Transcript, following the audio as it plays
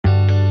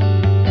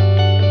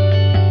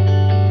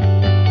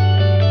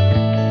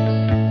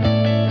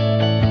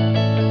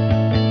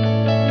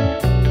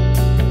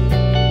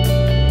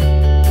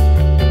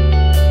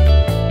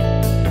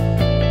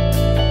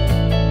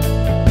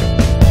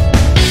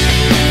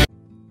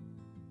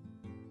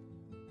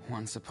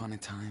Once upon a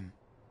time,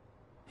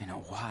 in a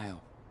wild,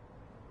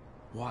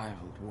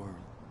 wild world,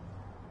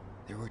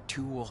 there were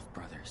two wolf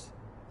brothers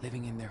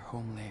living in their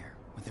home lair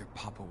with their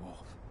papa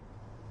wolf.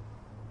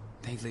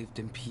 They lived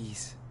in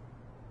peace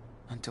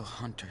until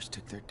hunters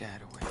took their dad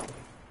away.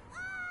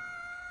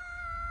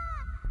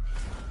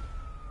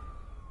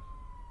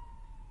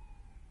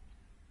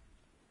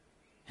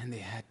 And they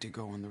had to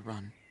go on the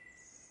run.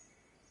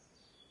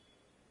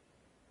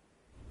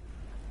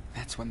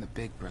 That's when the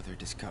big brother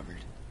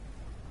discovered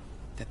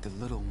that the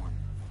little one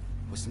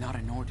was not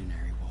an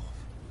ordinary wolf,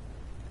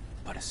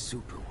 but a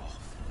super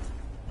wolf.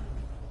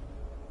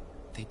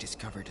 They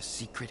discovered a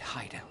secret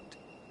hideout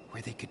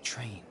where they could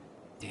train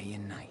day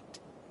and night.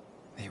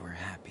 They were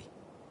happy.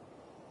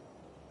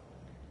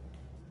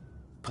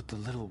 But the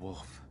little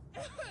wolf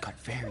got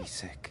very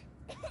sick,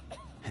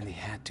 and they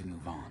had to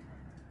move on.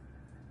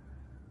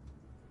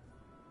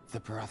 The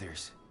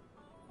brothers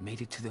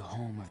made it to the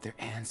home of their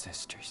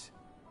ancestors,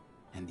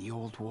 and the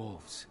old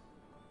wolves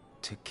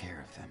took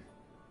care of them.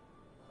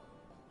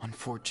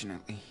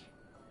 Unfortunately,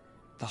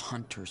 the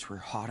hunters were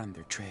hot on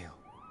their trail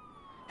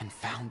and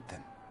found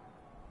them.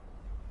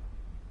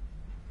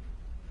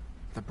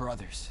 The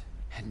brothers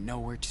had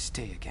nowhere to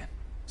stay again,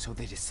 so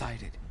they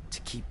decided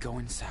to keep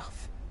going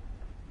south.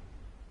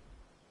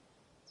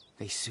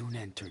 They soon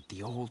entered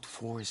the old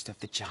forest of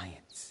the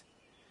giants,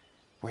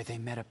 where they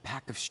met a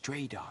pack of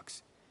stray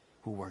dogs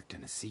who worked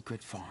on a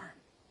secret farm.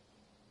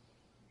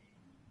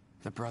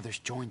 The brothers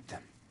joined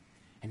them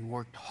and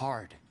worked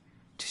hard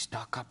to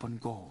stock up on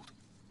gold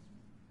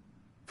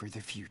for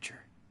the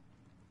future.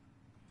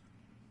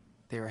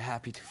 They were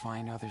happy to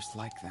find others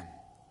like them,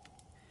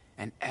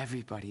 and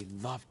everybody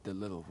loved the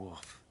little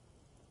wolf,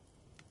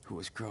 who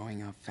was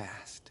growing up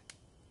fast.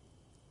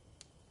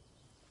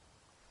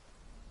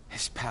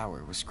 His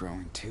power was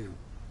growing too.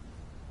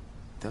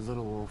 The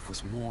little wolf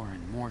was more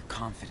and more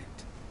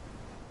confident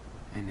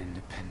and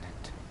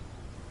independent.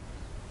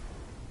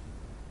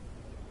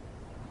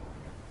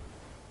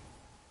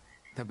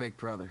 The big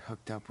brother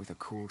hooked up with a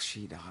cool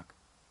she-dog.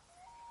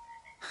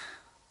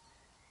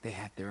 They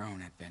had their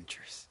own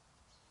adventures.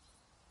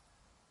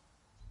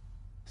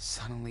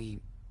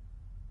 Suddenly,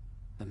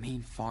 the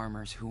mean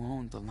farmers who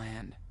owned the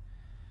land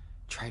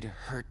tried to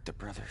hurt the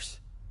brothers.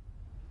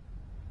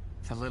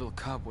 The little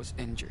cub was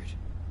injured.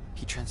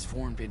 He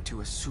transformed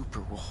into a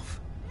super wolf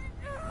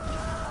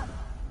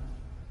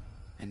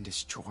and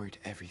destroyed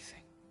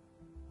everything.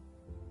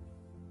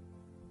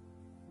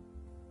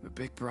 The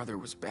big brother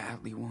was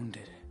badly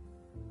wounded.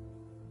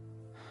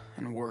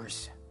 And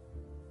worse,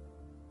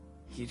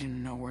 he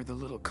didn't know where the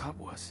little cub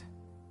was.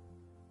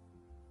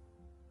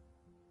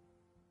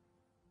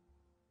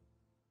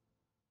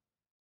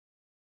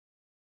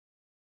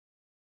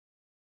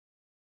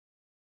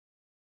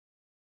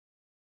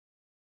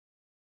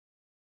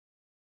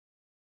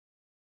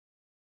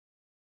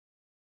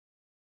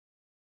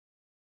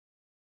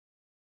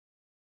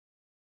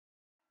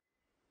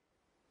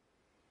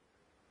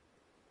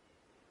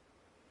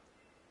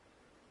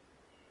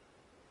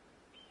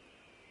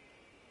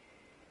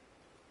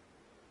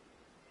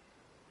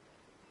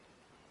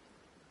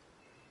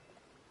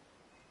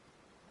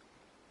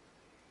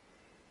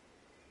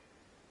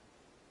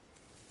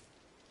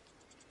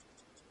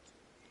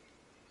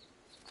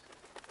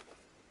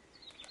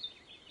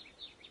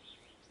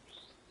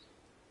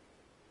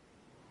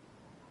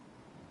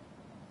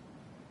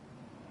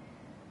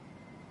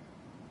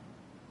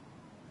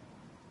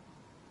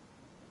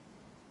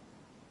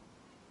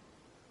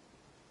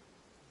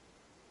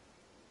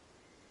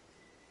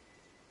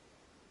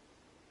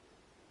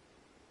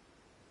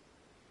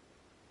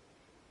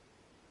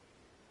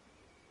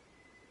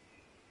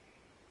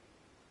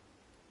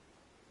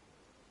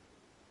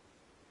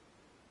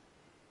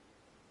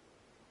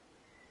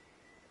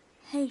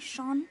 Hey,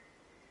 Sean.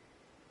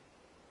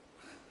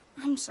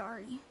 I'm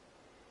sorry.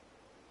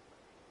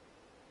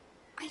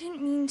 I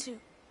didn't mean to.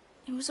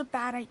 It was a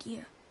bad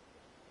idea.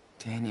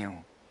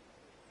 Daniel.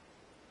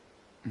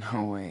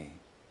 No way.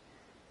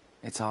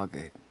 It's all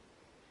good.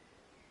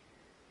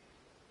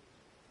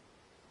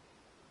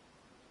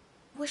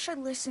 Wish I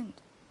listened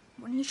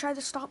when you tried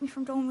to stop me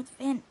from going with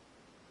Finn.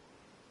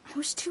 I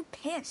was too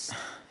pissed.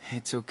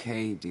 It's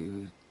okay,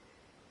 dude.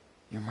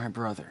 You're my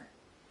brother.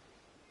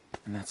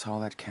 And that's all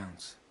that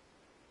counts.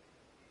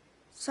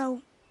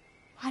 So,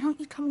 why don't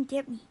you come and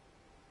get me?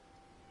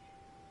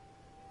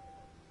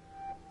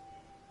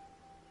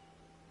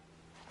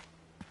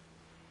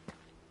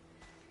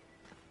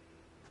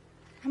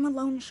 I'm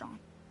alone, Sean.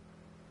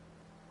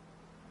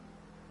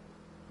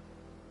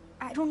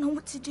 I don't know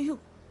what to do.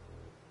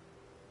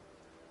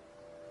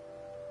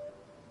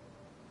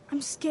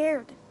 I'm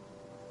scared.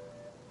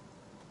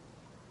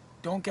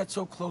 Don't get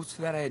so close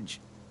to that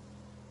edge.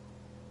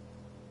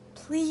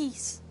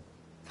 Please,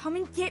 come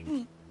and get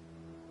me.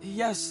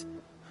 Yes,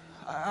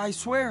 I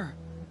swear.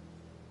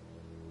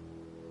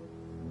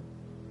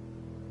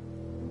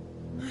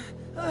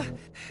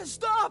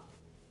 Stop!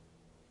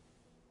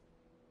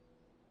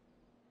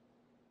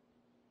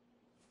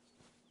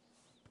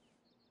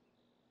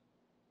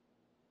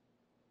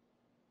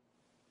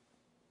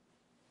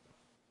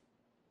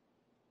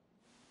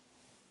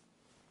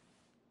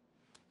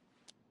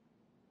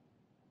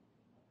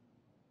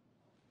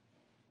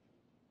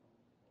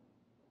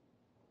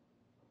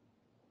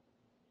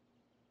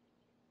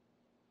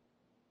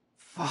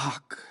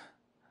 Fuck.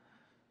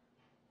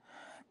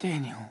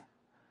 Daniel.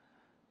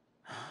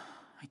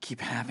 I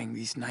keep having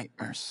these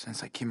nightmares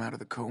since I came out of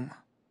the coma.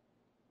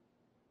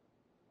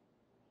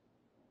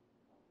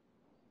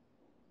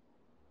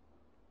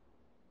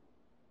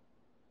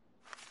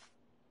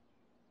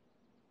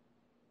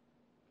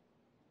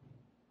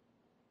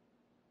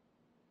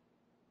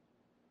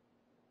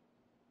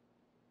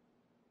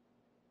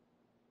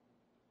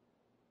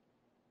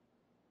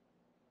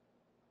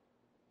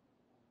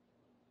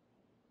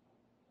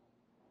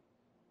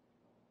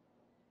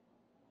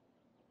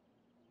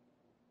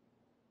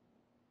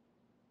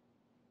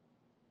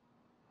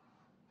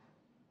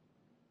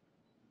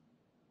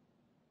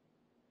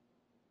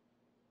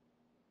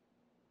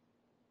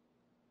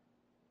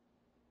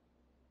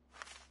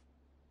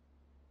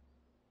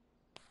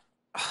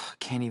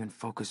 Can't even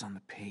focus on the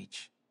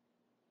page.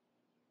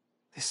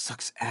 This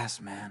sucks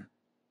ass, man.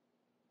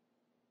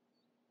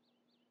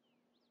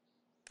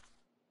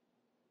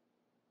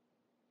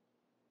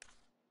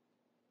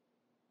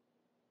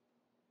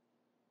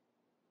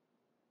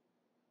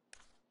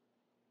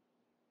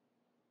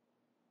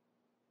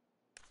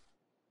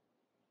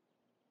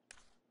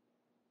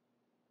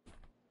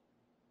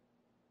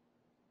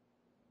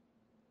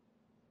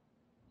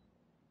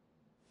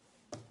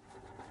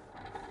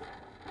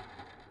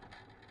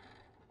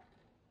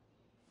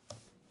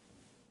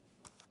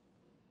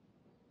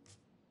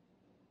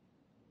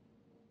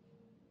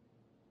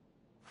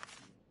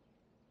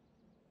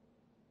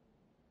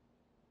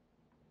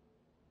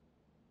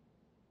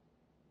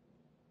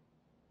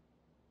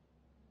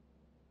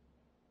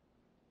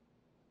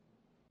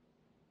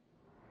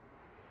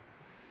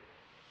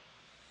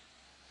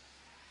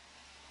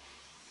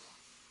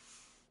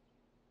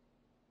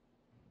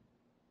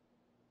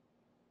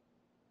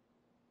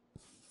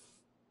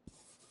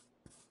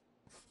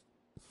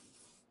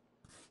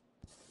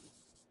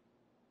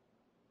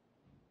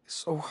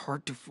 It's so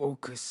hard to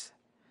focus.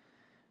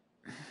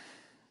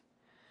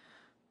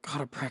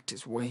 Gotta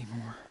practice way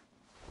more.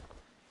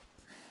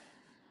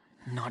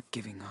 Not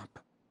giving up.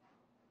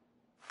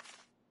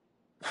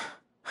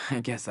 I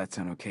guess that's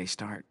an okay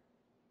start.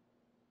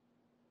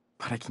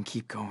 But I can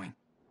keep going.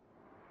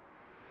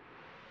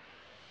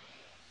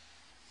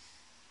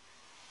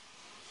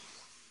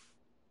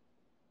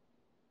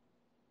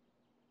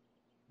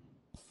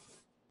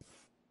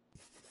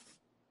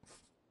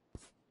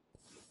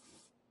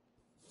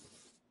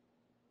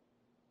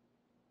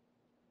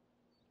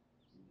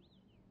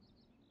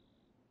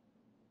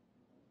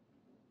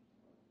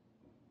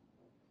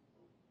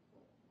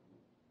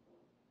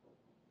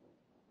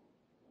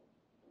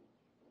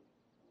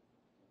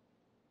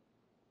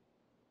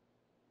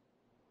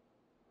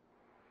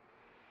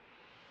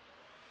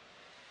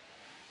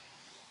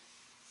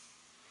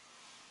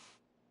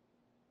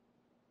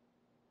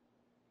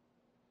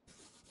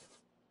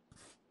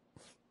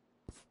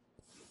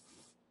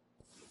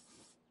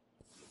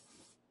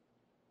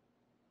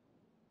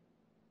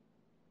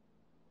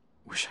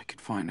 Wish I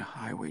could find a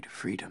highway to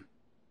freedom.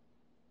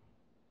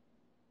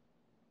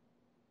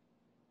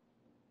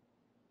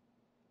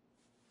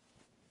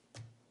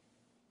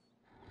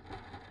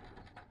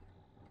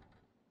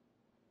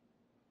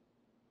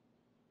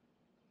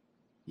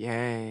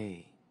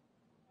 Yay.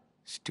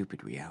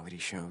 Stupid reality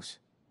shows.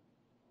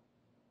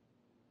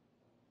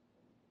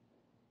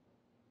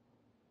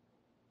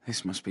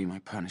 This must be my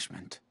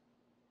punishment.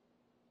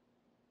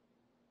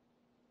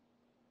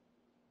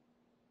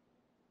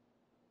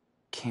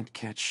 Can't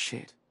catch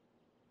shit.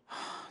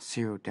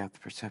 Zero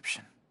depth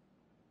perception.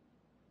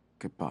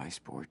 Goodbye,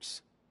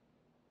 sports.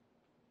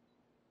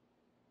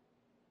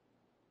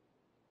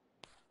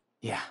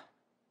 Yeah.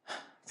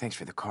 Thanks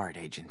for the card,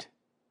 Agent.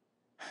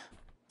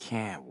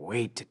 Can't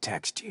wait to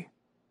text you.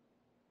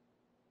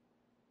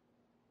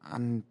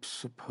 I'm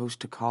supposed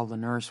to call the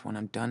nurse when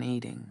I'm done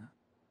eating.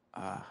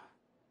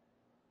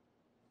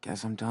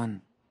 Guess I'm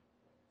done.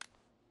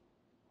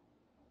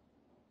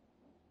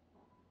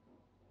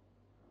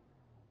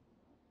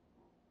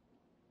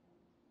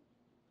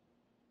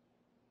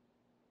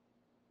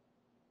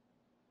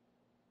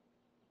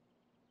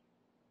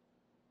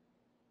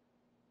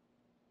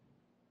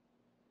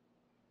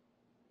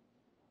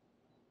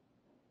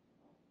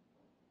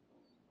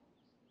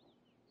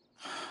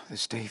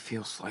 This day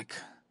feels like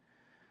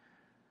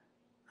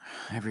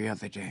every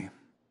other day.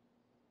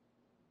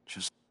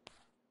 Just...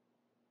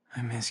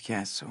 I miss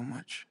Cass so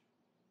much.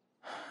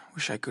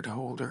 Wish I could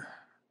hold her.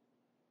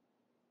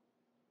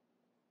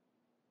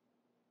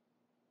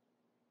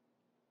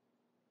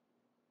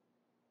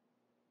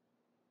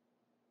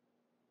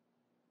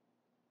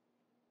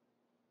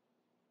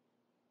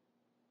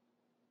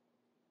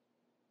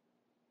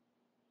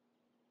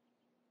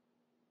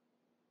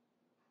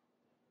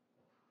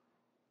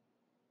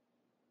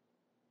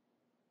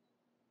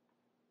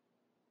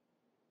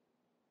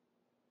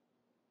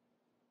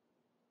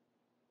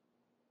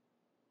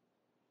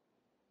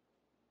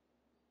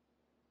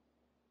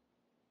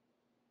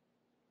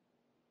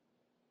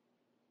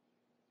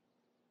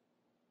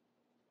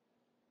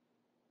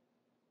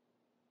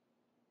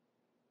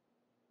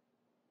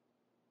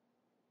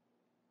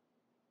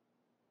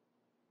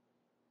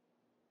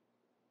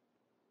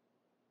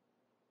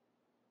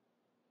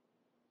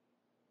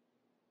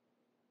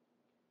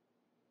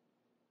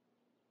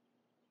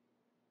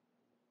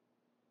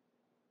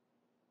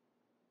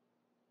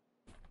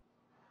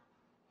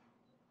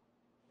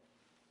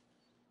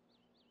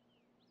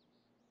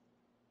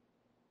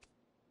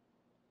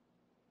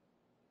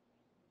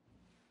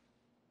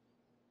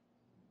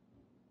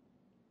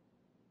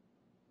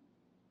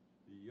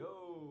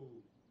 Yo,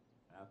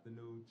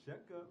 afternoon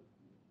checkup.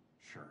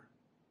 Sure.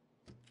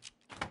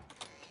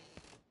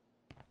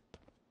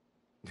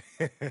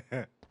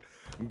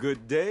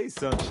 Good day,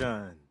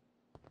 sunshine.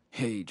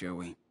 Hey,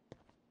 Joey.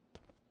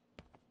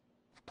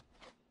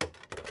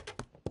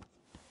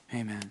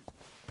 Hey, man.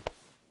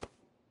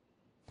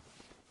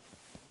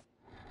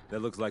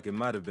 That looks like it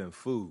might have been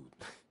food.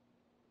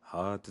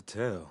 Hard to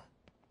tell.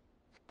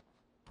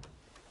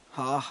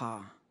 Ha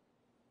ha.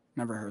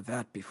 Never heard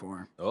that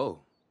before. Oh,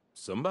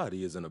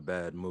 somebody is in a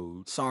bad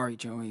mood. Sorry,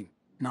 Joey.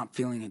 Not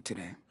feeling it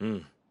today.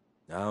 I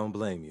don't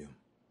blame you.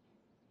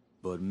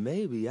 But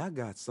maybe I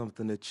got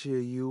something to cheer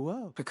you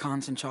up.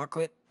 Pecans and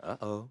chocolate?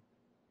 Uh-oh.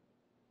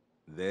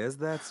 There's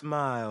that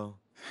smile.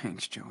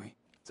 Thanks, Joey.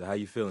 So how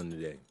you feeling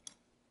today?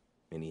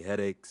 Any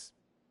headaches?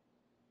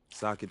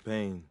 Socket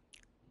pain?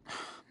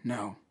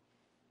 No.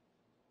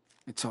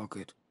 It's all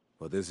good.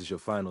 Well, this is your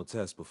final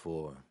test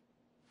before...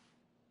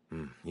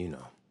 you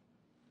know.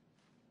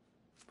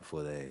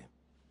 Before they...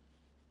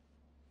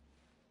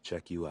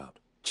 check you out.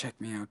 Check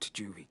me out to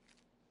juvie.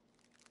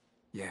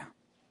 Yeah.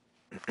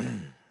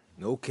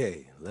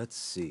 Okay, let's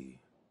see.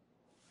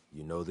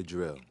 You know the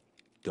drill.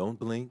 Don't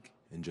blink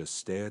and just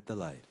stare at the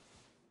light.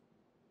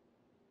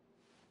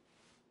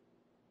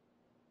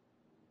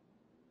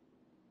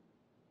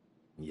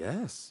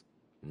 Yes.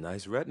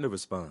 Nice retina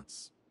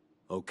response.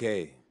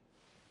 Okay.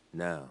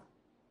 Now,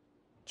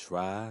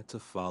 try to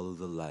follow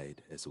the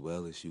light as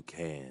well as you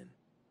can.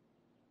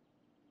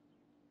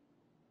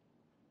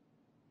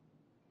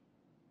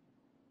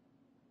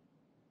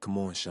 Come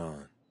on,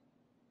 Sean.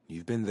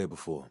 You've been there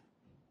before.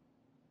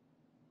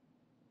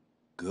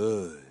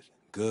 Good,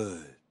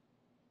 good.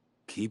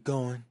 Keep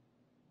going.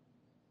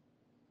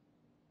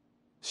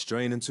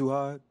 Straining too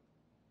hard?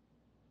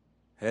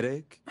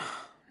 Headache?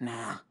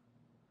 Nah.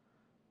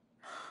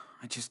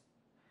 I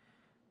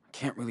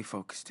can't really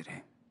focus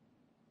today.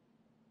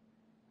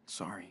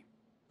 Sorry.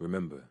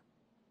 Remember,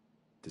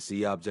 to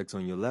see objects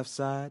on your left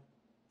side,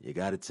 you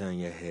gotta turn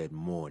your head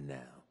more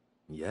now.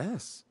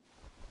 Yes.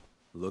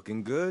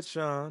 Looking good,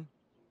 Sean.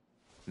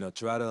 Now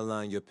try to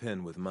align your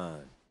pen with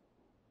mine.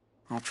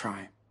 I'll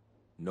try.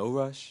 No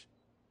rush.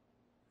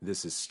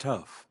 This is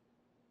tough.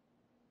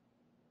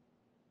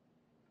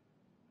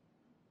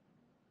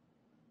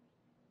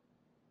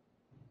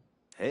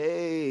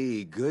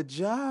 Hey, good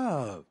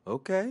job.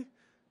 Okay,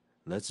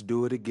 let's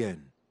do it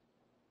again.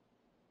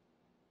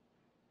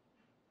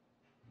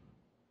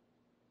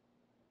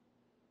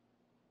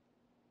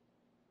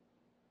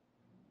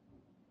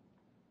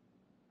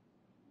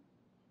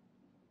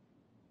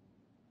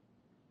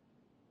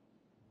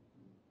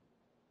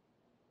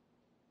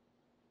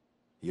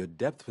 Your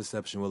depth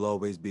perception will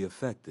always be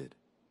affected,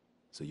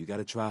 so you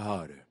gotta try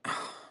harder.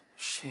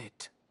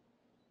 Shit.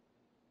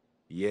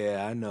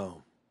 Yeah, I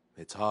know.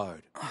 It's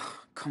hard.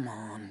 Come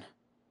on.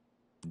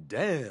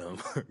 Damn,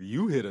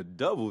 you hit a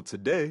double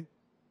today.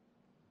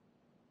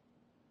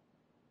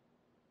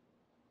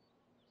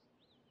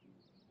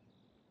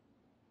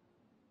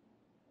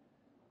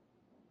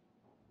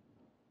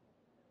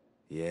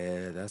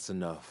 Yeah, that's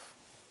enough.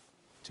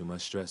 Too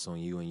much stress on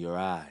you and your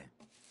eye.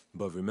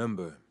 But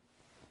remember,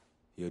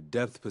 your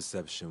depth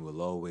perception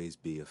will always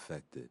be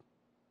affected.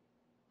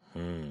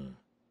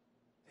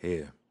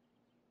 Here,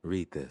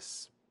 read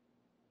this.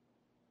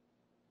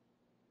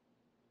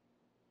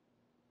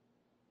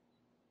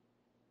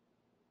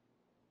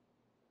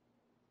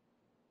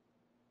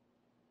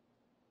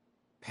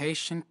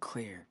 Patient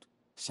cleared.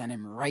 Send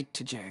him right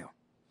to jail.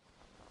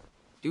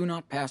 Do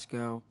not pass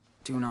go.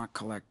 Do not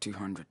collect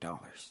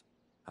 $200.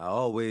 I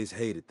always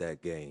hated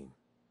that game.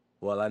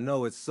 Well, I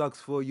know it sucks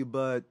for you,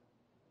 but...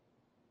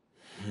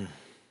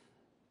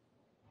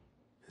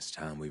 It's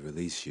time we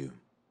release you.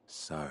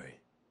 Sorry.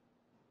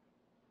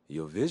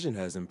 Your vision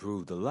has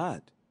improved a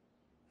lot.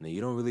 Now,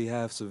 you don't really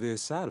have severe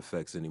side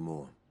effects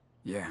anymore.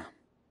 Yeah.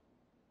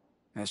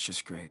 That's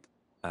just great.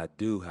 I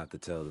do have to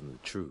tell them the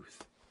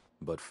truth.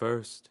 But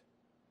first,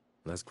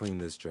 let's clean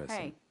this dressing.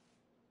 Hey,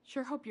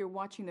 sure hope you're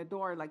watching the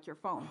door like your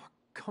phone.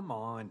 Come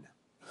on.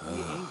 He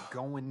ain't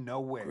going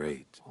nowhere.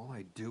 Great. All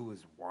I do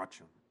is watch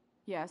him.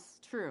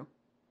 Yes, true.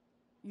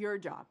 Your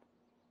job.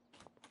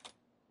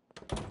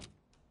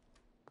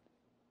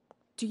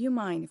 Do you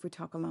mind if we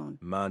talk alone?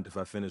 Mind if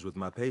I finish with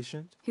my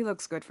patient? He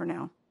looks good for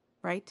now,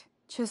 right?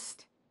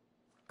 Just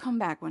come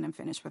back when I'm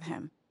finished with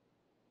him.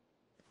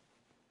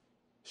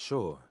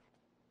 Sure.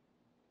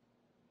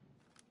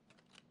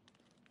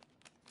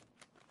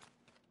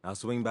 I'll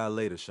swing by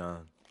later,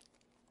 Sean.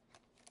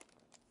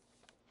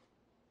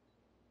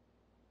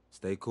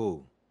 Stay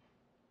cool.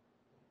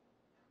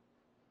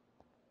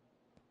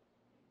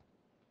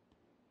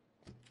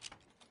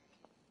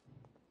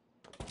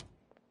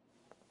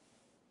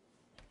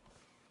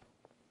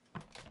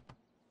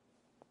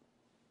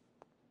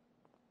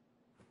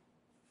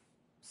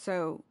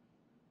 So,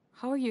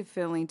 how are you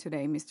feeling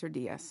today, Mr.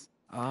 Diaz?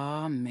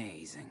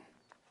 Amazing.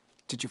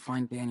 Did you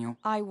find Daniel?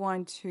 I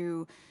want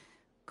to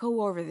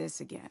go over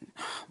this again.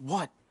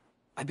 What?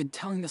 I've been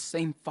telling the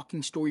same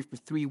fucking story for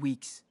 3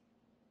 weeks.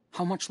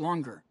 How much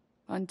longer?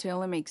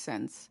 Until it makes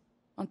sense.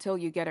 until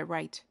you get it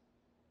right.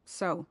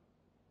 So,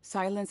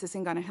 silence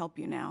isn't gonna help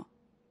you now.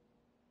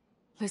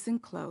 Listen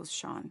close,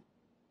 Sean.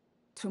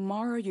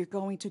 Tomorrow you're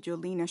going to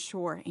Jolena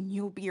Shore and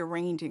you'll be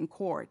arraigned in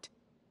court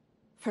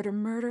for the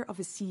murder of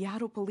a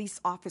Seattle police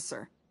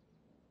officer.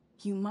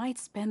 You might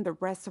spend the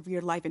rest of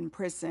your life in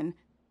prison,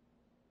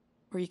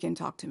 or you can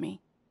talk to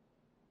me.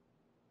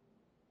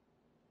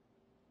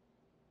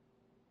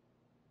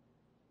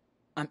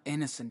 I'm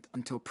innocent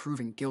until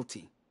proven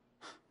guilty,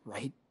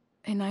 right?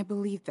 And I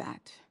believe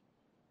that.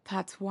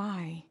 That's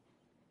why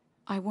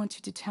I want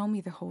you to tell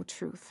me the whole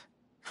truth.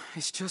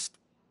 It's just...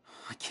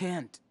 I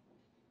can't.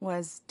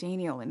 Was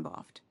Daniel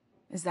involved?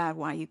 Is that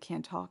why you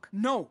can't talk?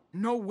 No,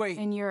 no way.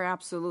 And you're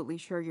absolutely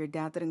sure your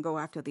dad didn't go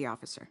after the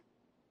officer?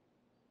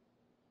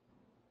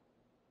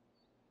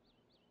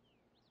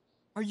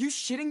 Are you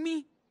shitting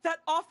me? That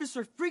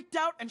officer freaked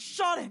out and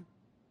shot him!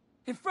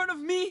 In front of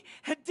me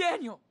and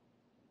Daniel!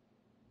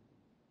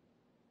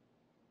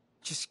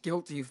 Just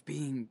guilty of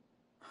being...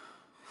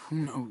 who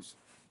knows?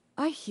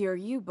 I hear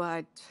you,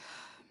 but...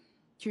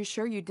 you're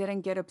sure you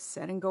didn't get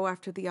upset and go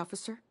after the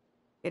officer?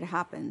 It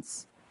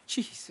happens.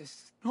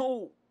 Jesus,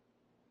 no.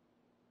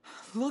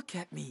 Look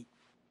at me.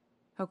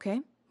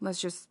 Okay,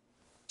 let's just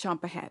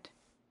jump ahead.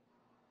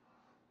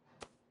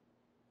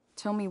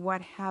 Tell me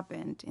what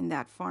happened in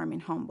that farm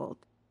in Humboldt.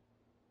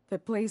 The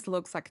place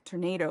looks like a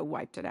tornado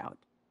wiped it out.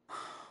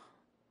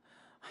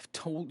 I've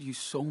told you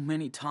so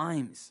many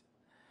times.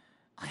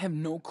 I have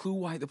no clue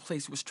why the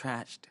place was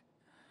trashed.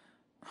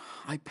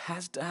 I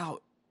passed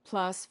out.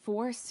 Plus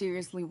 4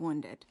 seriously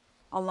wounded,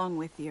 along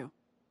with you.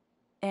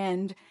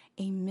 And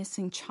a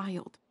missing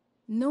child.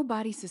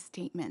 Nobody's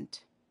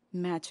statement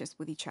matches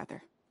with each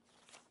other.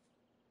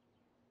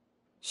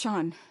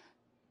 Sean,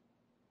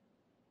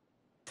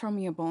 throw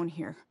me a bone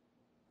here.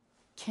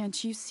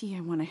 Can't you see I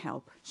want to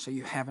help? So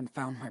you haven't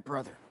found my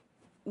brother?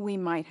 We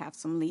might have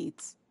some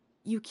leads.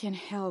 You can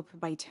help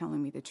by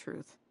telling me the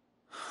truth.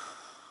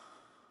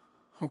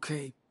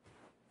 Okay.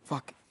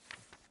 Fuck.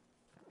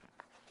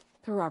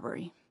 The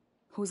robbery.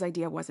 Whose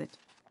idea was it?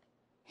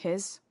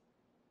 His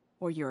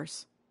or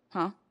yours?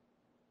 Huh?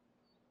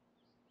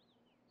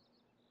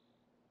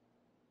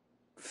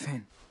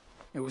 Finn.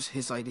 It was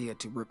his idea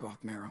to rip off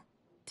Merrill.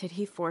 Did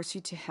he force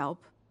you to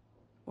help?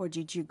 Or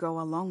did you go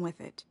along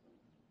with it?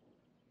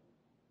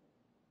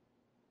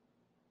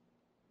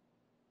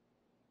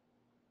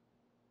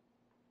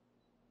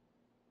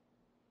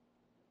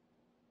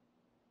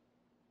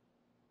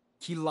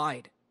 He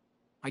lied.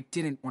 I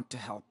didn't want to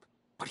help,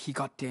 but he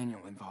got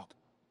Daniel involved.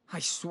 I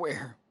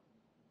swear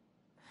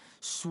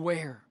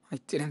I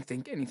didn't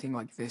think anything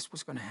like this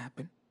was gonna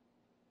happen.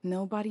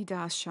 Nobody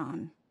does,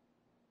 Sean.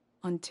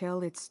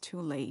 Until it's too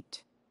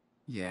late.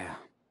 Yeah.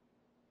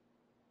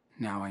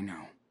 Now I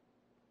know.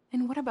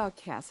 And what about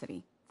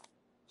Cassidy?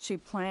 She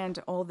planned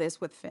all this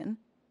with Finn?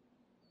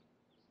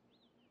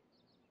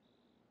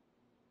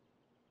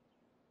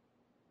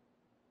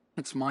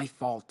 It's my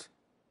fault.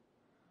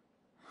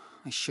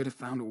 I should have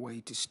found a way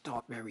to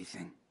stop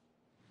everything.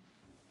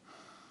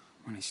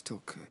 When I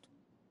still could.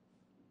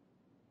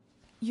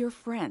 Your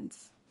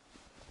friends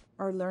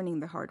are learning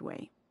the hard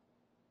way.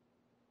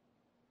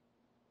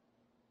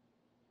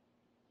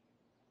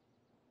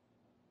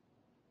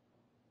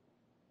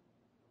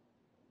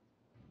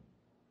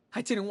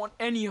 I didn't want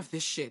any of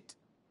this shit.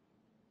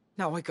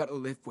 Now I gotta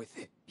live with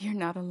it. You're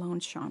not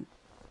alone, Sean.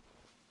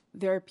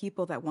 There are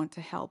people that want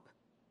to help.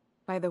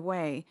 By the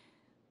way,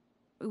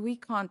 we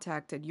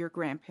contacted your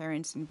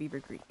grandparents in Beaver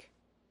Creek.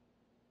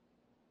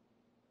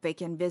 They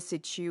can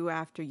visit you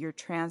after you're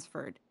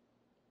transferred.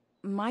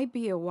 Might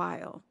be a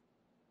while,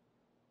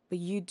 but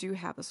you do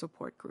have a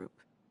support group.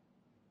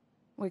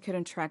 We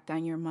couldn't track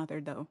down your mother,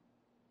 though.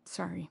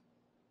 Sorry.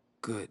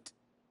 Good.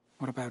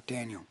 What about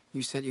Daniel?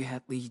 You said you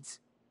had leads.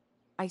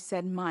 I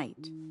said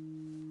might.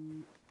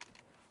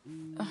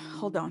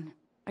 Hold on.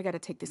 I gotta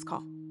take this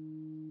call.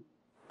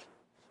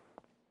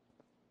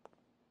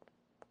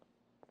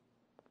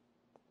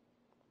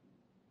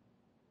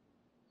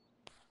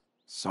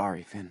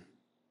 Sorry, Finn.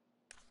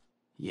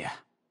 Yeah.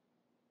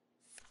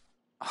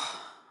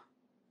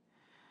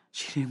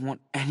 She didn't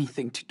want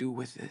anything to do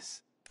with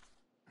this.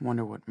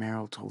 Wonder what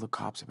Merrill told the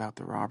cops about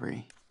the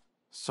robbery.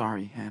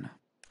 Sorry, Hannah.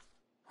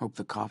 Hope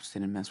the cops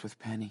didn't mess with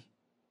Penny.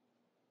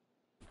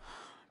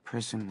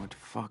 Prison would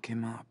fuck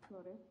him up.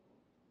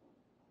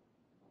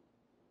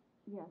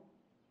 Yes.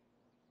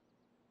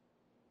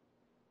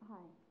 Hi.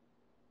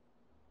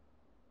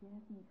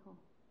 Yes, Nico.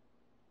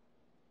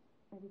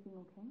 Everything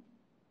okay?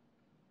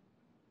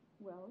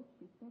 Well, if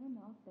she said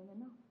enough, then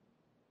enough.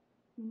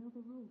 You know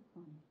the rules,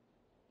 son.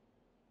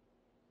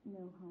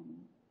 No,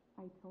 honey.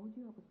 I told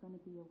you I was going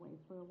to be away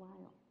for a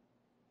while.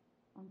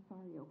 I'm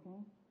sorry, okay?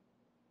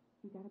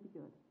 You gotta be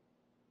good.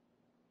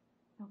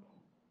 Okay.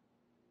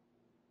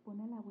 Pon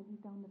a la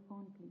abuelita on the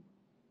phone, please.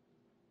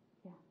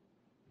 Yeah.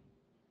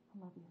 I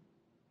love you.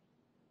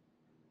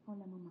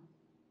 Hola, mamá.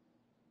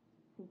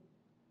 Sí.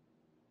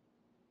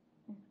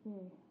 Es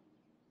que...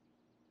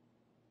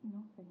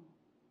 no sé.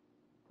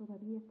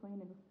 Todavía estoy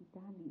en el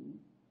hospital y...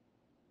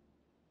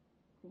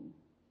 sí.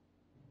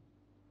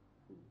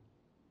 Sí.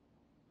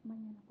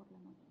 Mañana por la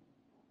noche.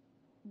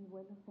 Mi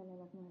vuelo sale a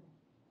las 9.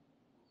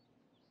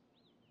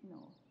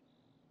 No.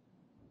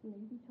 Le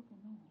he dicho que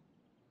no.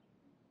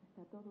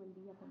 Está todo el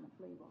día con la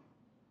Playboy.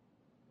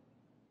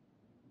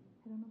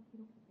 Pero no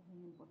quiero que se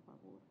vengan, por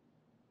favor.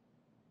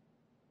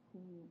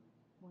 Sí,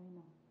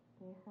 bueno,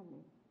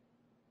 déjale.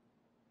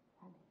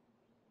 Sale.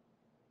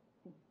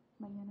 Sí,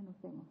 mañana nos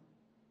vemos.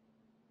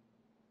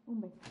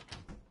 Un beso.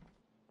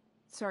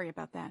 Sorry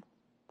about that.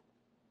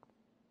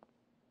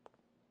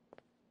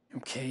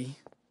 Okay.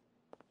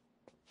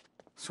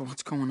 So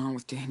what's going on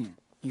with Daniel?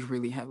 You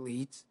really have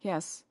leads?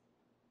 Yes,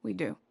 we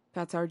do.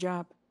 That's our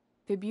job.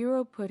 The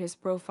Bureau put his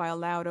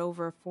profile out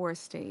over 4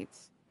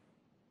 states.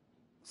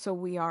 So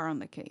we are on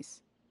the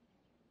case.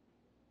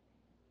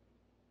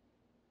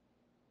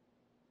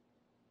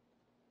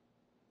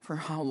 For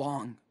how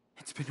long?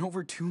 It's been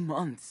over 2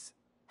 months.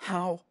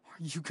 How are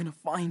you gonna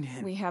find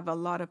him? We have a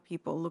lot of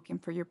people looking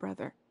for your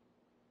brother.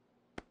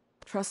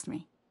 Trust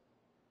me.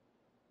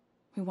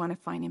 We want to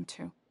find him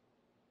too.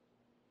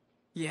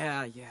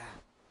 Yeah.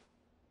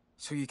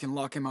 So you can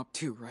lock him up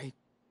too, right?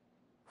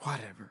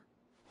 Whatever.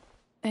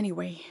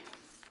 Anyway,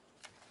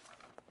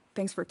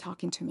 thanks for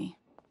talking to me.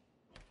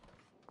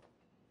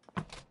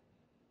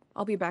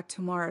 I'll be back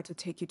tomorrow to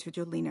take you to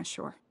Jolena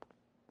Shore.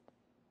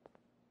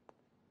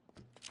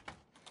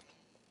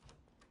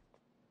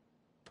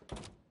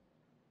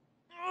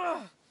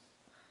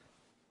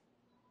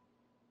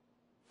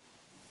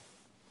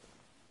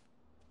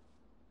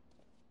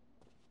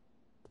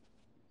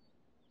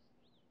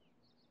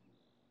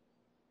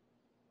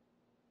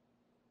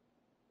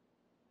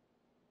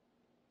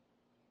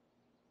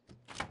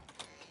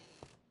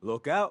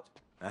 Look out.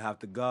 I have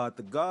to guard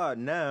the guard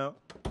now.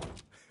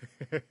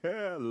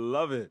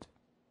 Love it.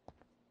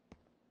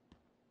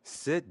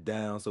 Sit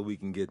down so we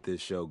can get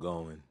this show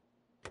going.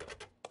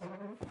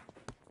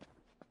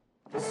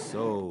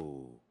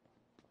 So,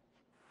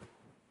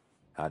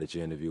 how did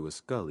your interview with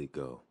Scully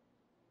go?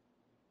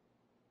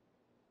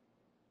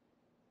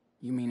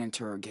 You mean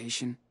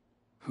interrogation?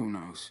 Who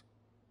knows?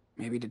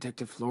 Maybe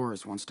Detective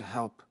Flores wants to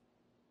help.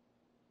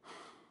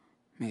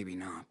 Maybe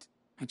not.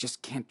 I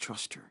just can't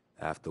trust her.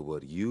 After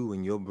what you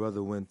and your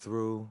brother went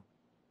through,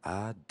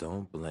 I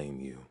don't blame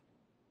you.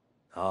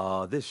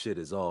 Aw, this shit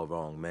is all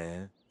wrong,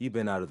 man. You've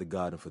been out of the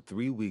garden for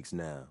 3 weeks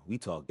now. We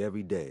talk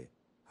every day.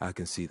 I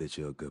can see that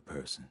you're a good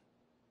person.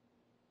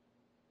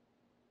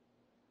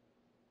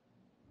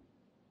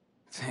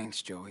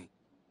 Thanks, Joey.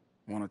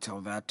 Want to tell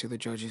that to the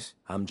judges?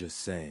 I'm just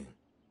saying,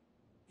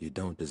 you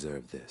don't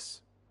deserve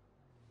this.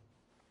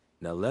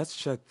 Now let's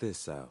check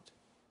this out.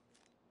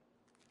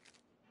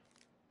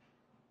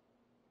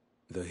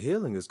 The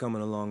healing is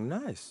coming along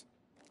nice.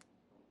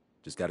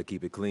 Just gotta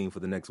keep it clean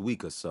for the next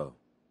week or so.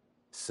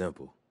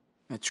 Simple.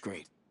 That's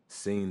great.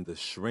 Seen the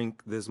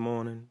shrink this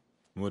morning?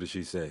 What did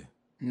she say?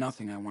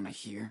 Nothing I want to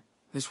hear.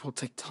 This will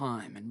take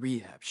time and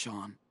rehab,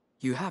 Sean.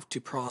 You have to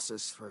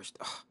process first.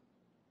 Ugh.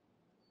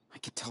 I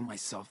can tell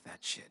myself that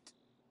shit.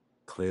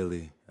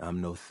 Clearly,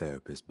 I'm no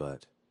therapist,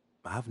 but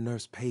I've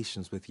nursed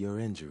patients with your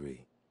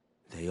injury.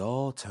 They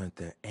all turned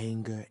their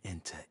anger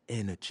into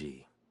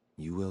energy.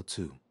 You will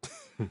too.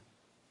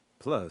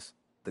 Plus,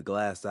 the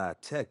glass-eye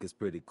tech is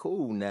pretty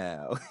cool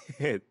now.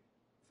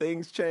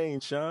 Things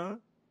change,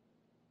 Sean.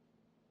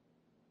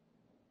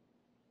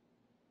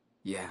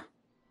 Yeah.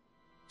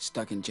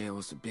 Stuck in jail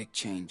is a big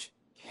change.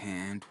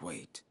 Can't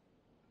wait.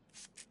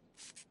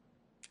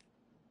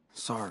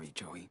 Sorry,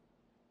 Joey.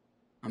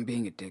 I'm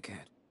being a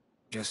dickhead.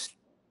 Just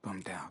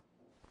bummed out.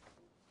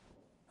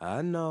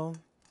 I know.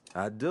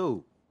 I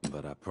do.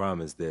 But I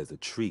promise there's a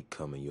treat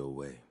coming your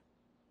way.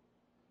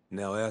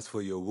 Now, as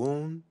for your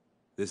wound,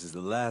 this is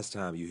the last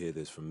time you hear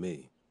this from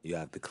me. You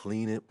have to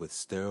clean it with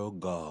sterile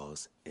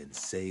gauze and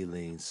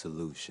saline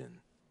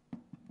solution.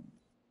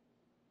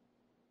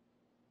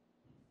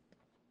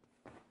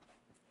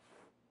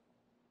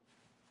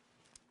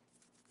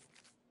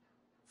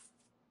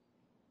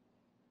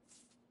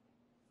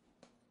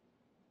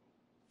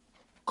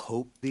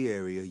 Coat the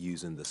area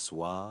using the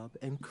swab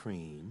and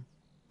cream.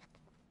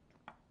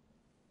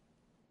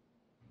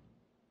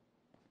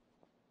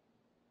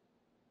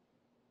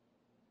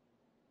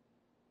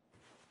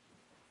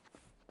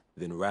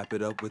 Then wrap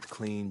it up with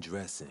clean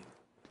dressing.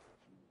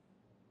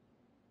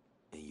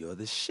 And you're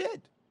the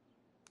shit.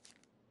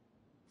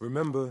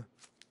 Remember,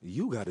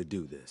 you gotta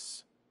do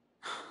this.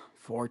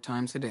 4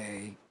 times a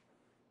day.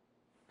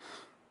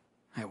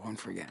 I won't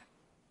forget.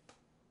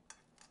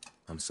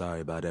 I'm sorry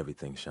about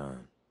everything,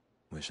 Sean.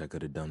 Wish I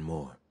could have done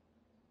more.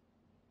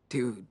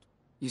 Dude,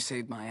 you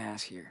saved my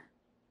ass here.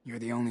 You're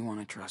the only one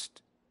I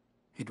trust.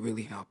 It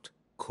really helped.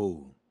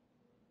 Cool.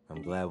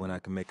 I'm glad when I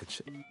can make a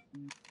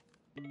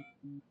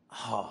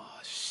Oh,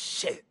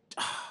 shit.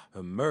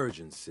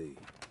 Emergency.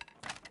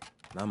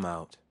 I'm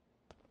out.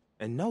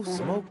 And no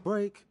smoke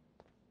break.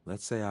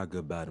 Let's say our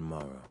goodbye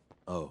tomorrow.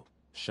 Oh,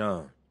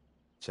 Sean,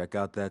 check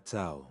out that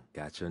towel.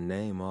 Got your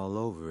name all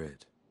over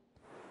it.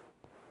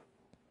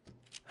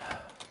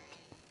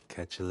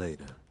 Catch you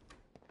later.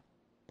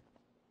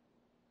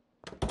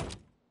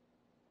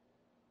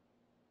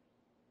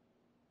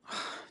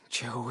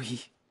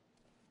 Joey.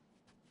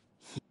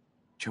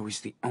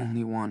 Joey's the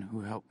only one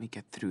who helped me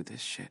get through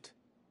this shit.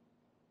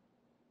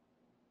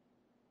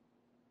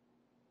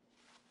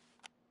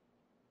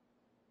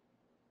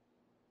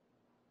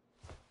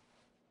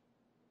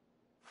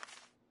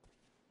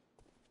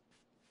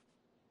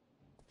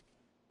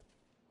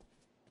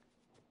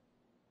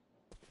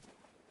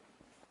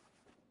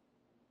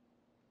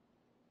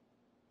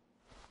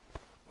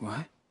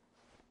 What?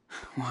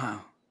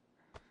 Wow.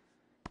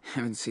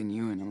 Haven't seen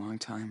you in a long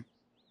time.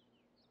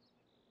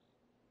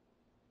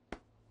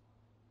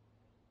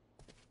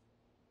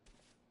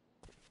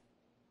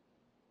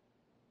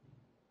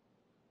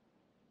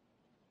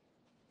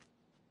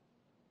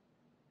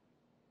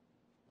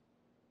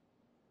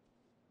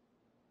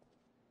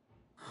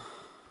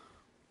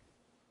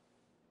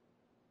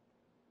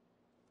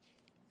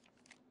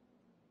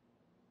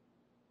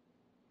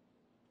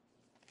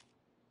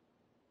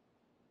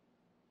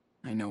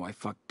 I know I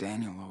fucked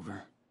Daniel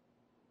over.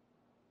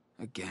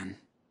 Again.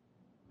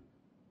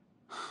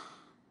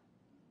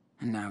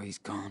 And now he's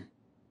gone.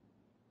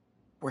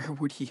 Where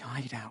would he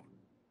hide out?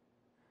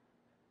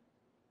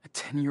 A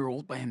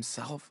 10-year-old by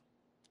himself?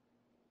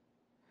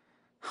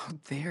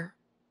 Out there?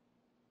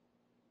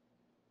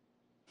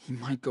 He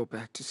might go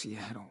back to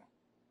Seattle.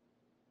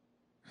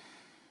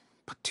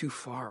 But too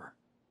far.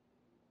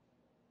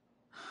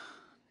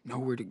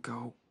 Nowhere to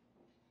go.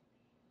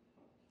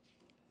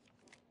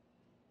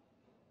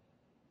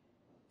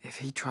 If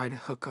he tried to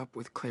hook up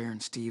with Claire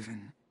and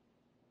Steven,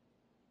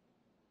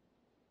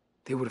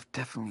 they would have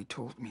definitely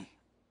told me.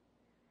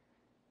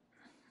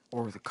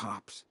 Or the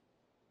cops.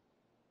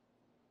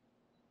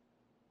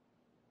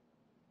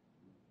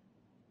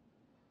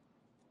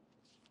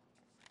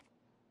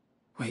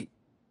 Wait.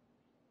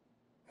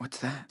 What's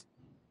that?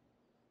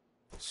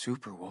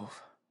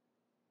 Superwolf?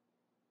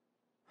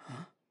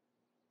 Huh?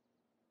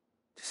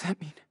 Does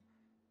that mean...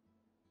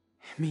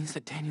 It means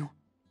that Daniel's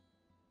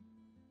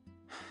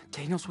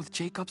with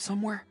Jacob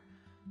somewhere?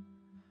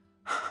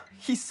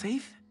 He's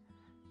safe?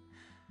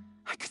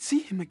 I could see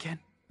him again.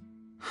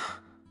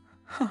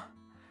 Huh.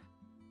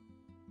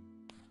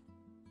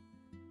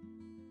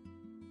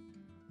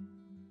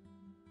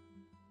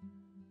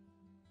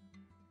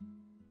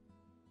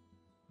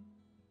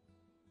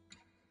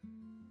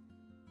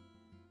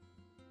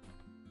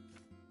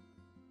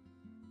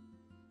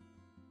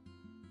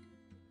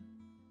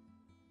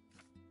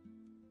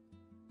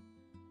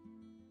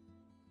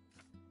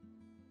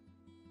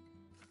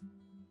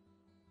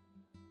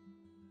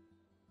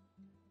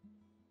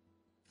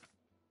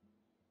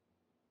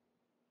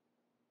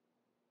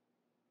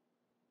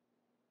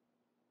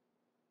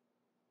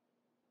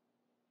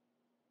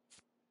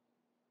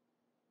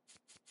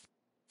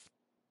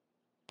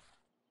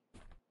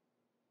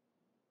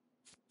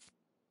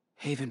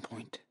 Haven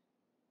Point,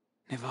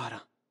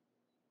 Nevada.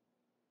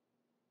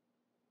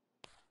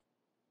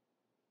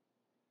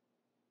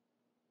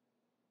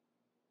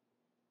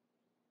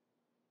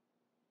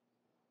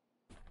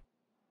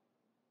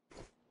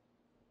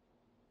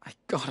 I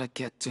gotta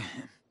get to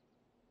him.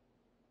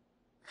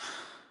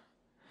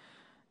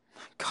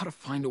 I gotta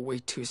find a way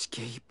to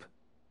escape.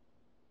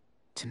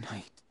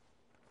 Tonight.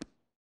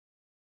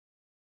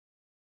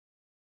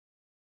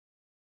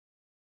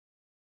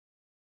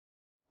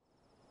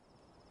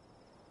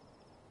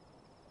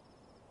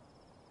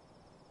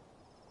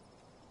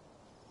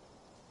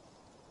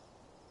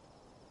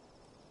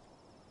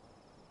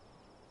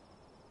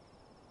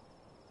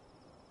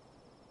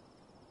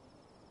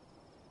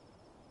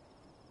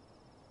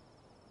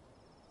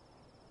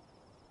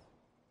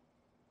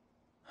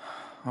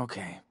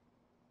 Okay.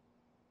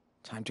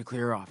 Time to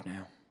clear off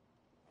now.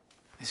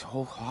 This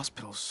whole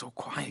hospital's so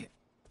quiet.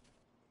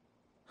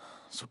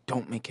 So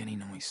don't make any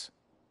noise.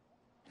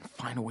 And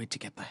find a way to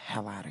get the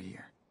hell out of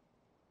here.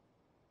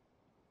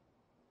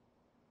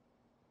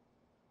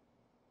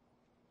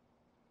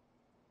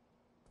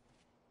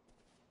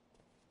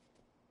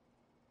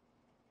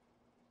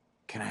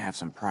 Can I have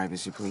some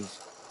privacy, please?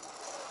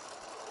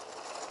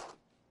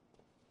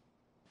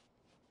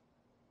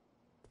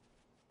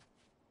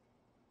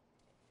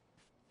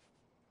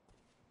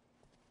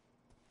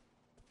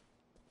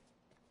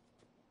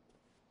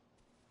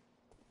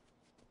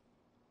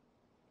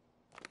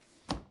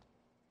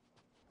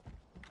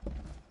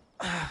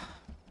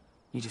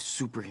 Need a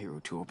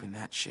superhero to open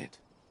that shit.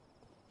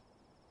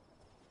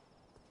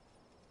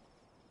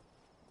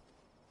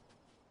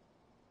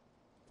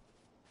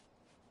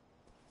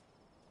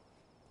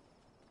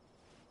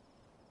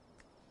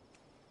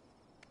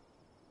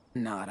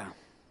 Nada.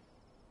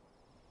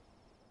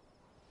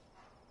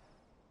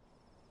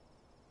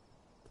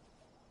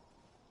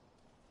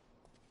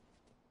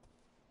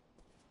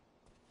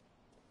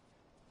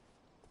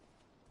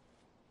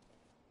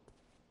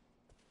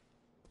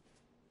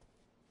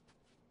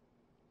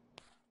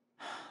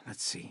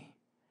 Let's see.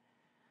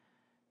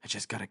 I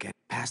just gotta get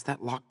past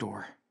that locked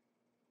door.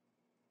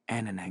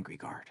 And an angry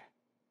guard.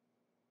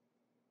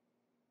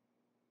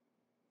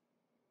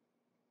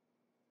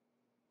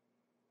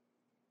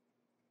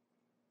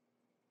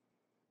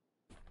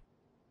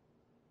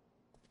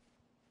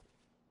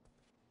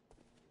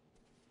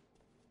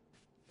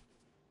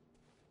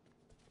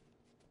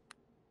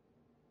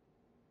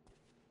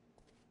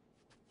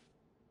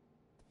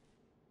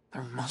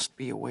 There must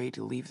be a way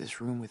to leave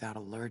this room without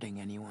alerting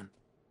anyone.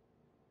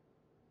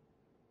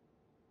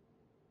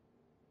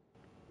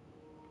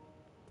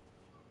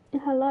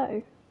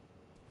 Hello.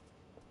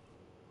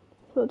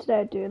 Thought today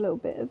I'd do a little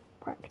bit of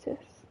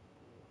practice.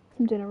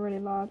 I'm doing a really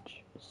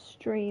large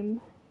stream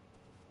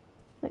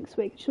next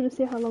week. Just want to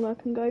see how long I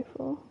can go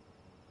for.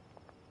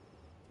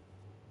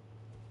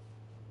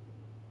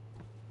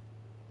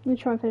 I'm going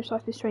to try and finish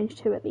Life is Strange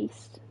 2 at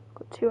least. I've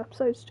got 2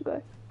 episodes to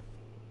go.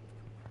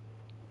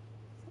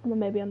 And then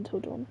maybe Until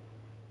Dawn.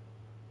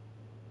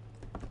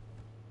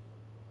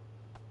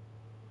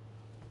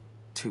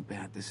 Too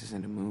bad this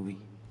isn't a movie.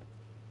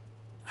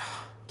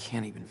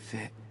 Can't even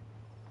fit.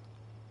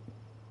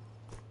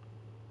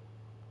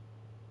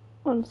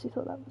 Honestly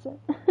thought that was it.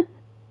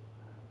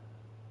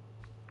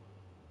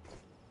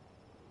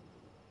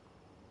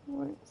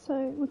 Alright,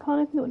 so we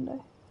can't open the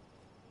window.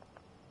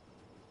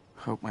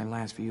 Hope my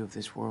last view of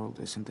this world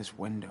isn't this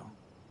window.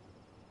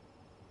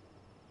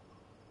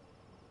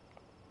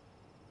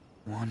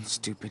 One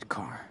stupid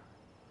car.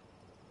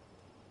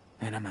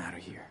 And I'm out of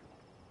here.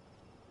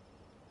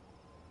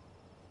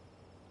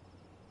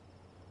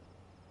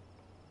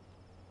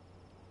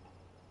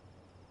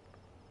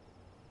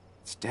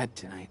 It's dead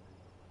tonight.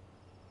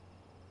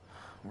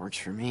 Works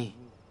for me.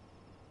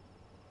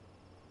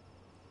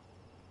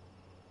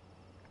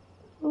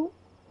 Oh,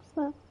 what's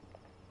that?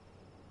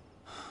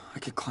 I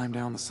could climb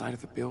down the side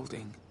of the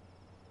building.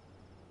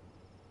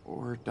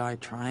 Or die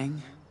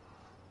trying.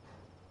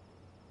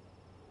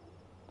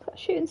 Is that a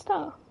shooting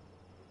star?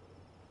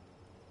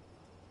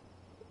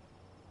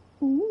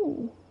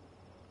 Ooh.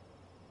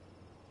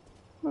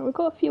 Right, we've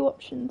got a few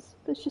options.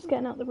 Let's just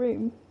get out the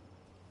room.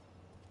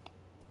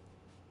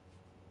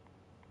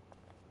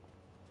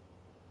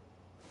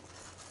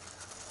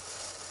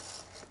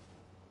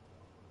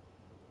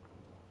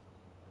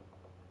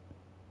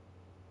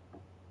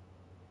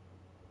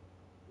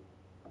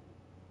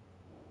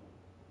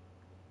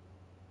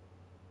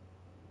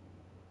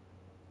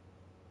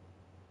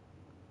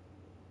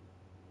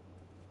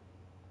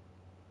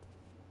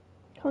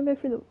 Can't go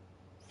through the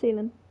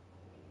ceiling.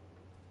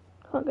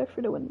 Can't go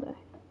through the window.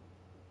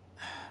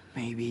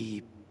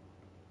 Maybe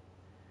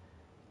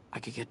I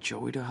could get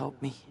Joey to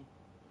help me?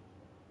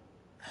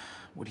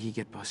 Would he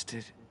get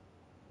busted?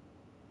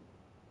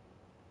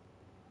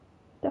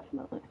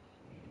 Definitely.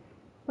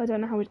 I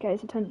don't know how we'd get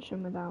his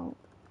attention without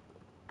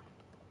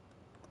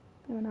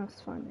anyone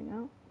else finding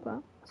out, but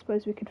I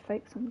suppose we could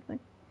fake something.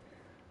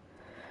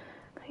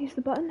 Can I use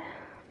the button?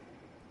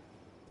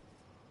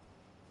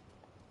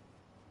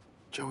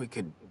 Joey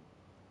could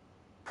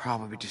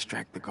probably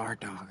distract the guard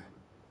dog.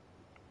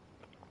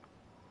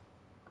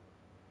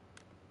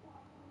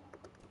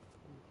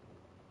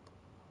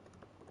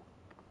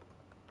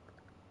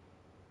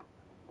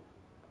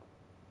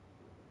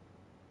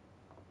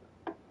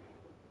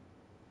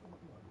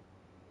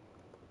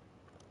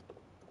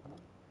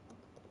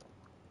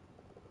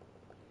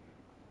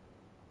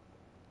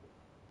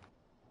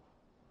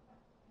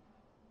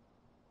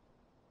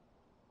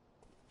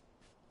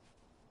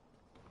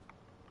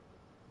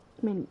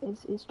 I mean,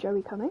 is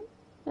Joey coming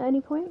at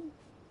any point?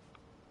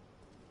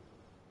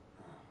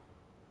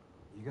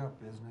 You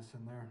got business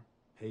in there?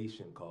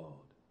 Patient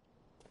called.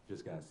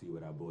 Just gotta see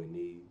what our boy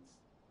needs.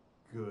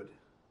 Good.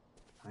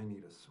 I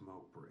need a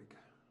smoke break.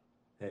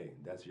 Hey,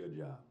 that's your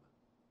job.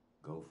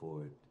 Go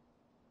for it.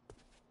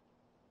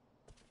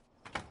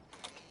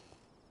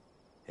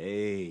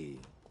 Hey,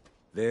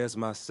 there's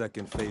my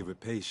second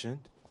favorite patient.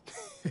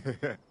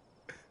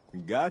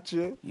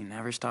 Gotcha. You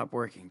never stop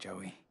working,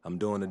 Joey. I'm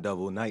doing a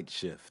double night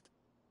shift.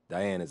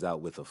 Diane is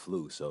out with a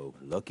flu, so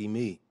lucky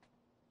me.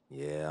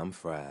 Yeah, I'm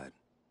fried.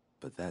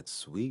 But that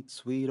sweet,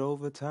 sweet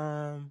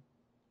overtime.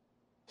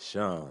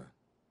 Sean,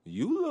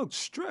 you look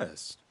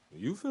stressed.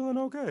 You feeling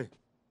okay?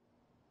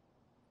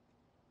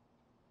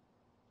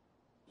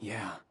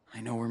 Yeah,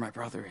 I know where my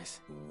brother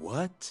is.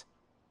 What?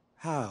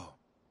 How?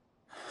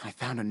 I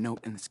found a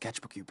note in the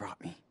sketchbook you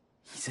brought me.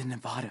 He's in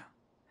Nevada.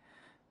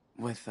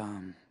 With,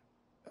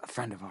 a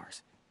friend of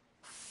ours.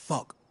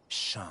 Fuck,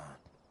 Sean.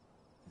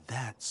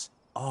 That's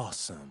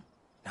awesome.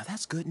 Now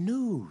that's good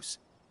news.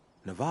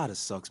 Nevada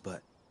sucks,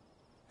 but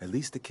at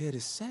least the kid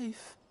is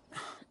safe.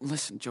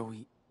 Listen,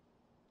 Joey.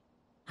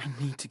 I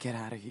need to get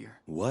out of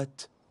here.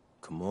 What?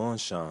 Come on,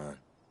 Sean.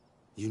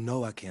 You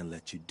know I can't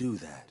let you do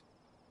that.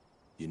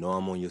 You know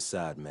I'm on your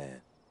side,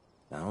 man.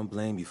 I don't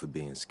blame you for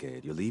being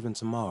scared. You're leaving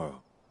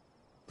tomorrow.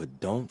 But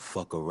don't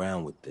fuck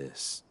around with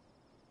this.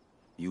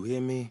 You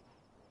hear me?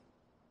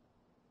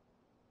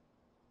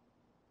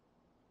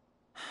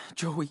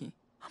 Joey,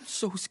 I'm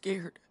so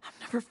scared. I've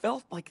never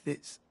felt like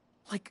this.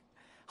 Like,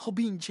 I'll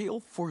be in jail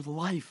for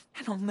life,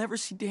 and I'll never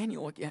see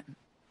Daniel again.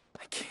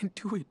 I can't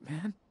do it,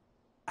 man.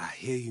 I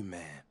hear you,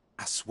 man.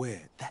 I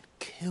swear, that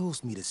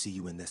kills me to see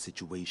you in that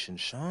situation,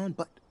 Sean,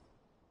 but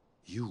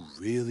you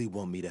really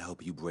want me to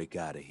help you break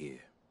out of here.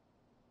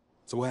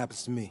 So what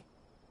happens to me?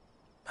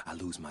 I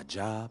lose my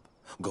job,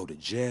 go to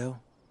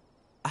jail.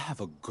 I have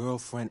a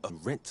girlfriend, a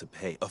rent to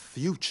pay, a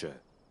future.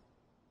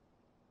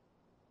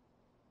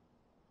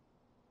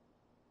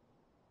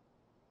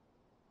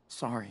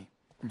 sorry.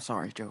 I'm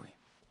sorry, Joey.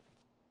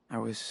 I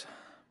was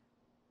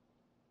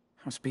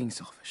being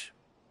selfish.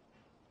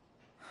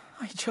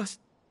 I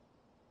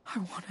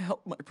want to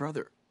help my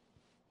brother.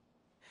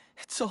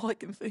 It's all I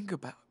can think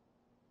about.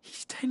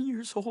 He's 10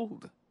 years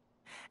old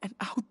and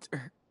out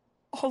there,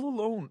 all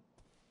alone.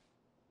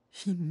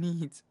 He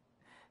needs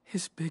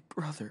his big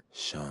brother.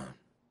 Sean,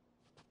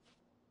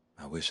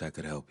 I wish I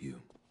could help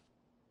you.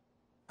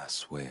 I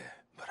swear,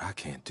 but I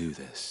can't do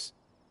this.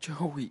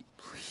 Joey,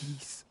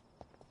 please.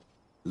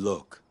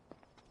 Look,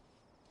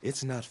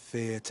 it's not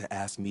fair to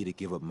ask me to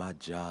give up my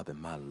job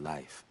and my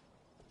life.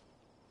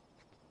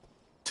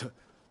 To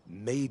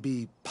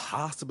maybe,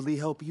 possibly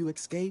help you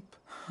escape?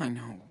 I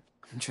know.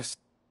 I'm just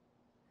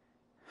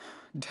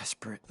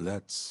desperate.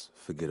 Let's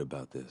forget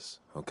about this,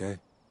 okay?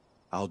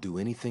 I'll do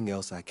anything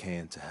else I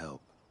can to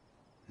help.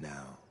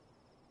 Now,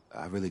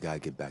 I really gotta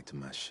get back to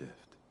my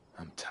shift.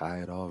 I'm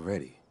tired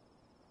already.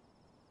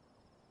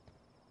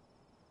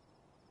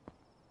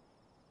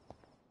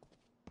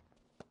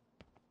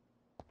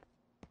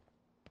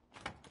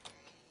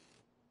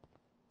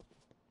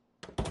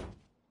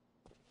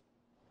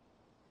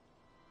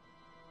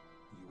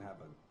 You have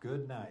a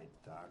good night,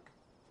 Doc.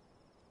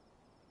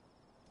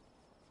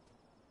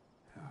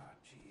 Oh,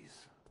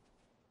 jeez.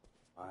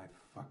 I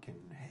fucking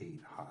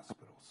hate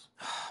hospitals.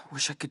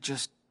 Wish I could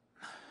just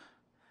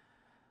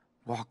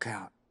walk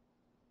out.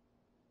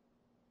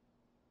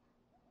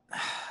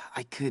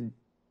 I could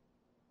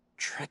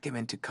trick him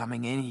into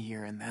coming in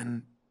here and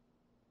then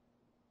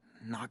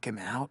knock him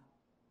out.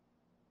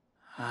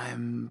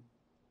 I'm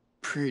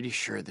pretty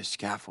sure the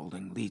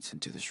scaffolding leads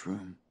into this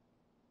room.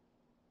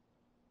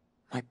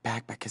 My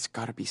backpack has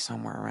got to be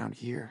somewhere around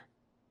here.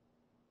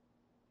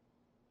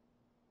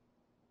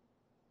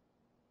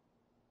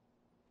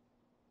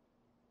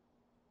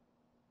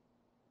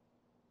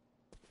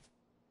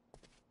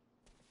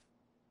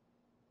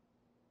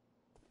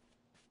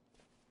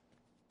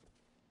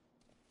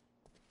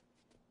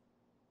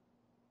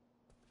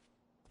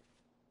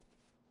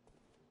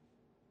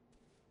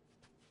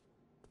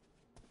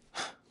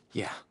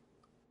 Yeah,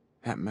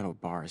 that metal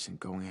bar isn't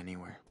going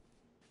anywhere.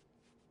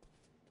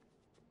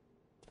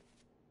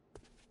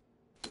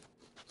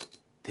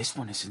 This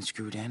one isn't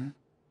screwed in.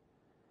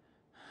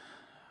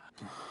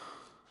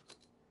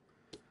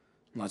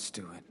 Let's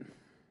do it.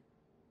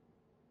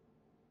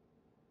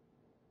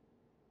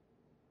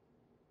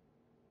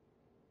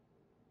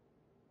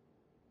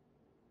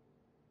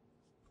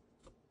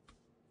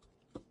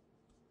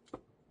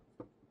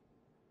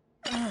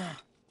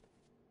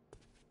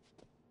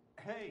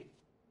 Hey!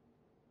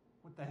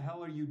 What the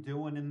hell are you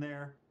doing in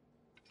there?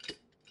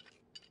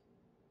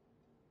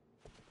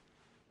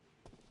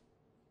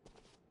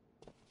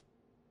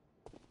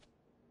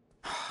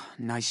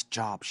 Nice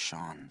job,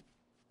 Sean.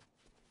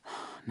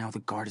 Now the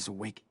guard is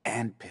awake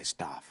and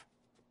pissed off.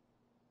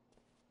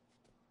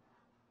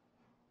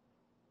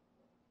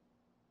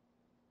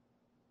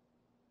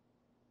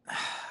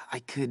 I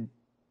could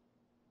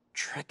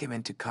trick him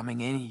into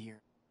coming in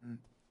here and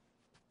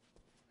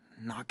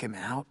knock him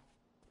out.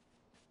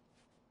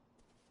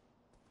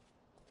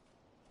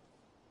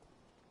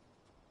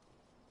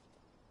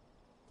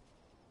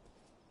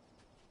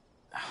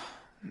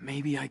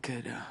 Maybe I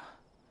could,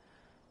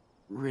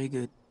 rig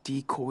a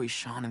decoy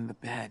Sean in the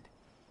bed.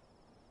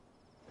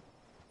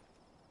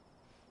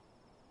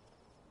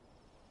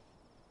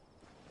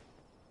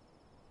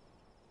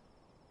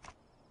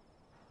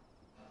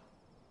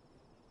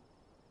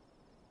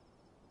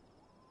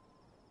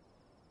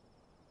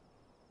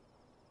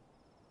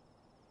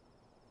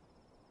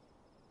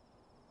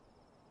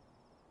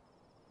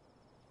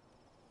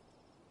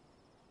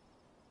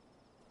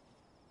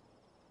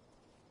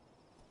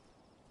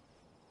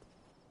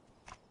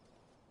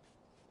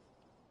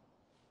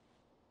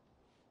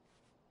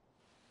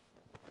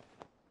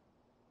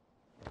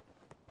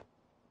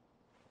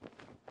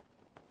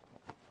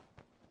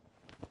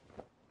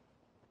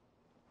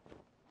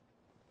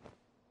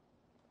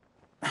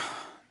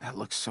 That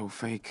looks so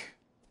fake.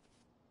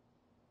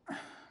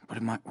 But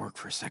it might work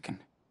for a second.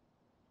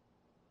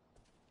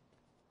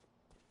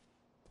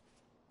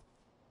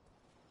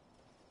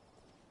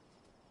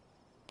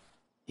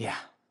 Yeah.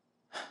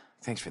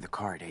 Thanks for the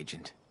card,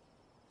 Agent.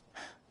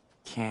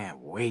 Can't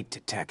wait to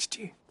text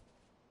you.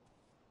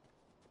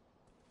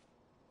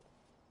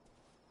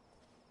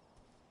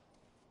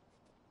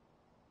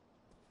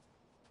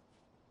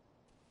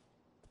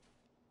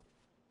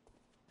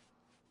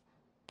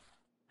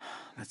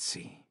 Let's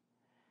see.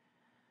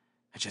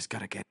 I just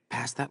gotta get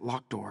past that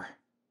locked door.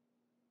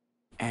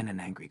 And an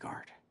angry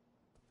guard.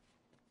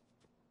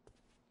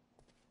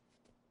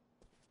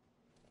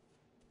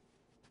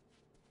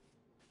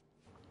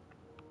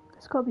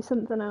 There's got to be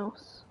something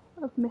else.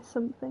 I've missed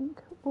something,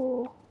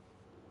 or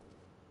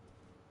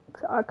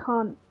I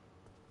can't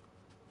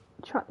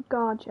track the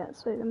guard yet,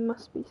 so there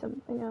must be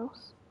something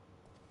else.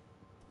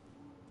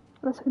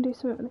 Unless I can do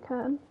something with the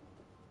curtain,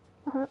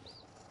 perhaps.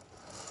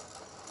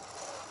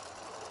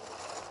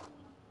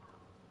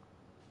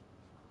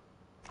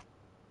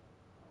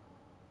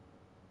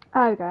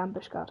 Okay,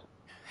 ambush guard.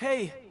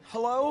 Hey,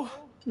 hello?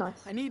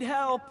 Nice. I need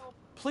help.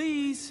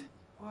 Please.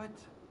 What?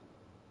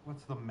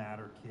 What's the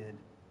matter, kid?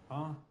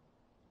 Huh?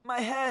 My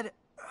head.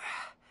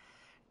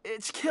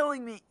 It's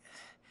killing me.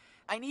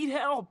 I need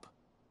help.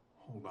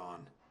 Hold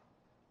on.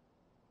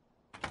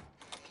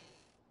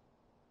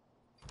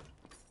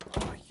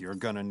 You're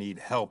gonna need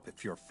help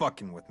if you're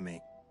fucking with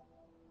me.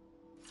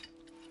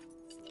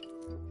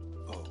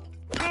 Oh.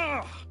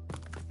 Ugh.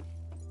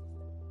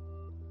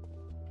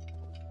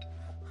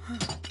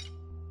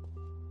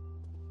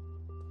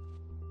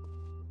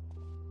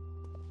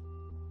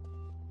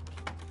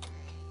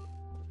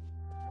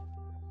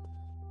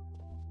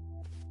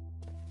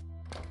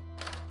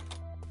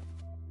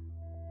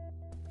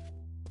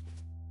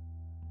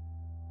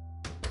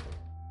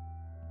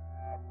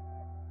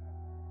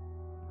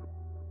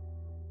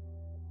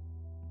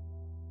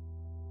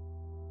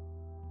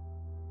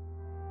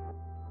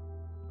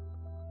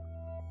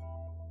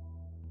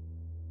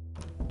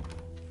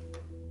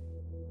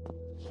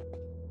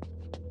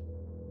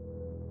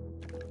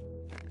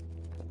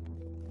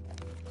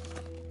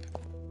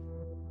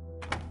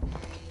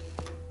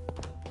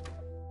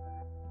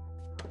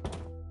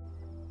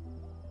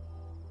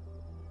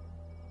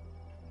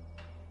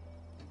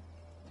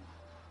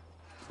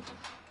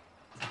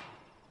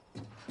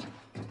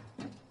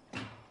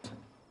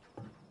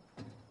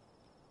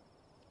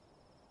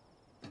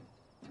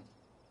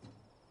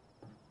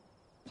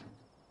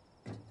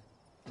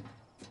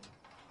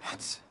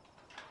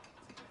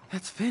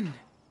 That's Finn.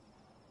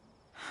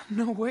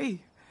 No way.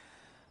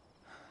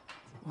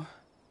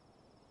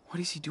 What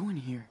is he doing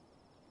here?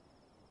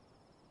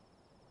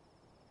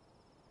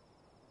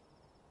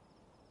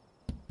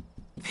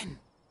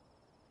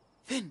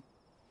 Finn!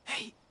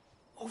 Hey!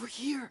 Over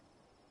here!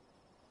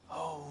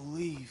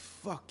 Holy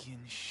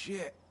fucking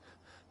shit.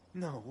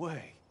 No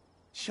way.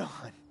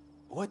 Sean,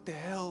 what the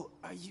hell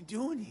are you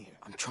doing here?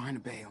 I'm trying to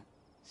bail.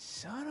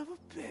 Son of a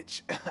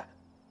bitch.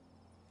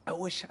 I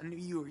wish I knew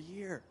you were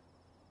here.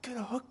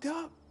 Could've hooked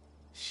up.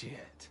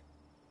 Shit.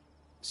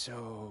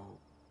 So,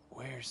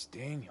 where's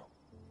Daniel?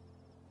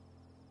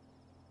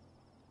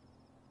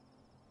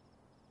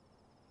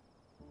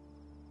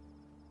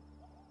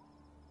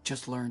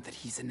 Just learned that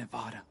he's in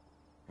Nevada.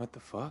 What the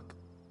fuck?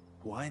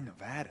 Why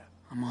Nevada?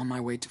 I'm on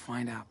my way to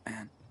find out,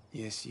 man.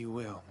 Yes, you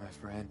will, my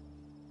friend.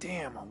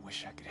 Damn, I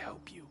wish I could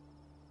help you.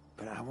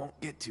 But I won't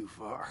get too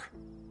far.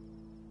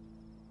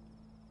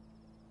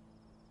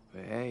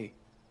 But hey,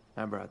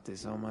 I brought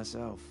this on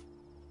myself.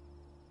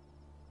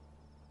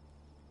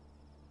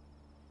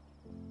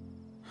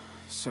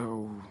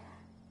 So...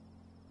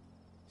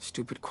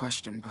 stupid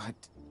question, but...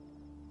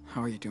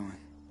 how are you doing?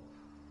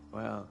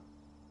 Well,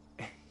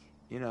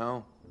 you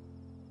know...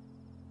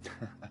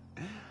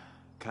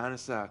 kinda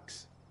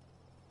sucks.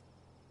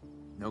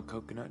 No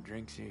coconut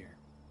drinks here.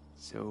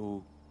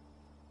 So...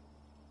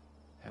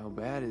 how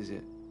bad is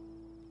it?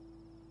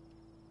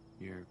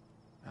 Your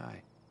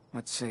eye?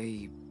 Let's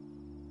say...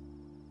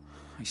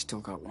 I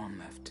still got one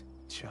left.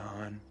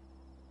 John...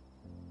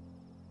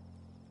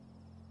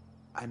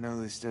 I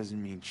know this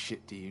doesn't mean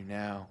shit to you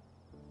now,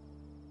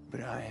 but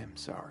I am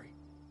sorry.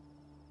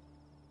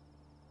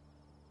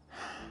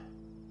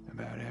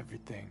 About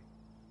everything.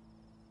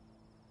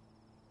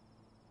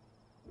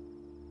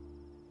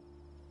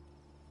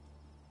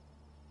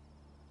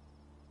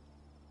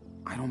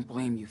 I don't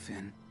blame you,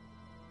 Finn.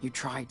 You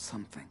tried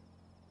something.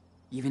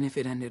 Even if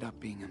it ended up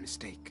being a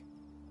mistake.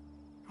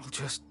 I'll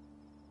just...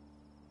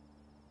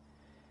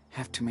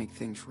 have to make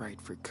things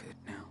right for good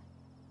now.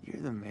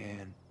 You're the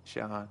man,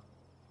 Sean.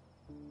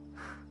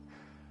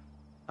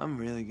 I'm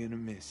really gonna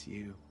miss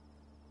you.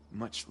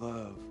 Much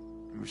love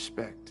and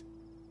respect.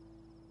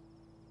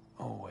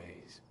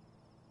 Always.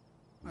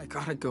 I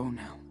gotta go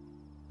now.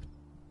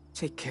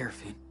 Take care,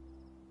 Finn.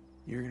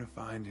 You're gonna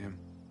find him,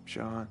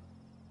 Sean.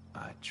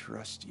 I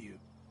trust you.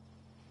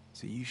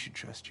 So you should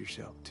trust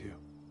yourself too.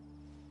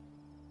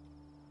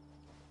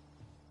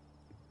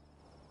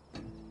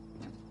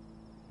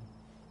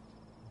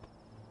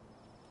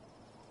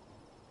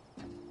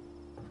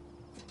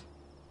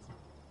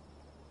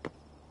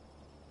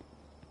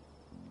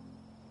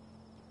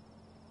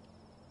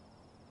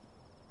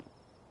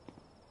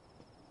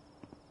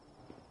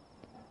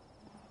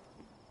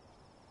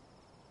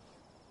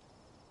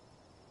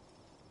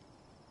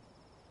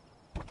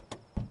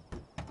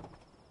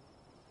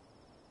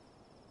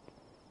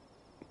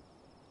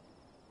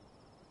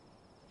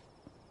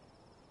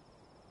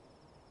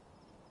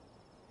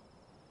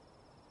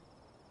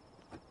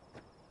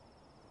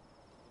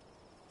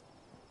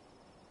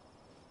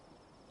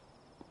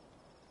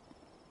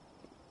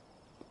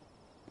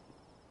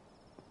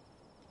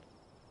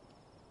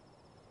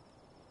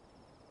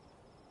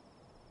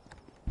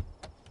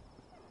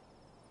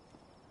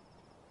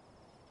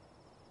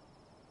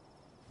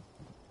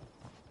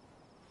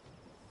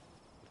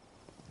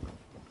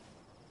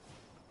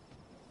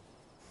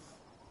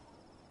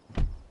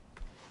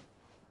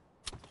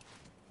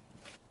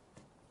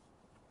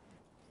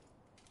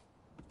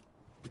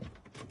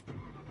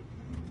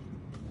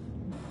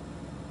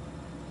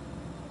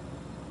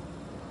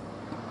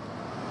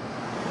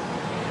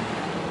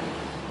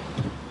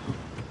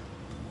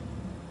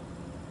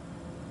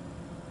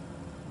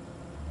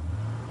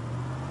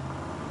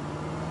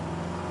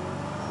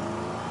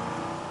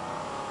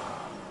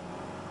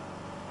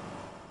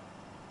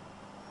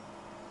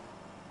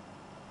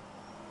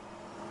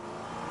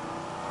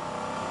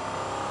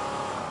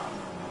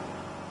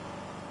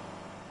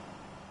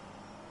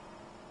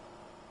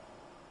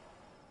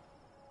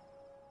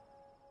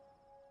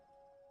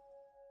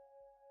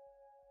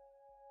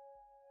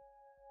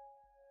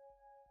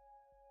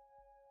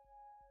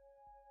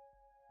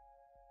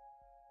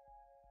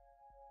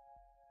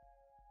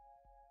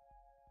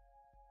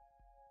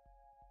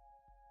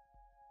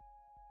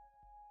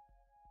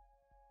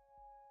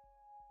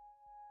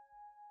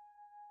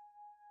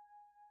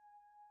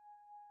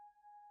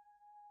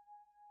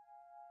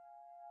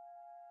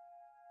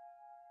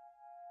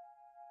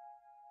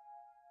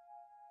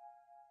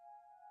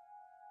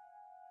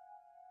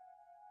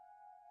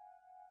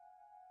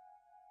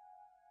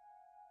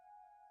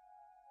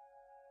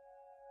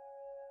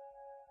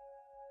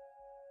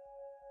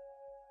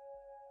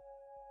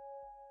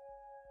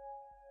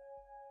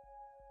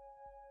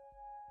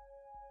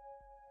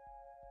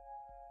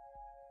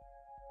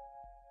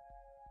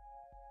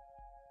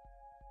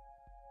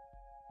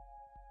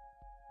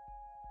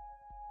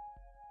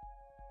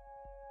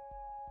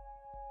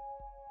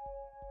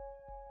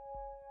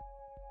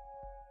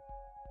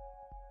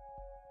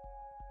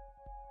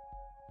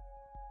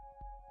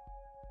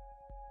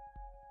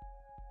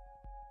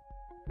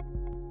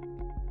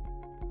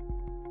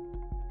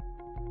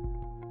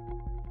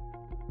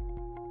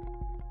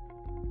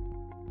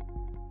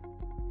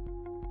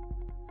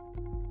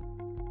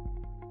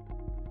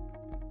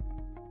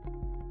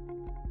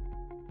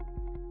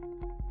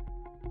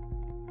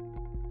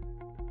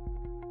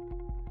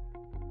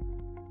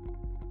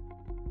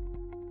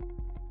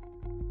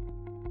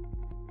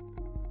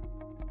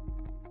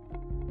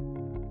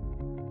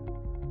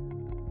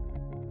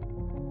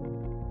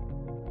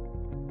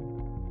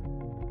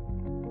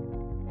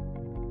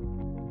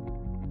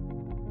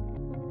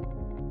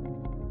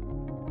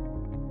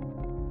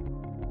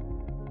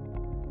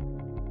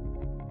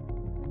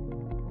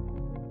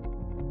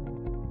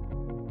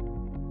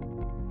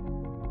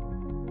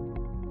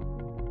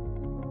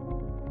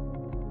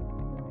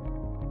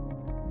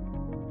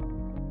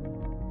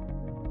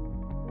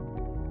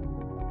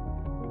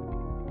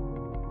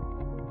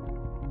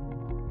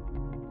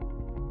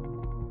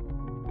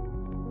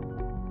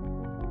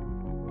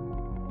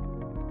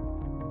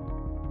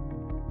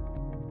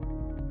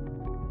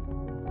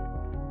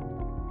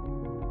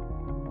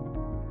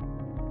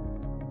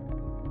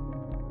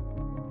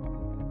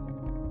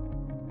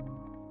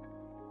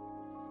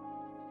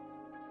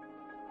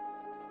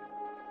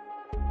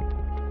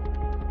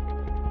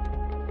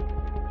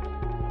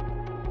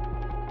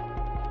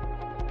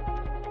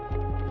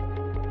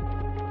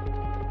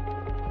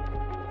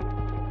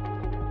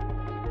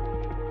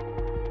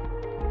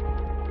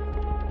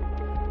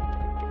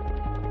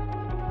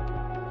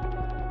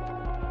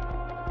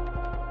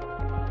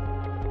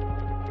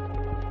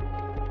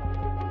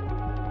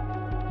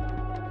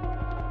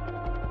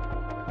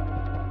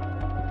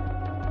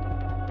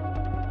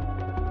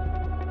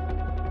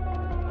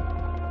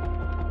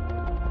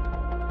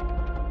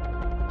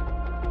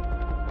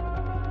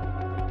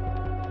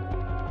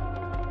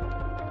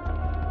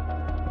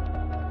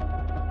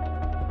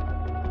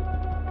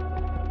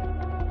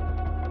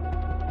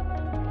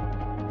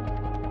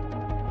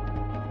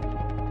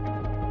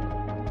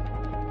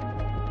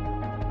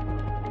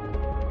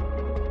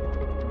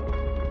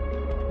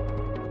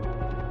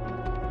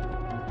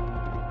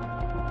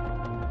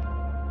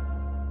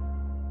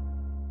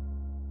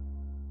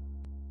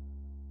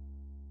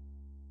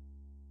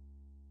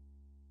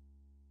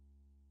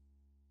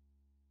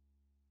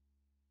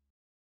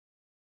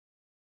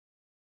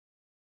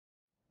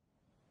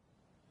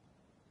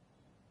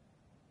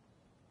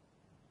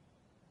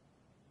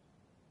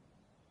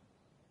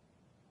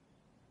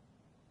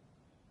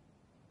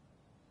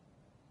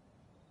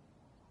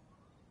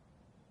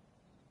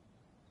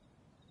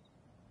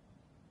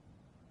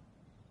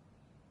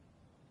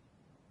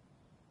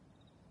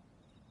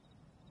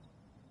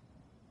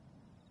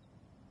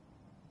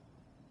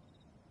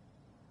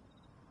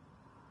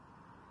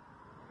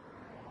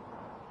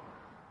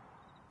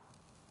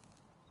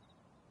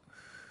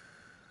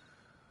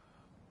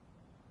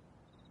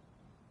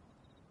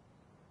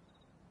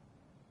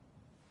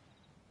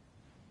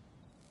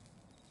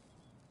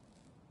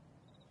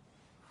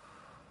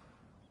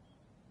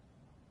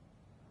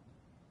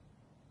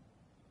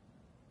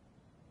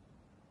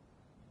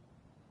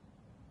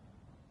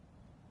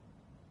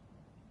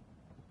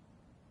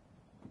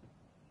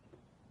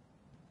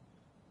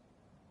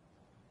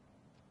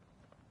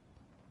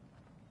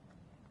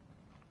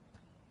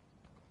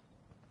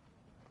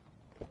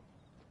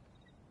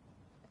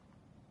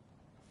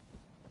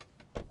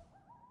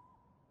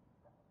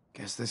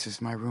 Guess this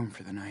is my room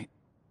for the night.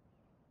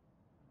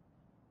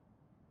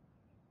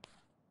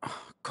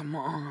 Oh, come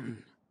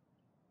on.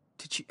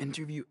 Did you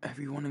interview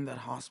everyone in that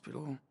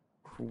hospital?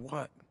 Or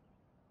what?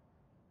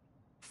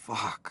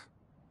 Fuck.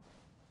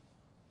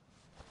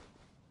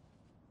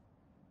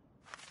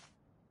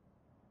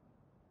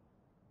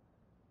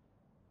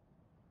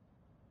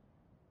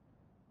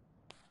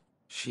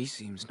 She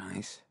seems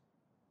nice.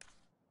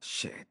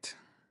 Shit.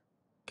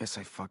 Guess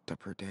I fucked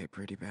up her day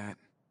pretty bad.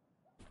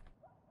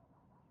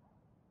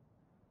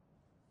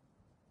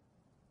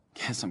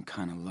 Guess I'm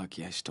kinda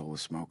lucky I stole a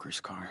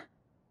smoker's car.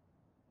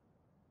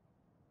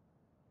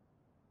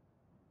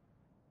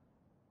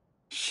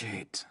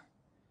 Shit.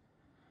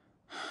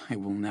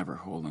 It will never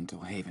hold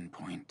until Haven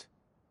Point.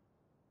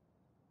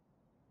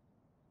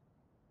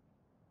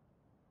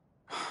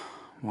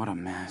 What a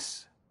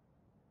mess.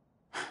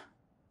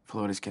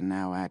 Flores can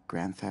now add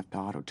Grand Theft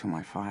Auto to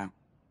my file.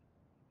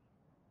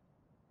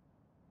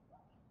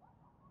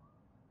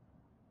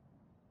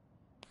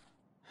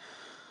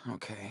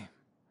 Okay.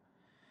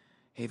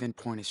 Haven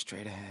Point is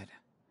straight ahead.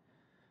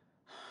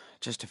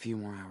 Just a few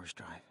more hours'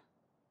 drive.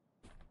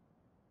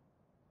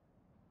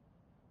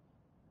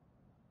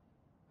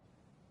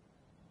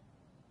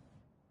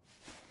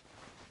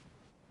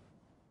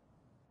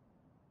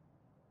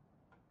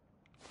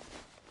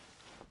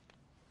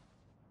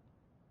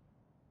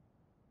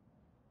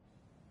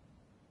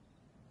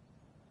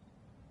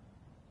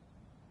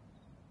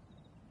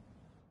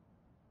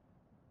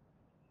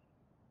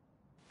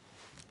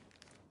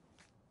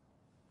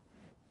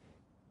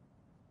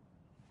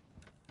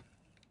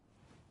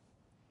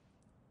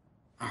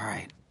 All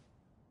right.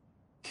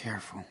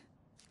 Careful.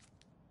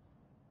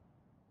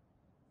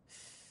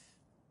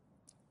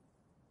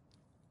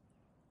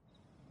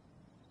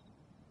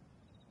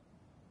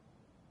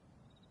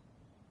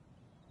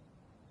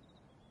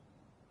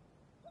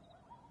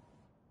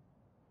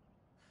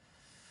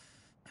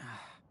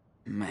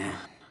 Man,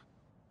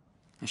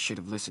 I should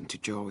have listened to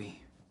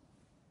Joey.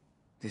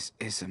 This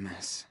is a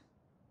mess.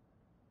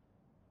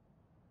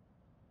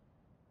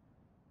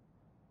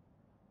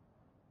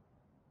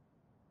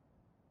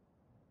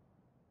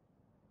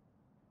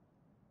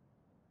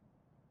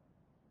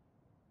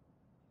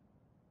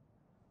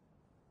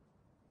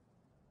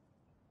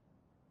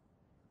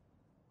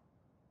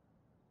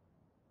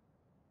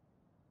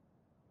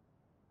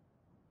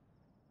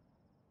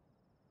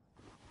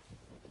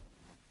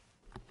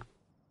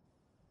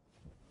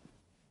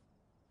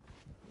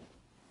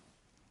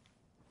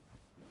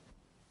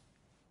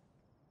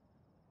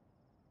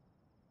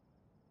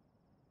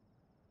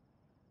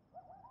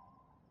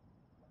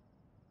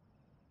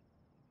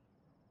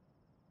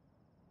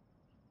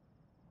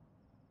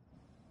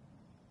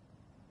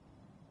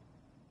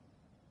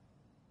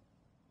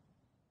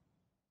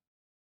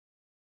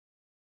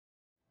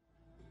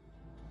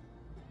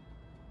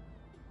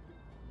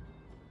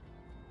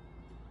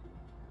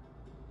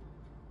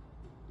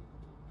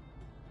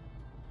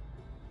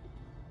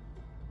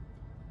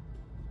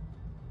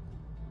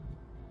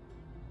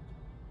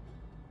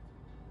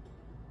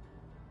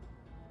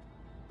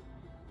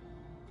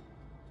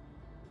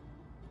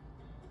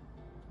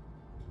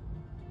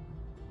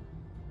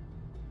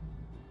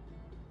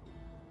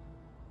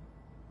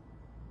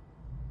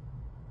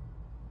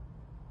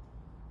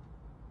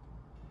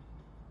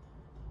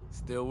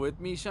 Still with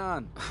me,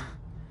 Sean?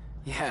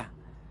 Yeah.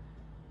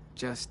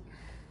 Just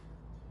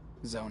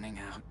zoning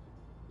out.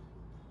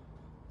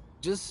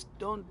 Just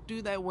don't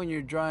do that when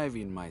you're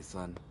driving, my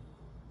son.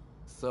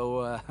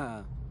 So,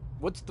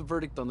 what's the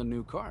verdict on the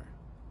new car?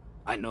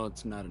 I know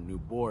it's not a new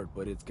board,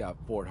 but it's got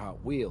 4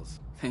 Hot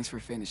Wheels. Thanks for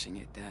finishing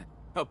it, Dad.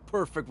 A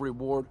perfect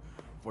reward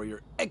for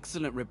your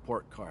excellent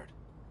report card.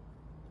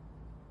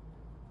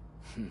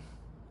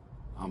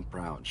 I'm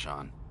proud,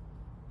 Sean.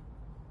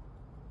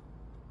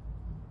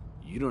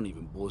 You don't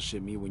even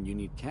bullshit me when you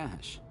need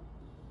cash.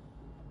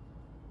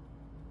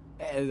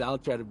 I'll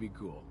try to be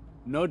cool.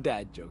 No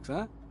dad jokes,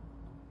 huh?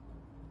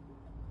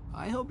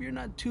 I hope you're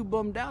not too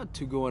bummed out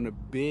to go on a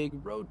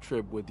big road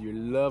trip with your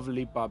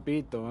lovely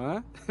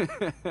papito,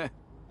 huh?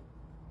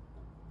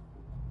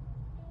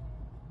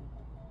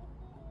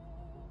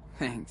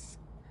 Thanks.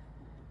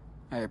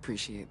 I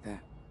appreciate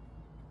that.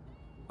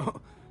 Oh,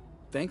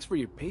 thanks for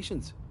your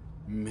patience,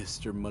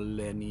 Mr.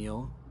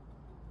 Millennial.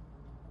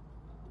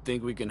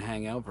 Think we can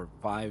hang out for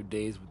 5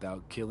 days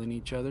without killing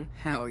each other?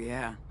 Hell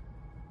yeah.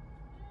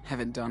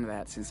 Haven't done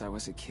that since I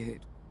was a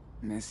kid.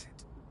 Miss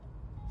it.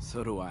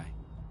 So do I.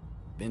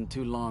 Been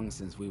too long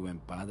since we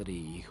went padre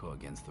y hijo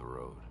against the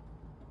road.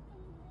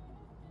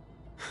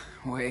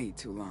 Way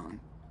too long.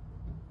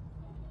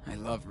 I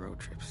love road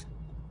trips.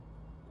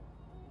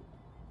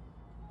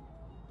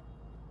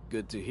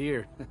 Good to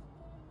hear.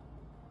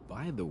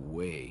 By the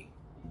way,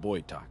 boy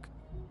talk.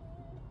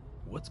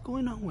 What's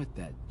going on with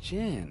that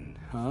Jen,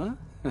 huh?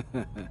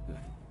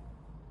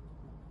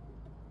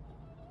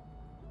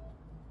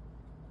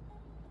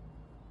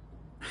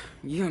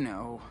 You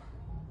know.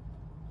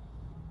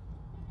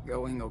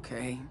 Going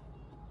okay,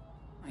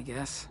 I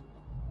guess.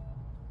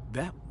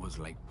 That was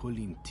like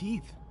pulling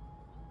teeth.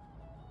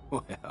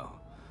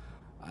 Well,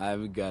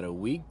 I've got a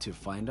week to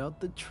find out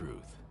the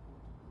truth.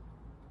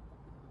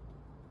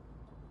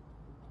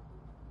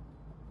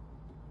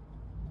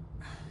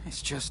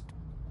 It's just...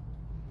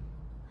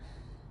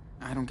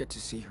 I don't get to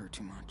see her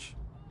too much.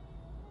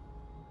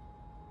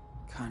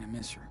 Kinda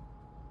miss her.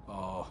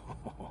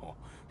 Oh,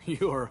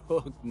 you're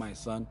hooked, my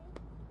son.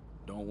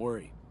 Don't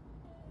worry.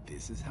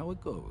 This is how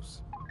it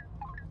goes.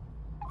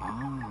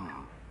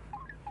 Ah,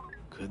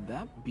 could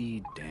that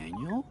be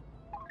Daniel?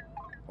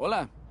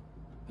 Hola.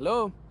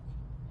 Hello.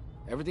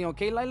 Everything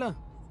okay, Lila?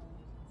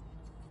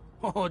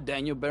 Oh,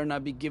 Daniel better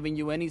not be giving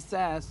you any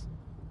sass.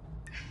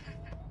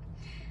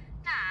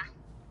 Nah,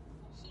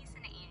 he's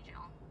an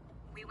angel.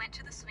 We went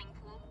to the swimming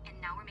pool, and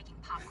now we're making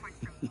popcorn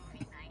for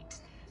movie night.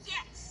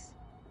 Yes!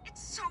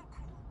 It's so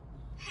cool!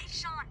 Hey,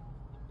 Sean,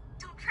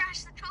 don't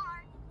crash the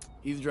car!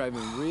 He's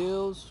driving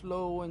real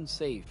slow and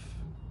safe,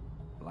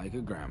 like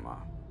a grandma.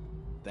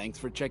 Thanks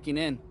for checking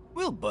in.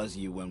 We'll buzz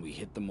you when we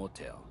hit the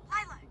motel.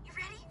 Lila, you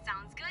ready?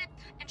 Sounds good.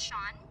 And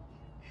Sean?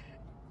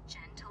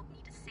 Jen told me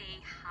to say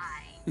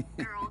hi.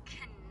 Girl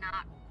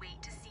cannot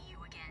wait to see you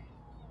again.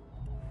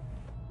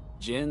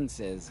 Jen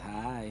says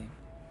hi.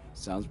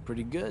 Sounds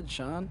pretty good,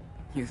 Sean.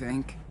 You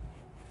think?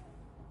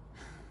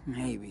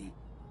 Maybe.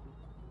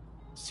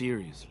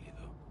 Seriously,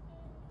 though,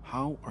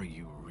 how are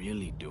you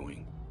really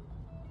doing?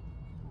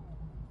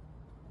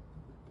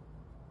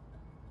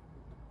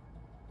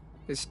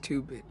 It's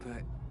stupid,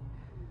 but...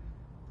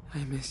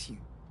 I miss you.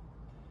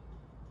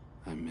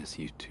 I miss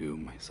you too,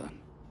 my son.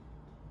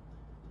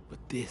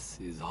 But this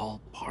is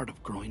all part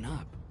of growing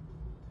up.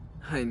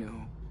 I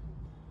know.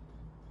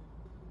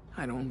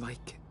 I don't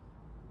like it.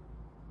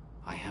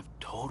 I have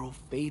total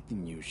faith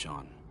in you,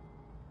 Sean.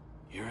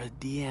 You're a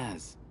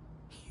Diaz.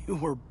 You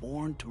were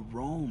born to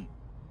roam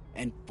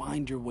and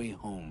find your way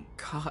home.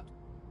 God.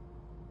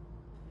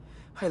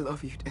 I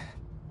love you, Dad.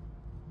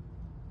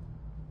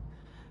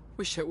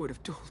 Wish I would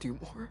have told you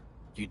more.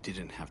 You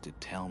didn't have to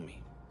tell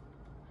me.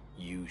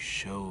 You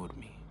showed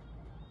me.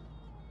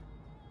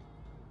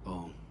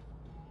 Oh,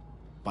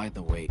 by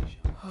the way...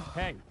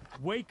 Hey,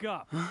 wake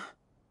up!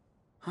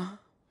 Huh?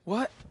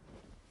 What?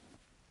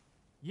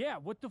 Yeah,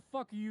 what the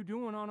fuck are you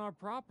doing on our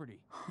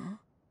property? Huh?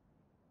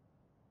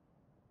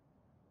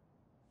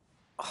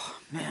 Oh,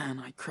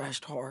 man, I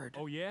crashed hard.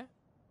 Oh, yeah?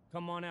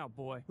 Come on out,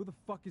 boy. Who the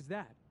fuck is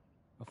that?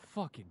 A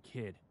fucking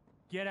kid.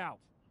 Get out.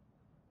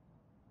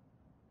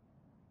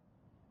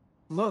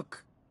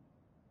 Look,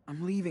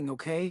 I'm leaving,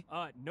 okay?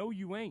 No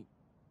you ain't.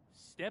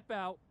 Step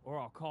out or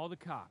I'll call the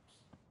cops.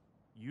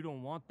 You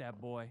don't want that,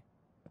 boy.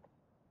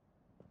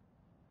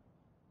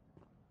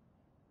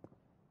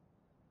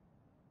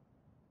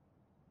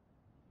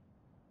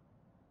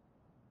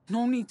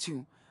 No need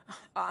to.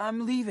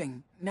 I'm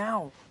leaving,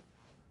 now.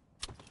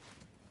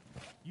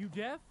 You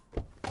deaf?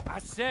 I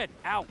said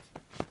out.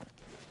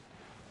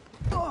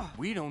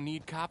 We don't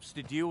need cops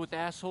to deal with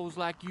assholes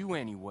like you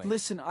anyway.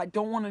 Listen, I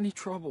don't want any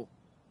trouble.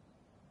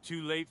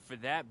 Too late for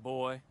that,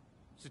 boy.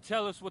 So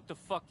tell us what the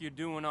fuck you're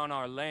doing on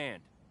our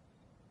land.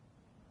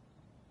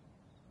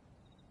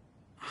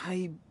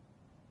 I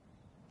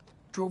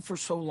drove for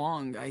so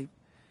long, I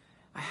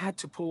had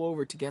to pull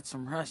over to get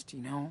some rest,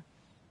 you know?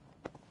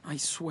 I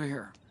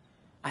swear,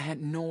 I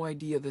had no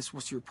idea this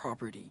was your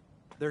property.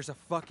 There's a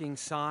fucking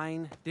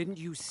sign. Didn't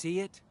you see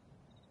it?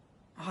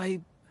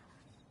 I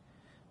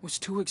was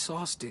too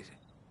exhausted.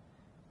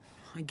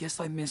 I guess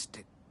I missed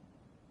it.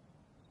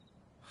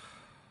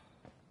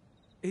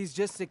 He's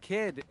just a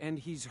kid, and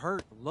he's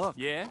hurt. Look.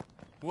 Yeah?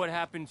 What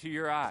happened to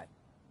your eye?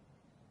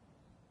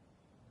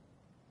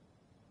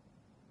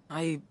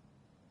 I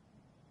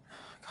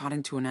got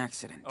into an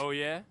accident. Oh,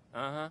 yeah?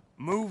 Uh-huh.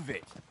 Move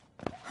it.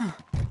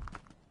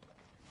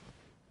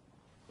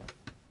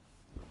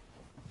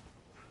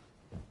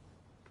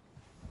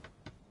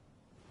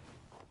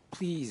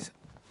 Please,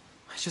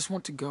 I just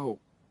want to go.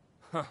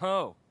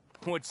 Oh,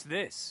 what's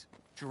this?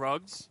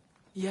 Drugs?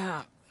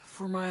 Yeah,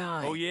 for my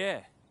eye. Oh,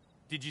 yeah.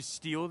 Did you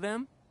steal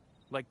them?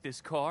 Like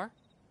this car?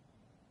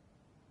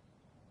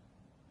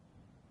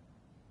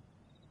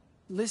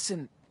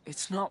 Listen,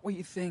 it's not what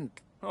you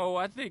think. Oh,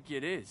 I think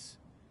it is.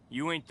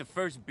 You ain't the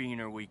first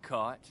beaner we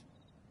caught.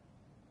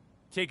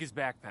 Take his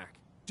backpack.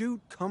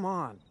 Dude, come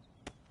on.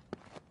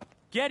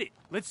 Get it!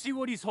 Let's see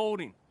what he's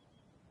holding.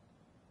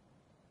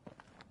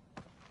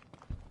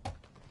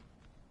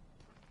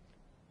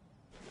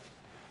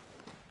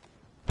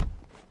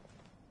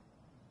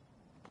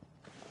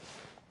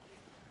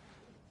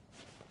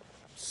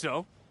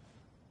 So?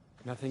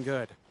 Nothing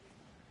good.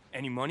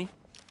 Any money?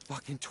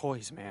 Fucking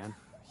toys, man.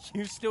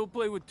 You still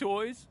play with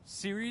toys?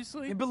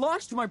 Seriously? It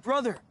belongs to my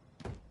brother.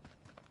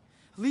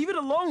 Leave it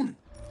alone.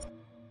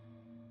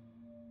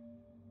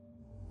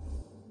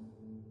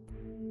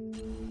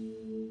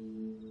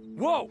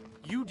 Whoa!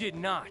 You did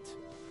not.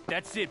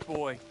 That's it,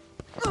 boy.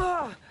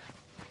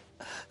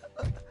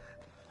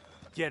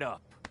 Get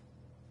up.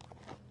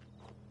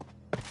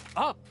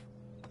 Up!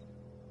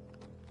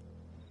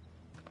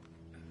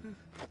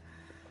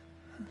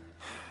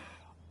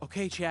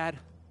 Okay, Chad.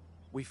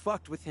 We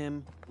fucked with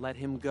him. Let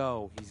him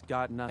go. He's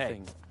got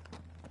nothing.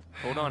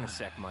 Hold on a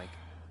sec, Mike.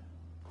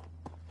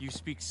 You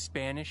speak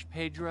Spanish,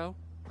 Pedro?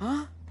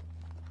 Huh?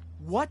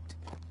 What?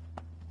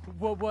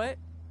 What?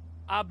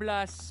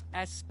 Hablas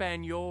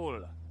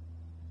español.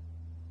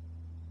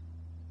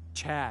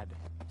 Chad.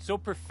 So,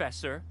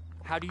 Professor,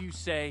 how do you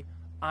say,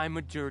 I'm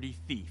a dirty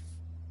thief?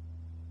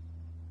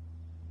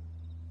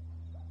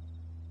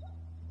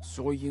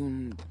 Soy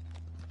un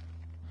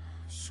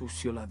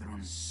sucio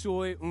ladrón.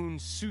 Soy un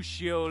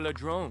sucio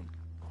ladrón.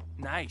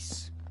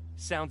 Nice.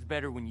 Sounds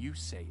better when you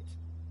say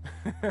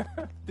it.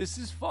 This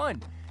is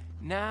fun.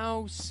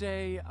 Now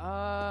say,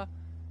 I'm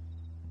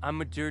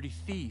a dirty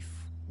thief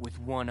with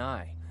one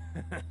eye.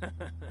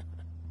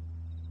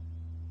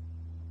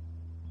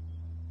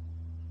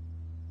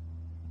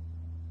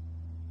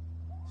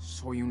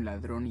 Soy un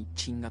ladrón y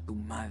chinga tu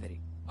madre.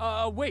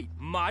 Wait,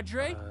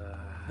 madre?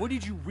 What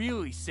did you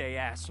really say,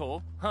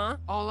 asshole? Huh?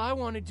 All I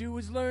want to do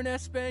is learn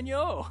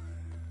Espanol.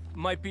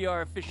 Might be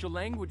our official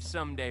language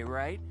someday,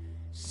 right?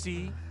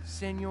 Si,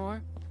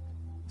 senor?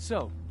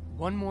 So,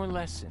 one more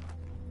lesson.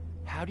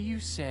 How do you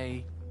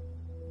say,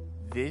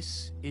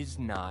 this is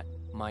not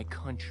my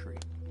country?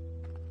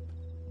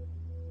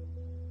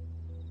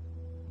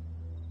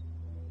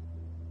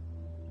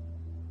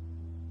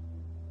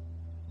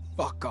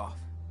 Fuck off.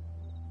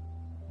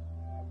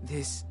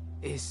 This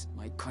is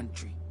my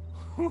country.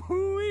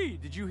 Hoo-wee!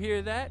 Did you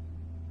hear that?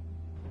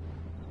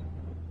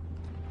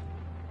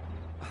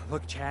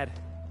 Look, Chad,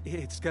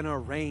 it's gonna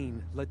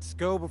rain. Let's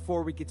go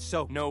before we get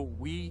soaked. No,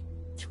 we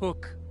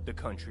took the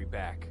country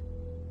back.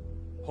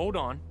 Hold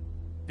on.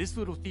 This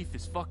little thief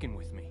is fucking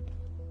with me.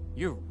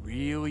 You're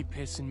really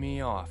pissing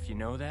me off, you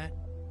know that?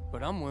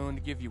 But I'm willing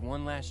to give you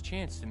one last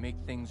chance to make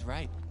things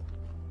right.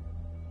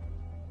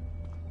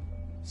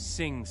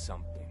 Sing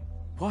something.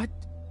 What?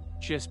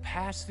 Just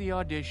pass the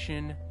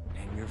audition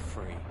and you're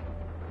free.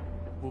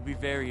 We'll be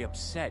very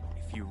upset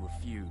if you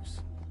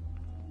refuse.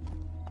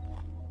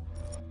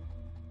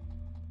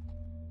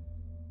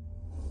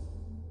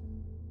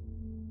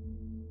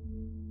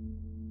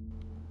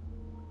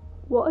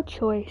 What a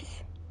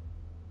choice.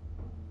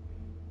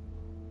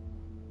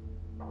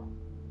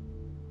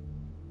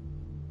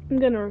 I'm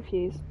gonna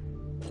refuse.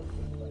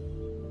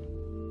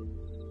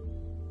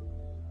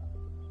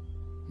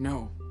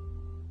 No.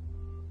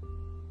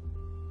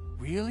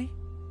 Really?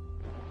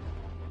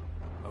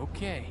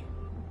 Okay.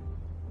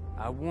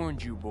 I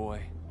warned you,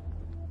 boy.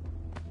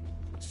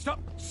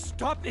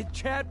 Stop it,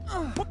 Chad!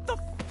 What the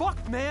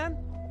fuck, man?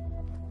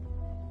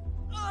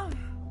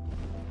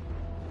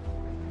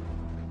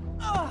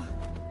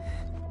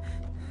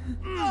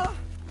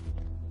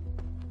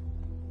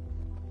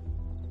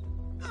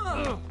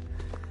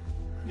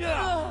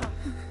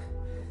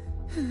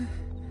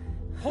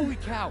 Holy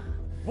cow!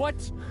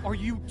 What are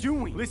you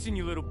doing? Listen,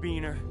 you little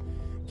beaner.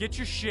 Get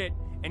your shit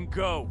and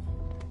go.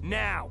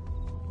 Now!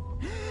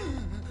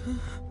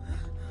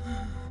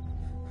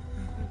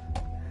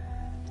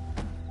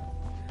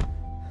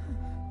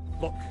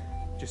 Look,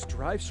 just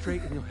drive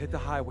straight and you'll hit the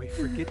highway.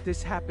 Forget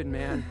this happened,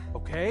 man,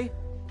 okay?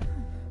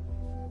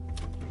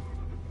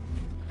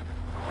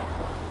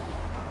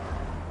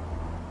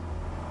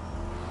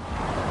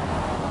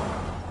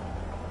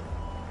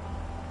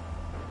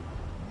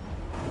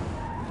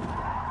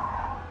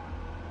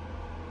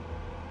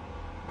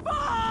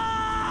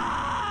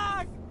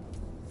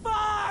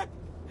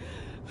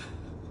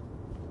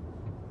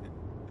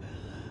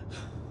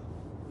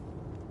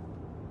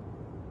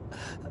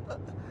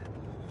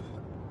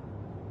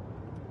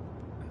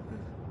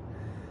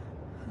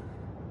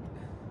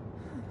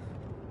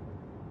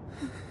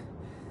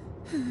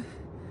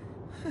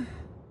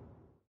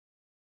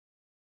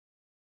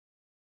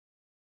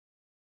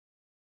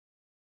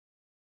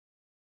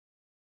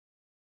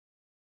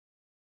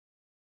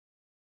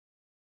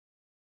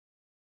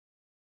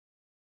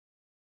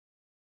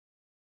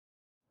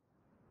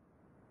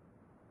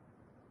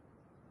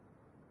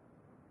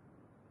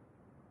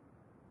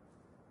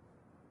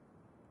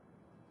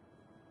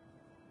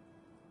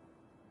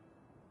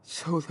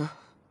 So the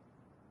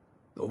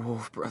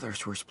Wolf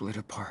brothers were split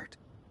apart.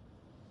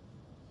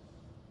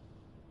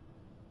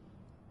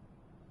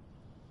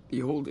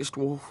 The oldest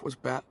wolf was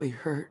badly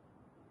hurt,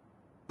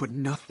 but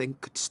nothing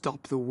could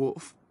stop the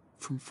wolf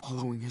from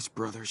following his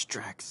brother's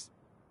tracks.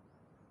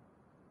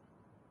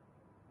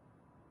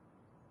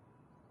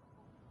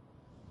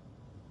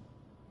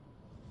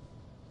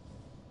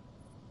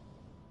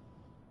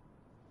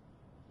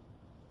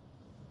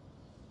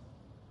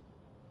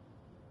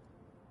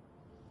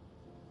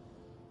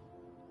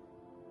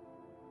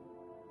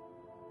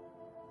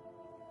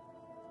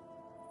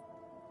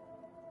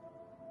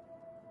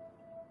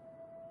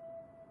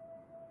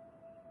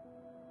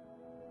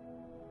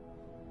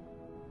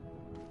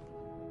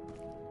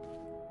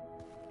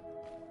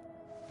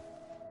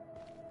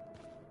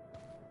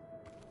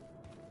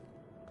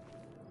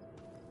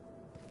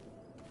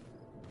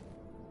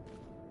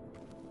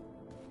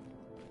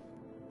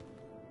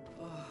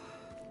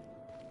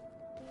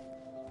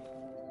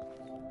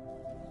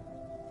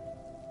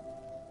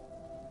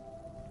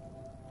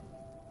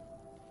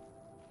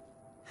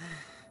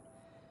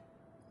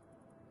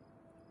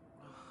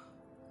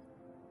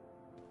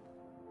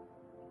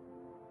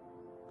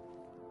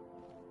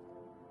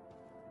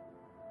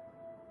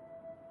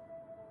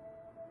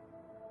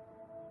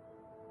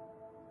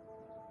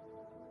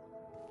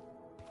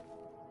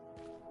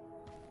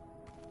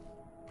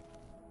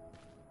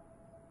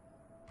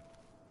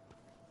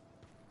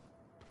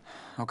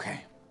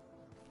 Okay.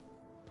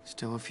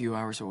 Still a few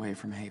hours away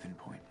from Haven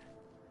Point.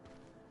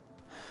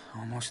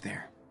 Almost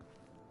there.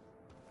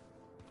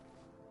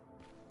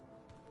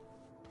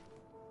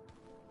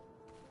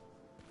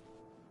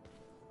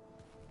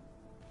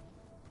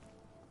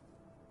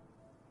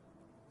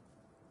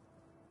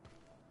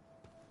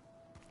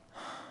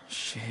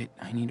 Shit,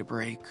 I need a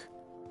break.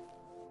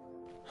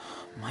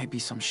 Might be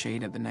some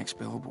shade at the next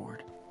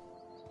billboard.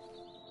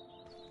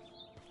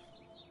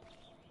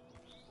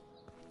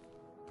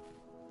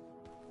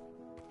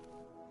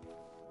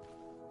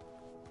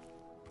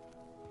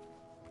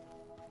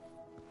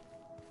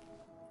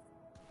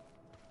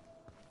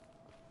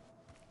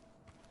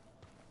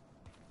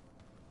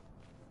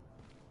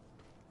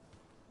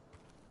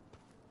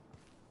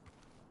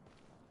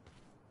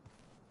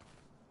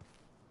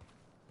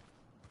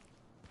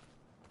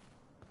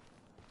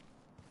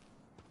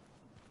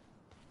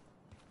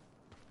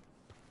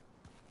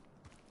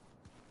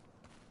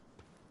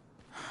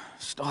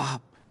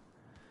 Stop.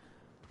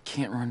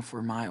 Can't run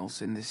for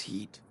miles in this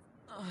heat.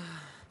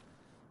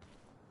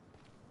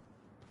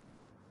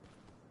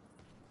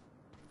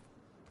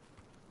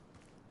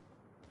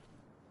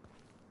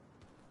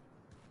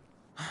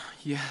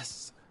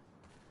 Yes.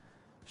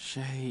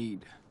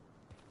 Shade.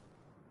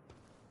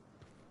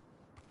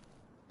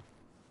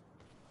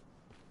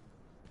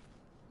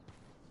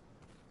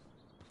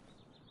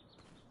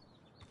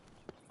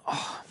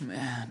 Oh,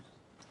 man.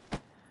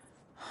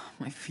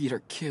 My feet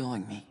are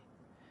killing me.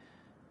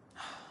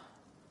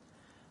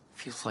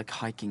 Feels like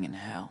hiking in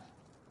hell.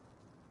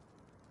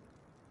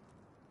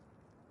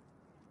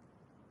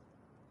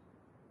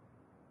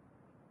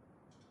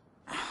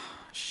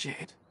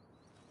 Shit.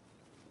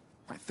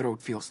 My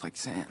throat feels like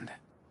sand.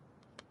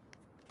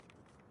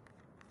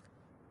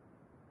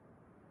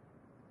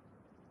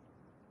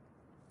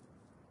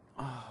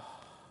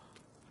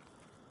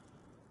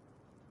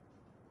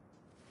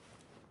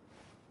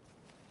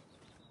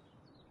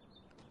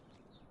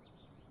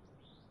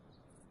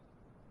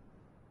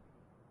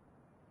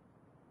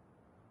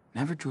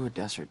 Never drew a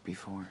desert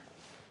before.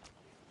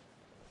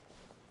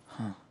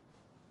 Huh.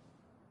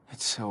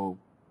 It's so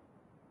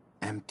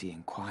empty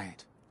and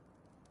quiet.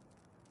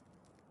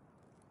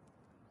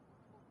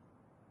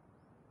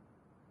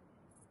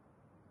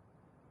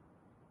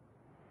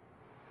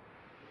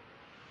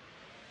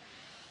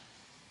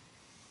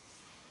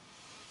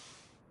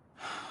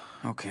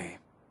 Okay.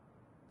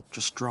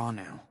 Just draw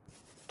now.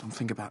 Don't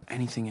think about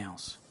anything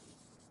else.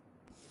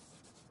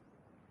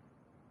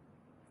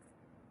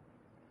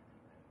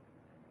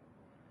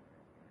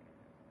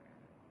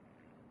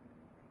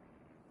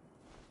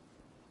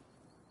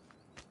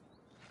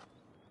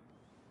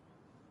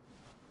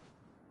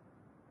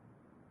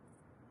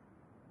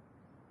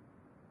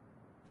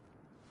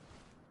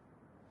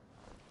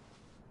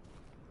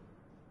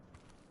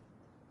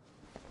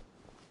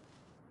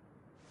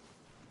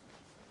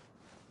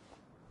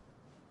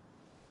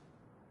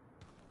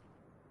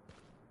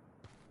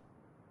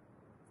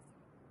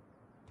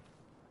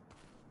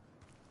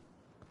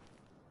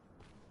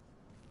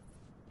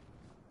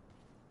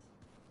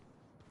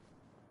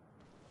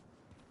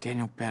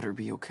 Daniel better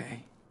be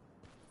okay.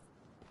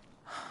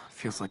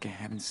 Feels like I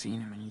haven't seen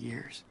him in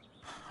years.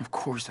 Of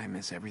course I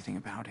miss everything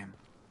about him.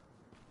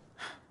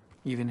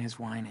 Even his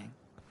whining.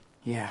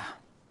 Yeah,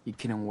 you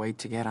couldn't wait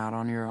to get out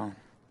on your own.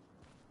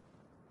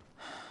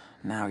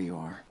 Now you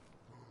are.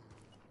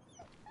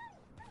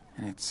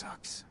 And it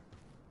sucks.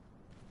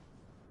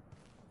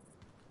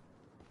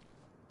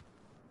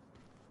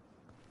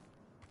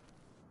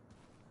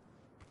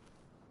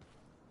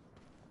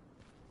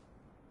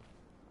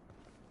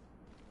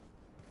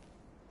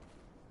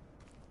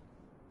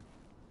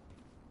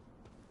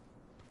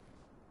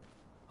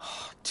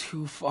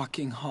 Too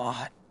fucking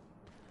hot.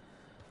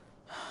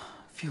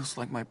 Feels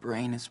like my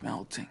brain is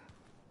melting.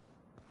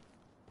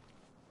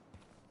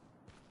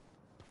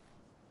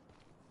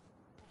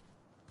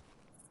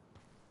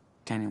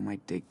 Daniel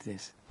might dig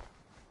this.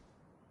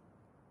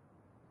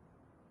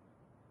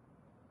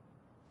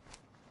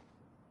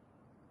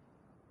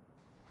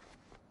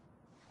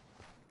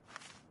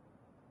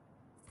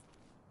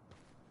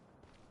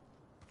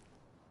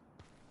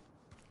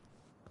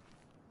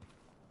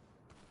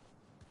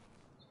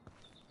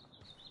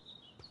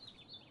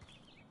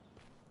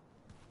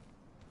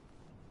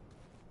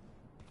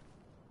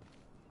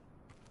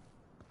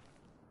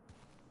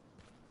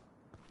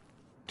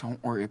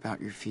 Don't worry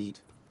about your feet.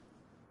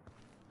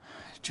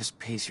 Just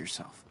pace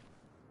yourself.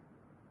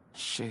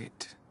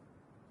 Shit.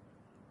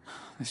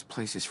 This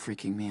place is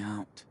freaking me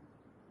out.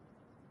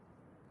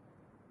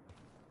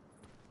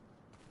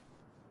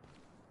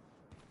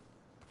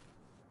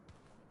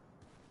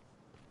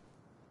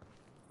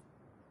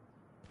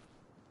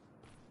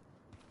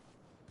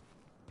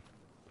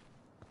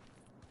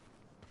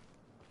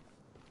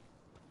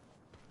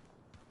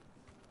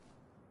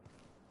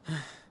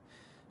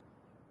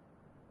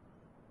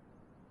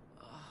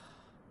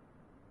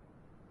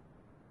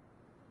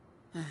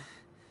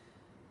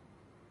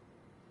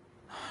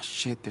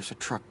 Shit, there's a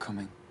truck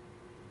coming.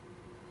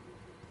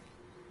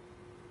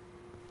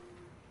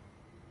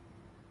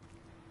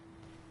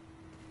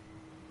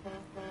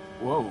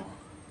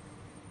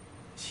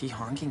 he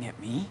honking at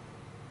me?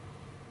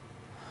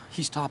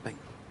 He's stopping.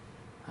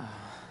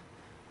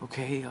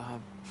 Okay,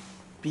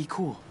 be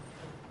cool.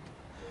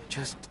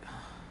 Just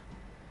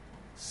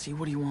see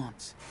what he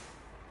wants.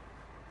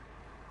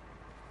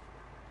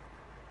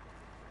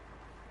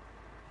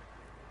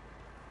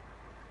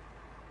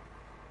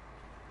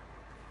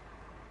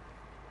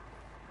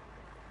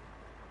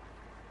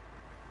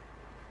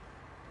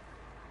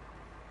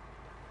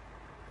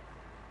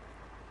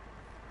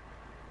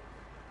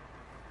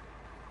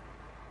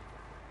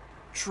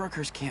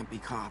 Truckers can't be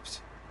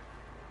cops.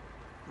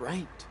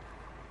 Right?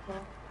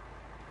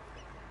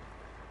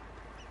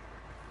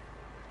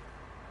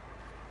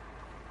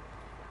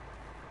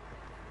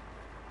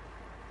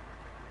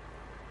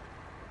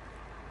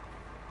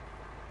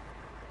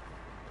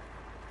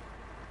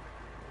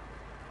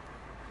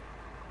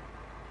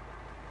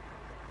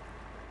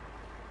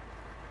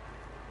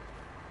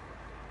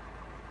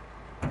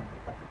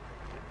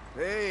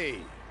 Hey,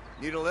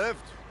 need a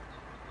lift?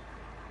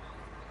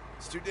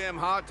 It's too damn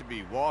hot to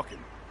be walking.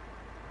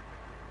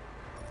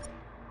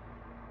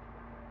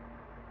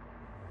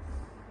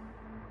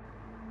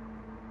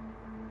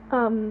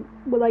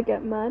 Will I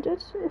get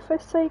murdered if I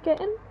say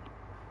get in?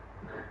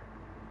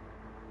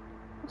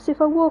 See,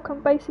 if I walk,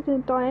 I'm basically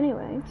gonna die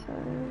anyway,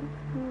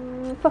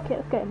 so... fuck it,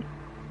 let's get in.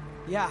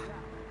 Yeah,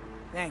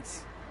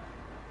 thanks.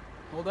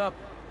 Hold up.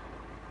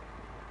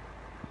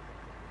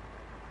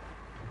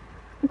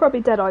 I'm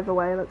probably dead either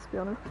way, let's be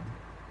honest.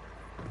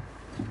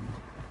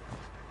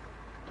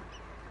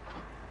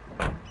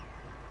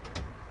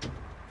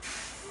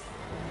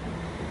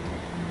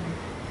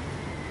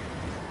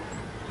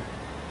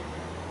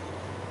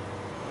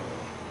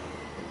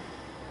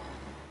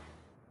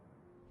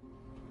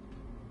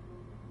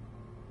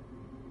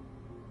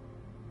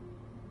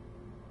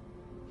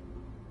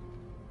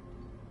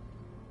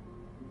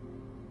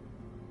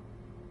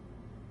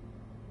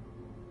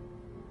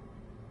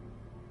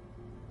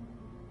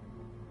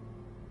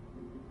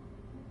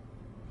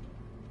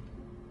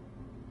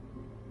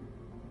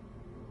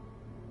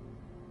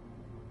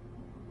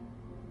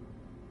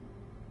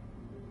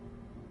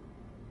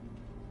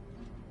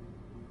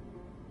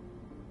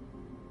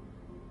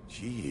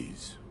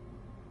 Jeez,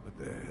 what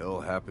the hell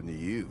happened to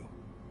you?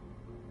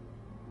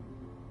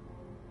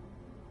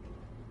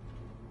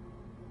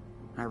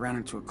 I ran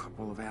into a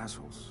couple of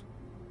assholes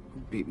who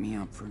beat me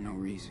up for no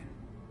reason.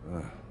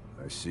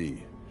 I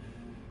see.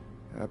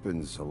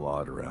 Happens a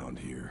lot around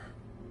here.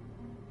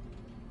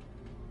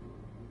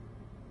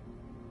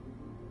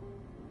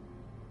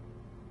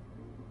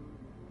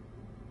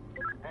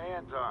 Hey,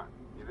 Anton,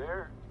 you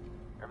there?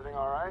 Everything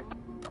all right?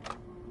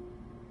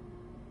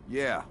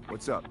 Yeah,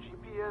 what's up?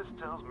 GPS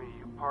tells me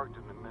you parked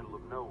in the middle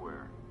of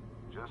nowhere.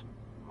 Just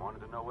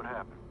wanted to know what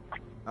happened.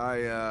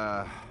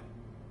 I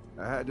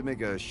had to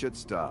make a shit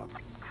stop.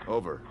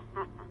 Over.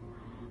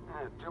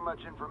 Too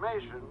much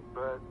information,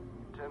 but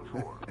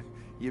 10-4.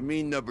 You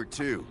mean number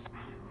 2?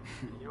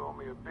 You owe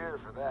me a beer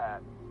for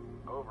that.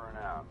 Over and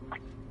out.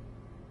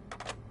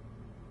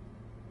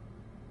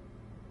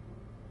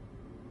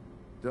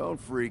 Don't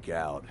freak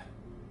out.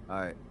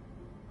 I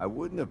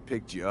wouldn't have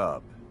picked you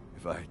up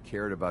if I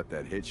cared about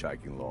that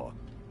hitchhiking law.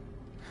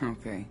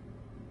 Okay.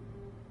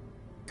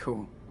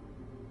 Cool.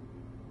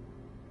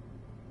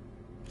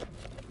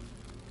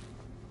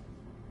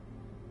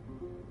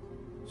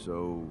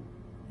 So,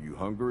 you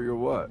hungry or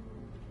what?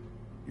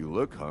 You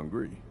look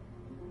hungry.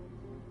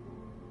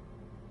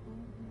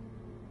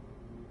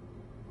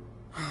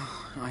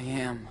 I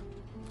am.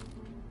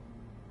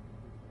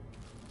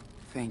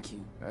 Thank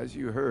you. As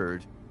you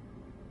heard,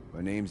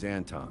 my name's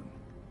Anton.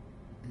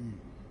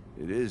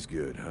 It is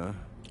good, huh?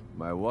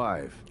 My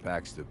wife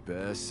packs the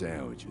best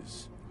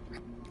sandwiches.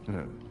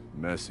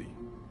 Messy.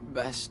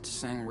 Best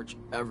sandwich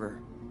ever.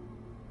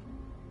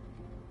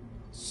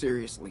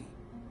 Seriously.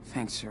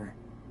 Thanks, sir.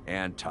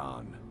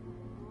 Anton.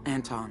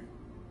 Anton.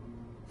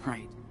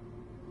 Right.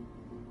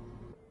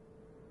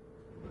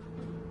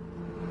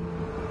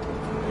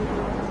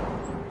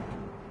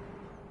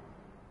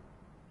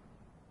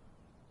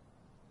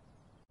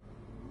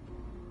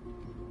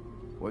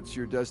 What's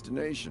your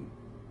destination?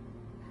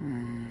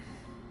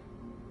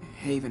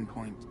 Haven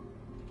Point.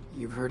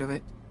 You've heard of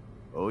it?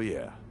 Oh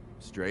yeah.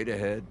 Straight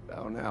ahead,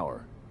 about an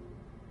hour.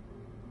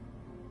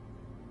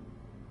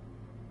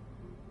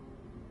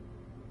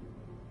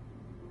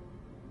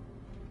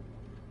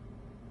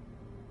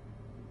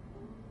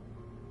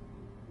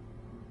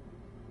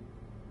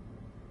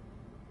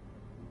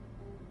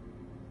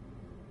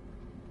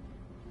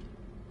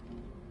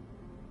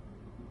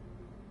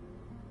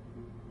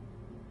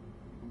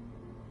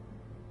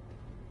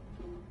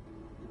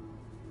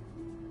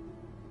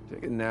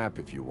 Take a nap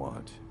if you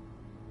want.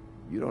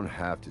 You don't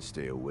have to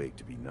stay awake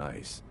to be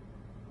nice.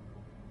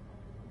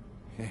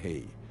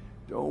 Hey,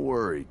 don't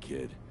worry,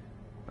 kid.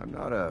 I'm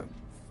not a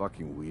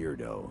fucking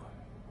weirdo.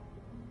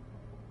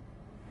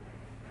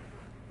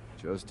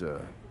 Just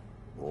a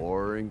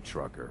boring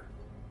trucker.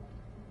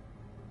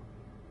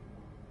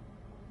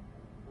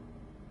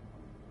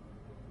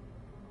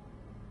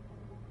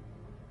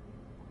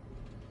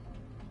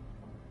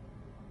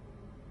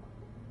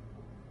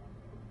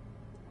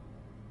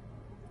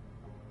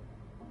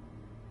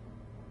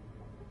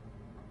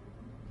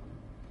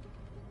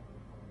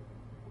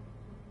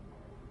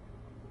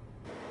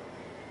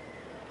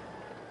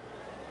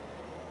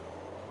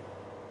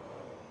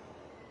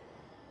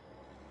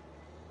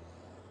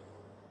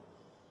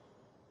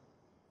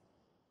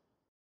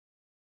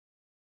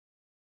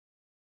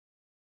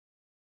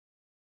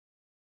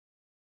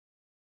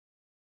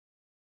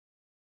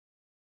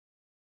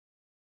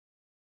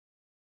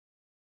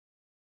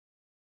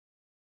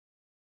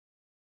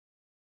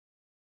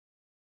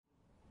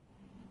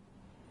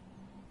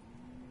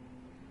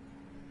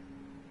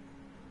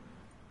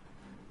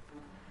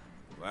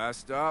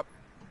 Last stop,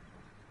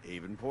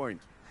 Haven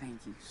Point.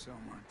 Thank you so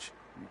much.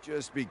 You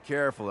just be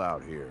careful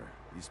out here.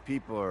 These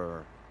people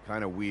are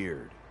kind of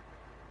weird.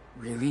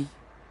 Really?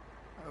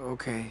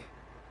 Okay.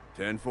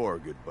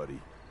 10-4, good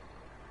buddy.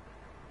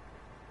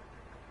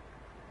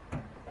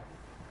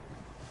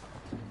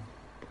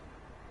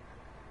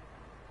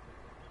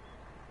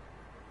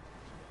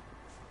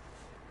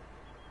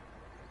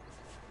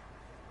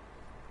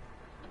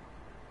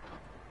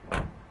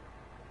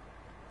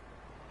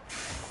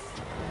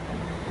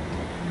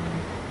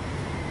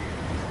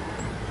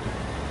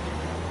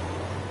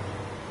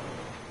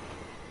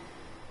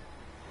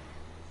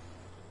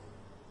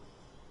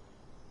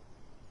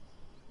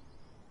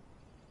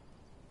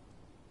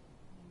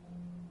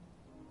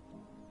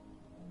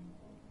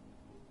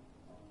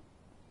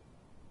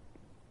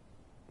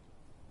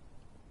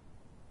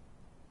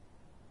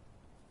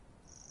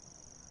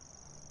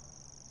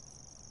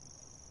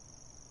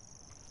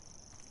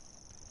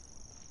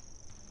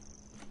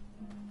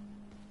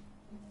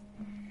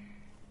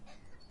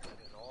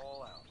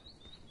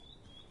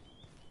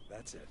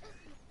 That's it.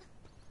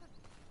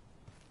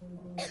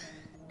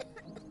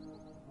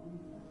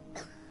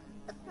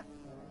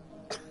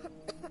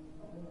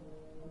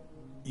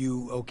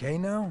 You okay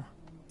now?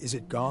 Is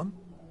it gone?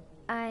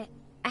 I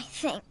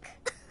think.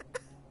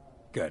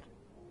 Good.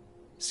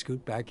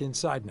 Scoot back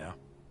inside now.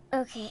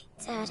 Okay,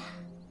 Dad.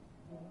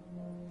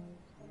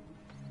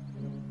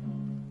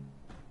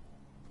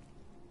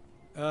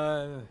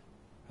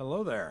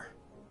 Hello there.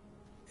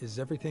 Is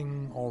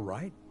everything all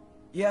right?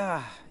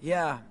 Yeah.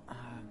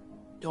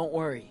 Don't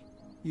worry.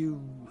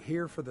 You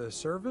here for the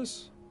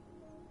service?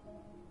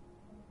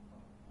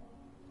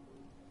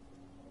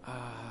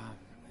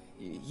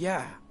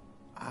 Yeah,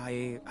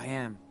 I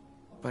am.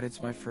 But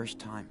it's my first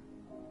time.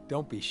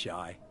 Don't be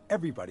shy.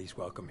 Everybody's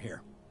welcome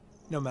here.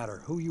 No matter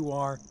who you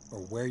are or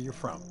where you're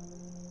from.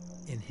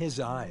 In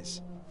his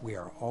eyes, we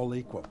are all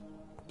equal.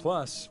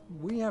 Plus,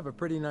 we have a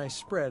pretty nice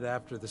spread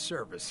after the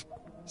service.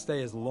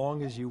 Stay as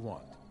long as you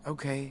want.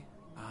 Okay,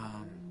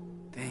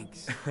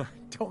 thanks.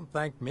 Don't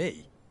thank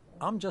me.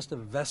 I'm just a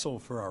vessel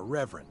for our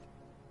Reverend.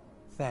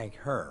 Thank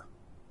her.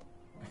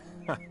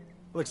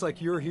 Looks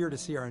like you're here to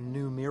see our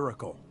new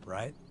miracle,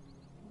 right?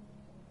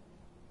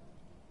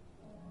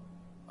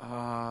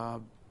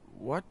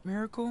 What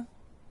miracle?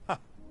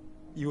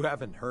 You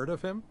haven't heard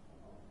of him?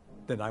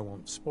 Then I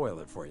won't spoil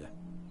it for you.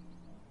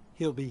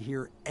 He'll be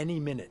here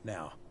any minute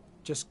now.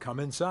 Just come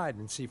inside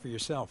and see for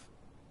yourself.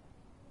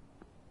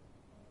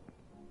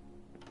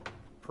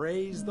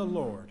 Praise the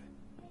Lord.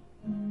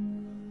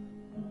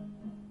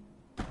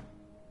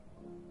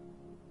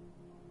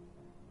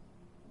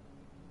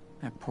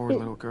 That poor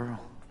little girl.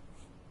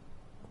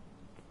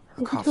 Her Is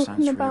he cough sounds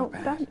talking real about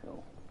bad.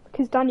 Daniel?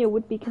 Because Daniel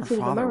would be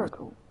considered a father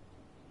miracle.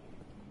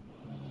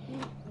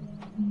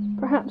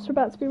 Perhaps we're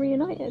about to be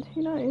reunited.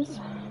 Who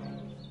knows?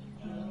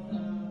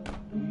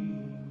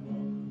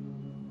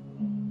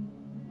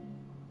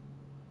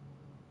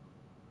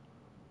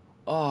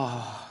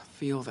 Oh,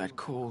 feel that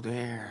cold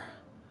air.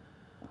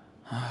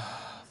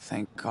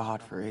 Thank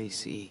God for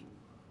AC.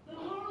 The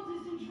world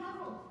is in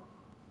trouble.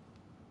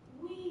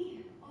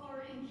 We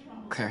are in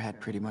trouble. Claire had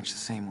pretty much the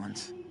same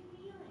ones.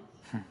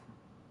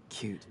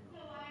 Cute. So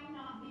I'm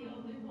not the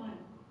only one.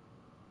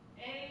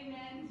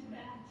 Amen to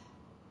that.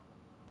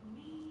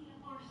 We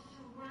are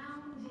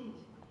surrounded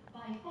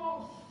by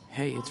false.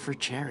 Hey, it's for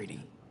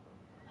charity.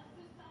 A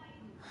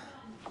society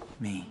run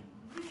Me.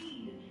 by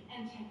greed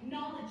and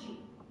technology.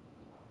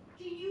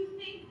 Do you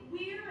think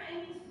we're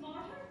any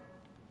smarter?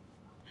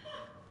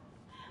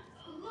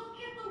 Look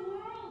at the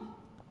world.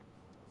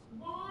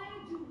 Why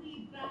do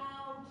we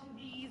bow to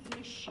these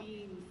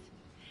machines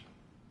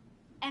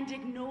and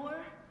ignore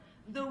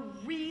the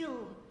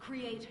real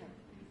creator?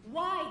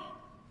 Why?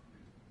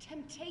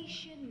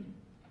 Temptation,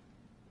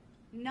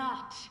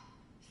 not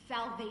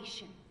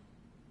salvation.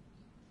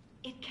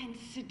 It can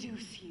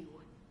seduce you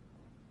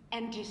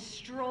and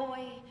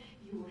destroy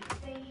your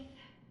faith.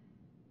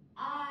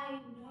 I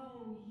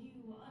know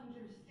you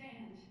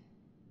understand.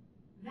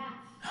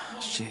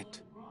 That's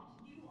Shit.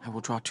 I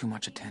will draw too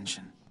much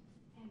attention.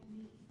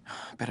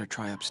 Better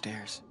try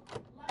upstairs.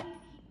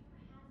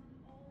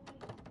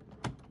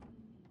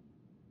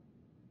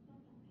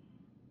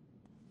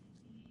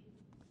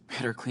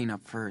 Better clean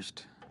up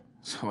first,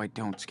 so I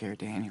don't scare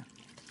Daniel.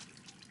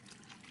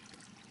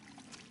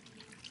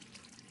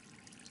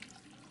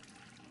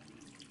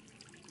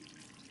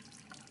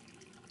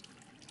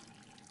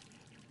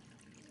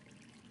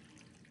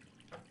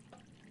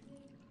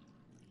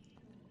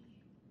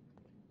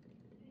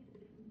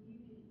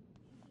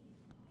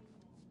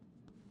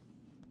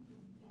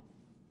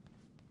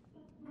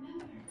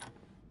 Remember,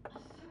 a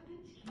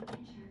serpent can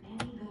enter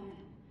any garden,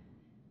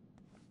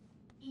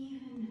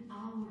 even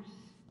ours.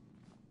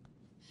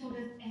 So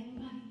does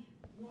anybody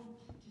want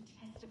to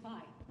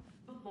testify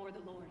before the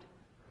Lord?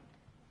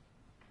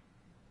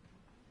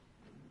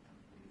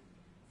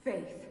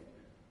 Faith.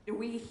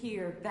 We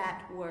hear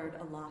that word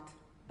a lot.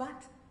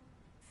 But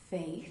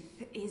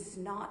faith is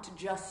not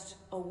just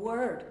a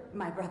word,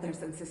 my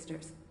brothers and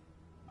sisters.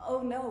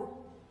 Oh no.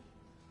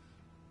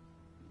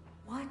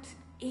 What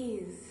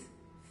is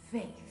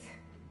faith?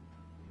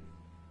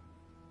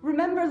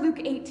 Remember Luke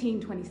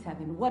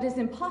 18:27. What is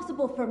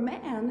impossible for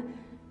man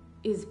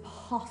is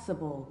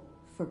possible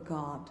for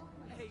God.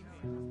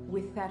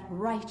 With that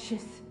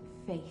righteous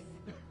faith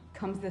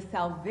comes the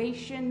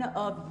salvation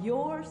of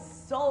your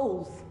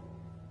souls.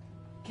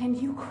 Can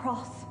you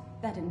cross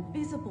that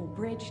invisible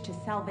bridge to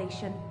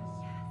salvation?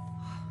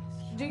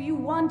 Do you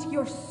want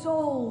your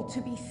soul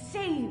to be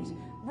saved,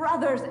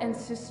 brothers and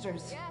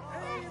sisters?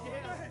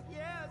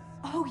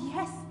 Oh,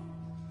 yes.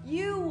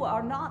 You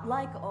are not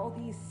like all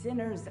these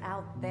sinners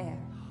out there.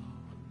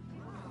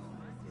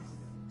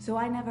 So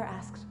I never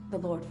asked the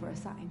Lord for a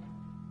sign.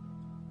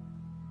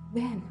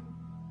 Then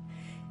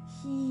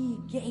He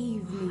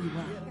gave me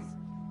one.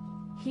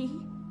 He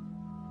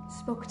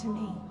spoke to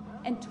me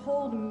and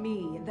told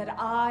me that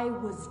I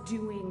was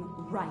doing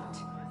right.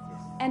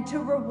 And to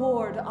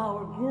reward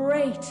our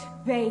great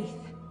faith,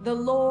 the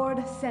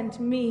Lord sent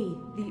me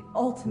the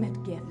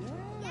ultimate gift.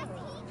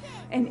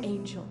 An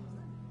angel,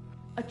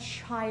 a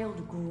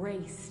child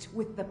graced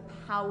with the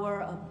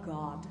power of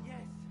God.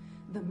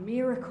 The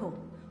miracle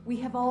we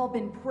have all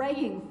been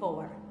praying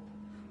for,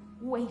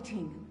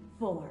 waiting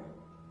for.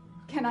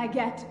 Can I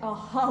get a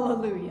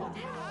hallelujah?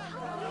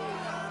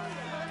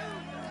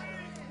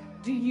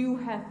 Do you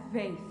have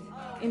faith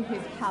in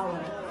His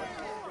power?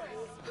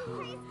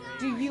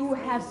 Do you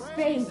have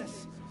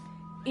faith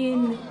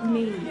in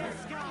me?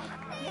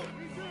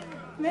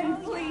 Then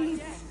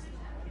please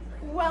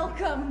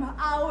welcome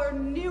our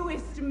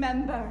newest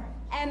member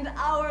and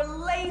our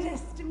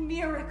latest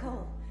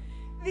miracle,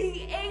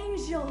 the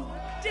angel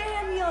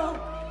Daniel.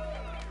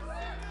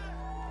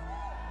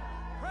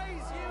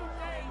 Praise you,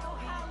 Daniel.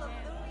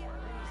 Hallelujah.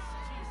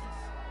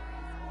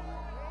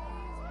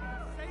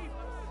 Save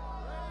us.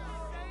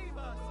 Save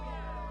us.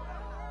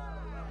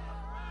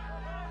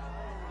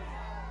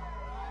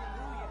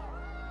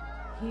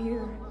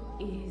 Here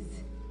is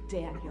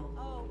Daniel,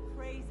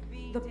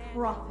 the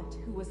prophet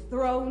who was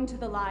thrown to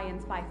the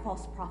lions by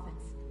false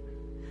prophets.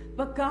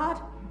 But God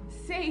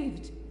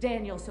saved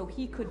Daniel so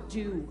he could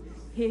do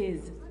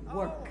his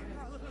work.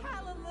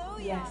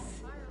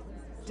 Yes,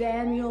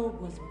 Daniel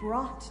was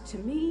brought to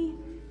me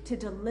to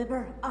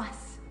deliver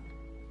us,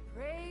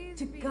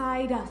 to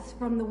guide us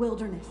from the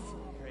wilderness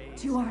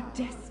to our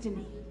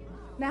destiny.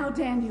 Now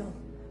Daniel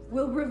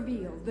will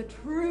reveal the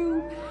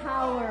true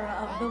power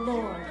of the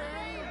Lord.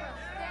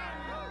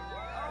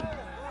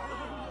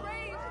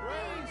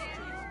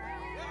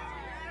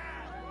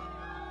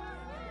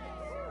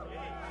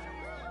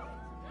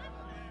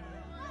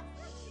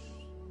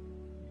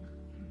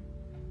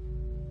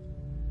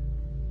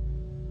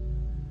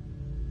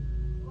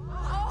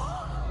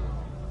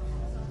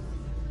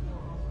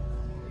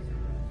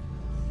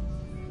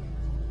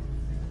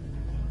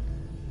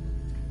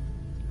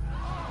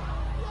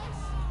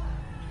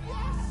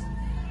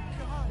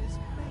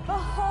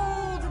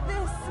 Behold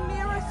this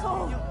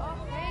miracle!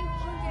 Thank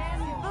you,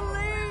 Daniel.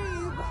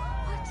 Believe!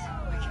 What?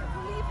 I can't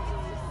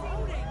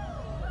believe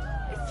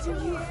it. Do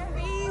you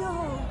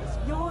feel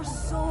your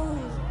soul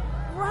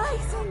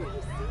rising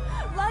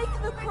like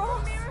the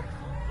cross?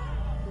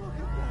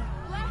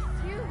 Bless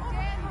you,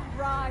 Daniel.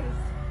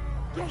 Rise,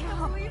 get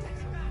up,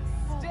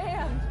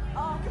 stand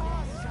up.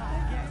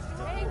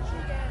 Thank you,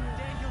 Daniel.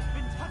 Daniel's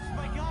been touched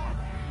by God.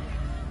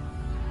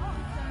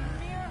 It's a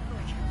miracle.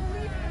 I can't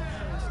believe it.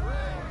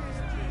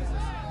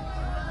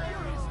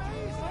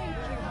 Thank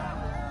you.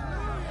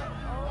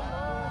 Oh,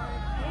 Lord.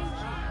 Thank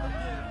you.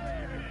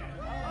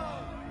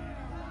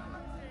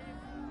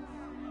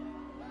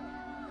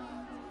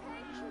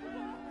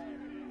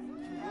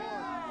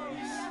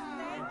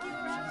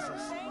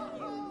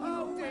 Oh,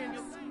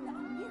 Daniel. Seen a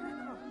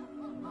miracle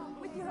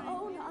with your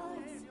own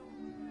eyes.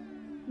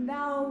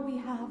 Now we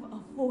have a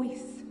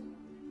voice,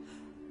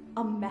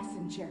 a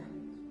messenger.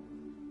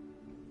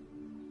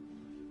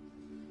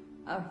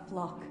 Our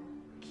flock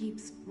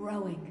keeps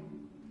growing.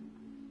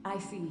 I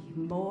see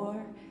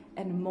more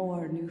and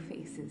more new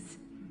faces.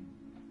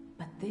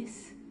 But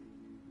this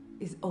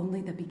is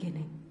only the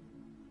beginning.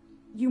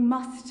 You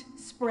must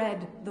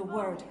spread the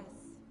word.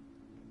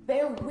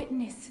 Bear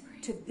witness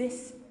to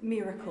this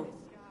miracle.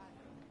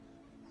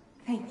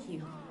 Thank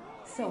you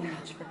so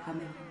much for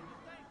coming.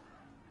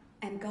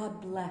 And God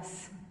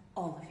bless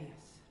all of you.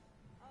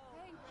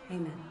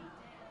 Amen.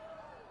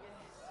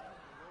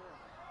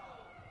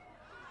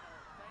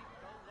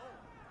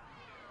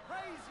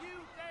 Praise you,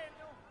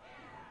 Daniel.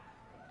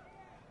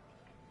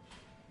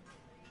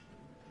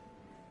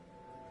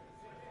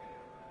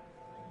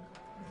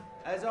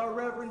 As our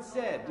Reverend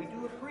said, we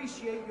do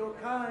appreciate your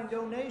kind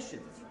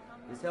donations.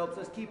 This helps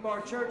us keep our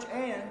church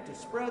and to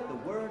spread the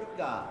word of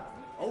God.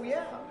 Oh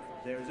yeah,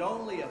 there's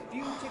only a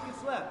few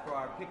tickets left for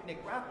our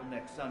picnic raffle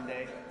next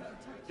Sunday.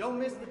 Don't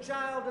miss the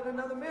child at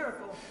another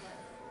miracle.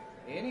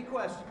 Any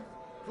questions,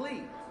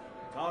 please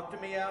talk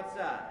to me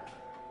outside.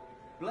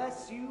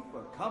 Bless you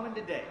for coming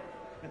today.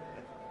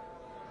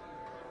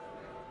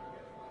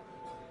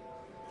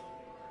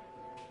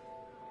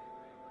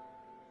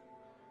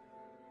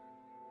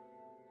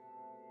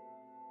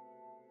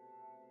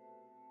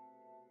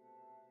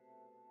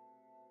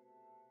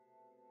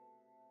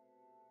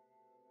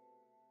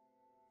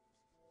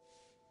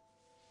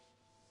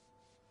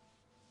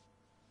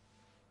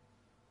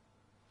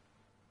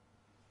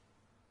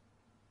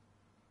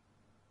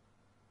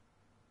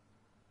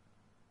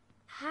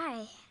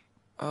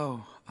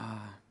 Oh,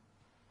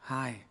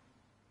 hi.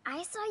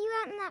 I saw you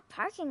out in that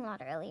parking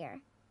lot earlier.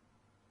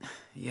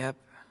 Yep,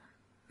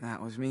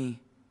 that was me.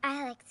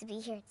 I like to be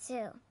here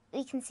too.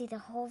 We can see the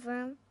whole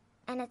room,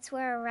 and it's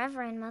where a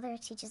Reverend Mother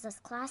teaches us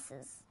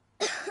classes.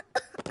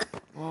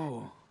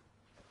 Whoa.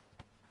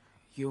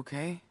 You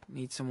okay?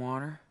 Need some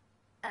water?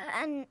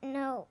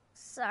 No,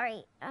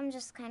 sorry. I'm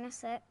just kind of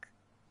sick.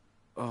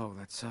 Oh,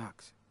 that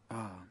sucks.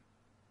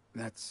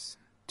 That's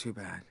too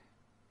bad.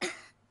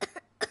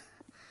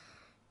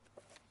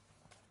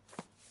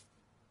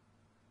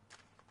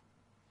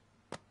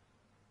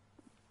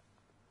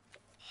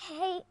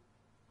 Hey,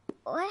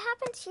 what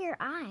happened to your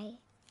eye?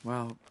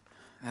 Well,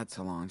 that's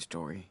a long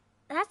story.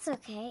 That's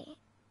okay.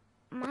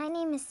 My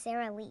name is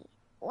Sarah Lee.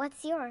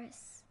 What's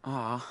yours?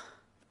 Aw,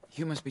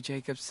 you must be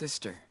Jacob's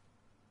sister.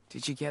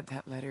 Did you get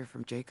that letter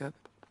from Jacob?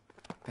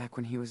 Back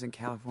when he was in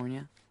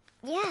California?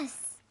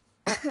 Yes.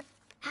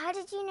 How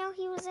did you know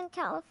he was in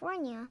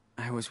California?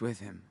 I was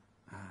with him.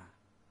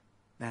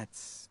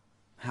 That's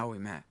how we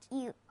met.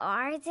 You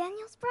are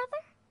Daniel's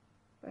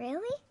brother?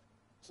 Really?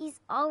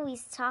 He's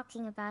always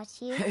talking about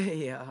you.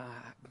 Hey,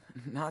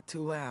 not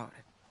too loud.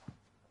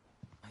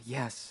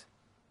 Yes,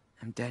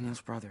 I'm Daniel's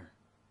brother,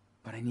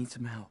 but I need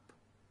some help.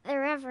 The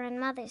Reverend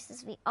Mother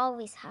says we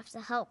always have to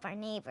help our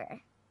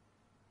neighbor.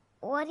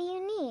 What do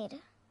you need?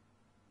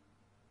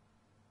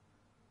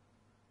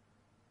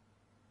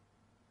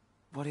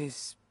 What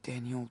is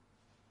Daniel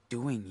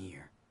doing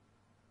here?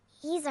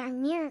 He's our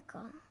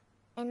miracle,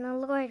 and the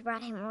Lord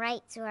brought him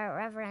right to our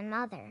Reverend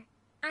Mother.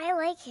 I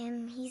like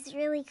him. He's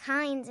really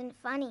kind and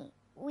funny.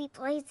 We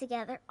play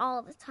together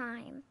all the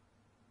time.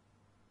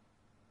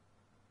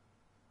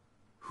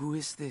 Who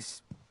is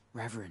this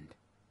Reverend?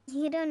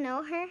 You don't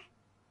know her?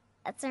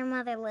 That's our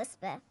mother,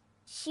 Lisbeth.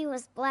 She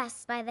was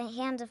blessed by the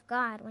hand of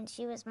God when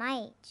she was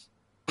my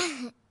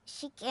age.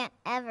 She can't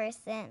ever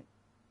sin.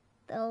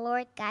 The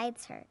Lord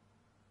guides her.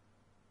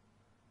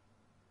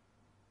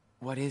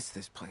 What is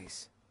this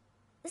place?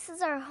 This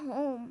is our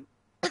home.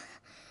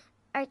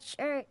 Our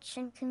church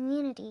and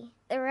community.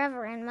 The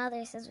Reverend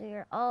Mother says we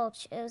were all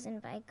chosen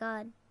by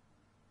God.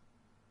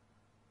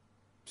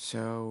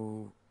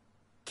 So,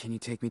 can you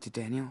take me to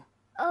Daniel?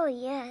 Oh,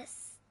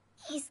 yes.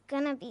 He's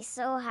gonna be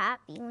so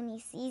happy when he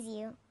sees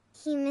you.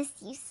 He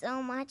missed you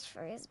so much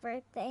for his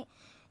birthday.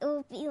 It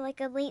will be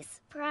like a late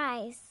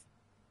surprise.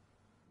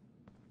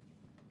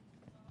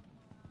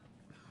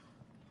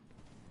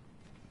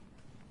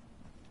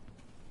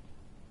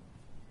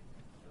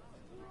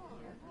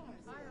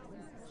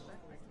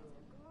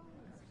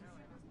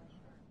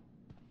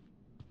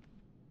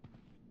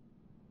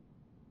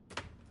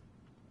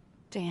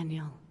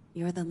 Daniel,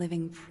 you're the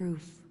living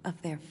proof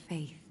of their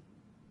faith.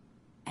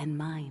 And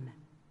mine.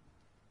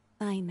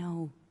 I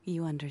know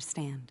you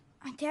understand.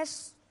 I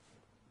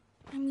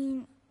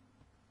mean...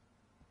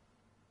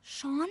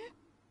 Sean?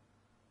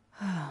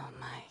 Oh,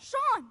 my...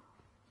 Sean!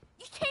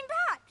 You came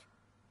back!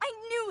 I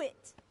knew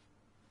it!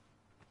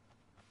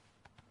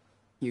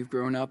 You've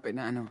grown up,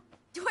 Enano.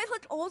 Do I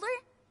look older?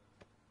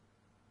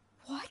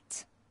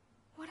 What?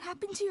 What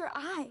happened to your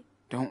eye?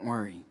 Don't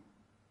worry.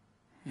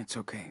 It's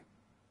okay.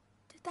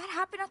 Did that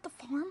happen at the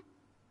farm?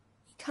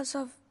 Because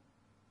of...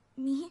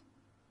 me?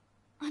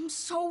 I'm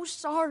so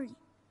sorry.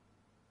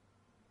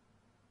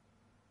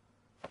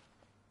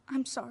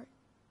 I'm sorry.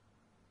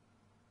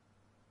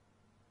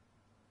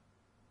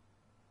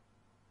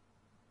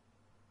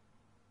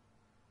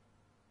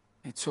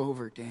 It's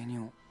over,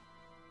 Daniel.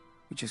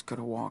 We just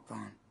gotta walk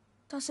on.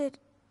 Does it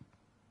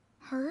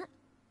hurt?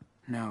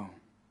 No.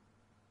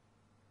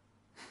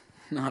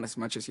 Not as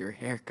much as your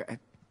haircut.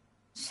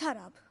 Shut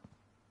up.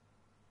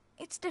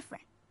 It's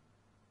different.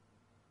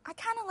 I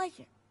kinda like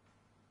it.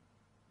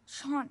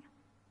 Sean,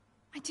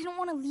 I didn't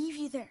want to leave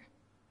you there.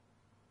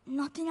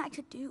 Nothing I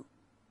could do.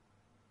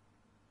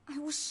 I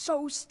was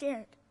so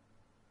scared.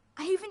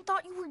 I even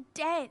thought you were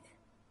dead.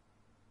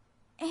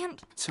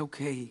 And... It's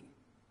okay.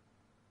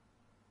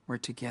 We're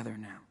together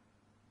now.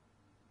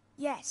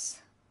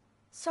 Yes.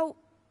 So,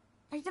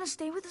 are you gonna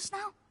stay with us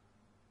now?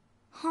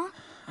 Huh?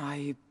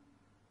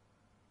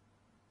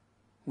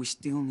 We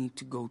still need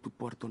to go to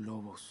Puerto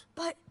Lobos.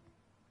 But...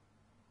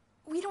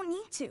 we don't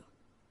need to.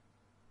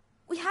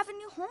 We have a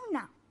new home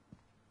now.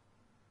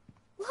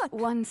 Look.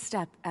 One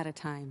step at a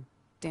time,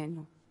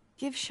 Daniel.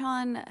 Give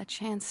Sean a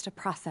chance to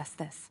process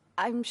this.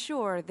 I'm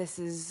sure this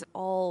is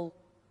all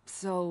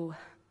so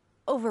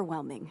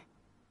overwhelming.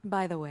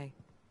 By the way,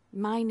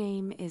 my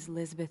name is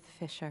Lisbeth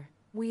Fisher.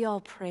 We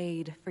all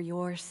prayed for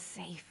your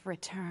safe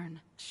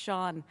return.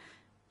 Sean,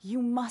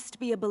 you must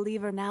be a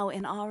believer now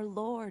in our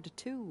Lord,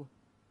 too.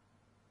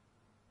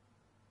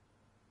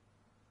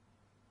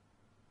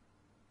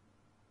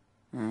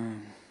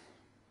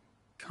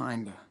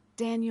 Kinda.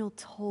 Daniel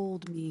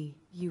told me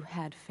you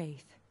had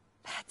faith.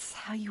 That's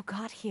how you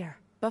got here.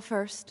 But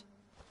first,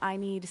 I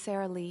need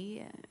Sarah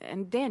Lee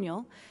and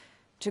Daniel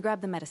to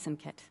grab the medicine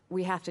kit.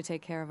 We have to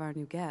take care of our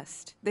new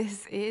guest.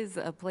 This is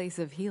a place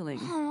of healing.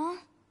 Aw.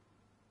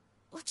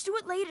 Let's do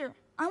it later.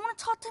 I want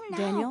to talk to him now.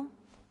 Daniel?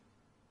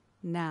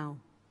 Now.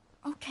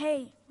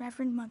 Okay,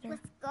 Reverend Mother.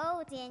 Let's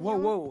go, Daniel.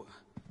 Whoa.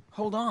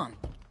 Hold on.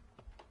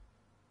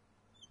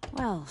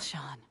 Well,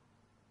 Sean,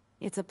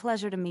 it's a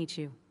pleasure to meet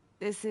you.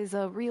 This is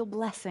a real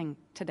blessing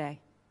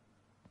today.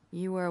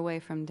 You were away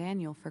from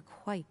Daniel for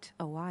quite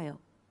a while.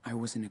 I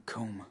was in a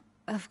coma.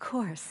 Of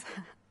course.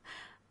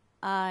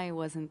 I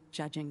wasn't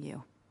judging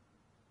you.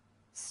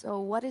 So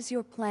what is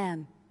your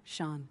plan,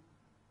 Sean?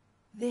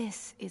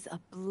 This is a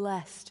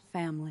blessed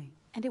family,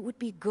 and it would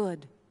be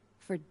good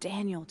for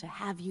Daniel to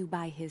have you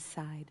by his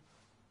side.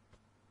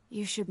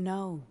 You should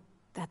know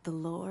that the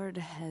Lord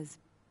has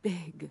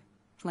big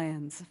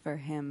plans for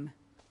him.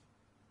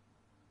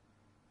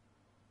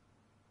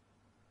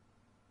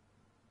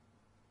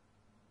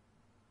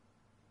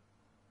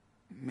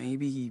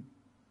 Maybe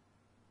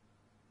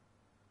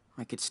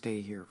I could stay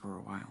here for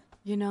a while.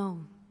 You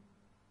know,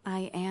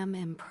 I am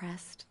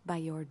impressed by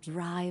your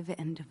drive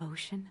and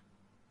devotion.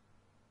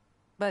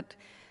 But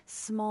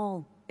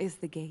small is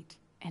the gate,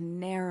 and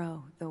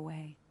narrow the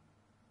way.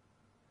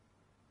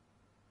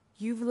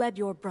 You've led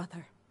your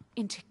brother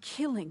into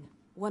killing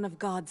one of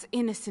God's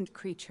innocent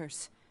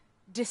creatures,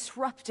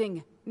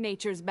 disrupting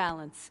nature's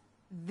balance.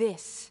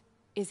 This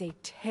is a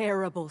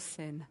terrible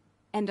sin,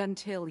 and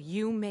until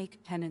you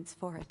make penance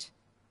for it,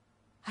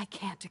 I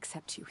can't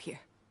accept you here.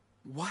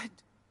 What?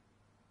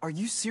 Are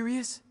you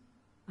serious?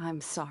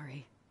 I'm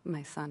sorry,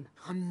 my son.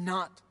 I'm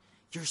not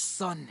your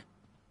son.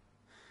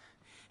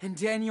 And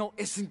Daniel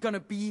isn't gonna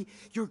be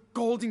your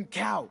golden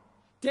cow.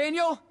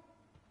 Daniel,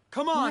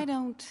 come on! Why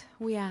don't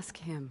we ask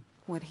him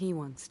what he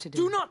wants to do?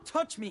 Do not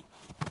touch me!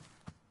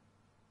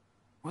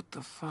 What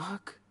the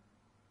fuck?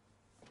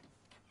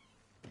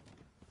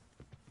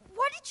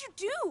 What did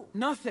you do?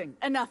 Nothing.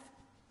 Enough.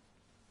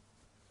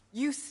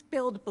 You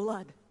spilled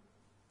blood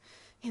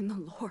in the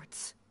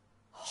Lord's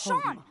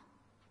home. Sean,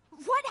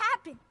 what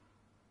happened?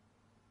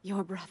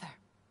 Your brother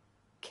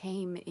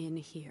came in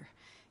here,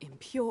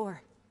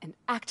 impure and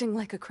acting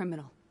like a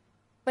criminal.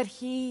 But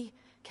he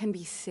can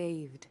be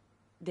saved,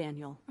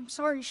 Daniel. I'm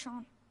sorry,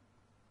 Sean.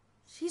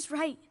 She's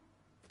right.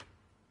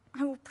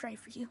 I will pray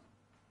for you.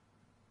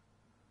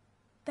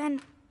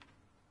 Then,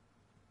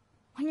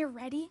 when you're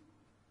ready,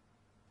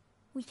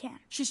 we can.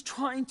 She's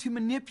trying to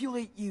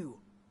manipulate you.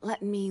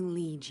 Let me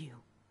lead you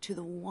to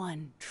the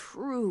one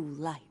true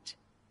light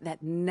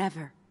that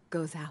never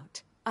goes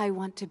out. I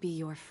want to be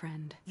your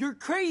friend. You're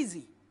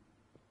crazy!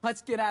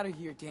 Let's get out of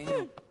here,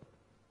 Daniel.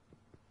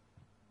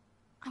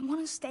 I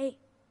want to stay.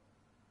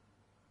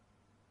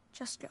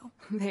 Just go.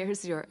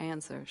 There's your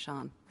answer,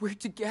 Sean. We're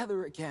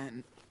together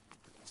again.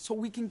 So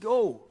we can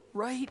go,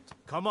 right?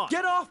 Come on.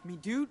 Get off me,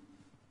 dude!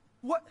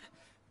 What?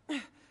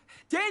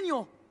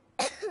 Daniel!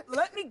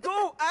 Let me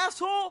go,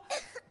 asshole!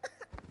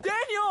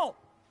 Daniel!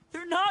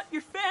 They're not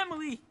your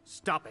family!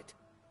 Stop it.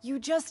 You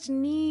just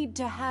need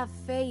to have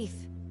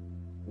faith.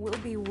 We'll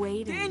be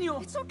waiting. Daniel!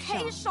 It's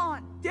okay,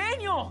 Sean.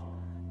 Daniel!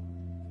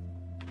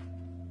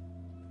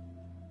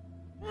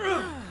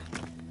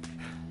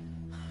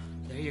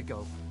 There you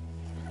go.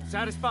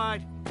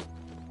 Satisfied?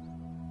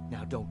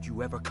 Now don't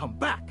you ever come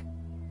back!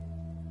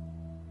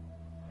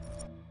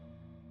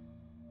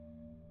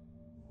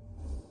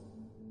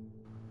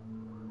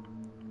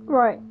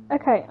 Right,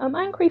 okay, I'm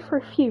angry for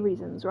a few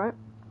reasons, right?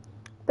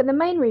 But the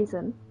main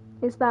reason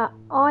is that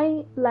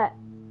I let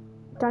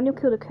Daniel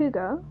kill the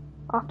cougar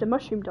after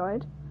Mushroom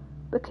died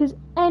because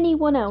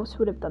anyone else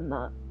would have done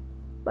that.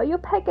 But your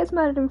pet gets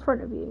murdered in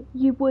front of you,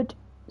 you would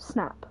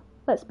snap,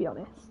 let's be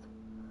honest.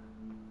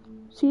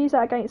 To use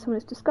that against someone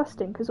is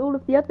disgusting because all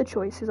of the other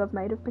choices I've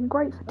made have been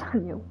great for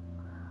Daniel.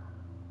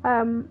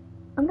 I'm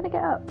gonna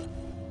get up.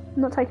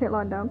 I'm not taking it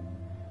lying down.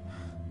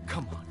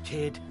 Come on,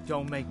 kid.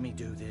 Don't make me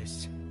do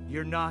this.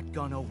 You're not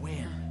gonna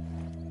win.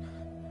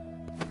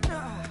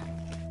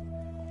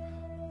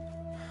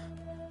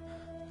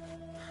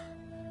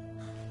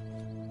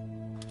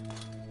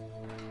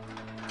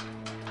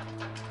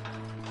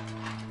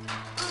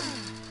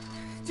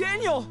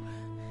 Daniel!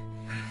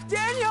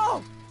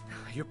 Daniel!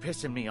 You're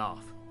pissing me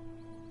off.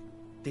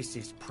 This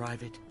is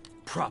private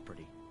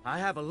property. I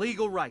have a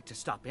legal right to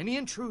stop any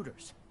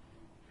intruders.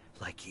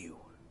 Like you.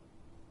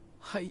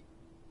 I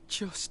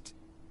just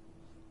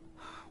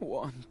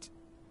want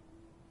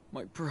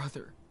my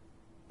brother.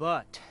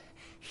 But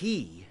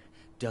he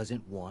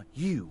doesn't want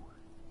you.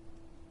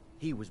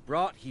 He was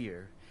brought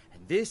here,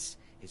 and this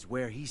is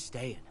where he's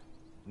staying.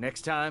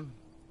 Next time,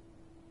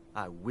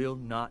 I will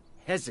not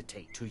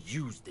hesitate to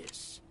use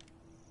this.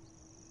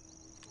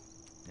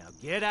 Now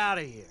get out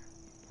of here.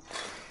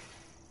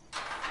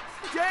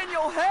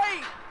 Daniel,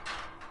 hey!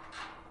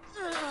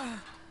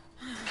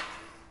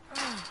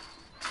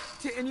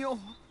 Daniel.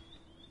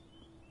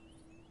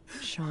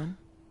 Sean?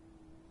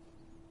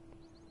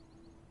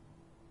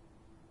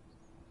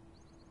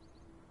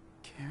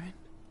 Karen?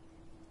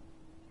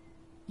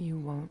 You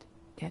won't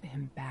get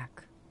him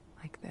back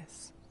like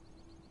this.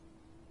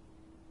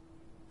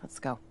 Let's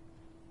go.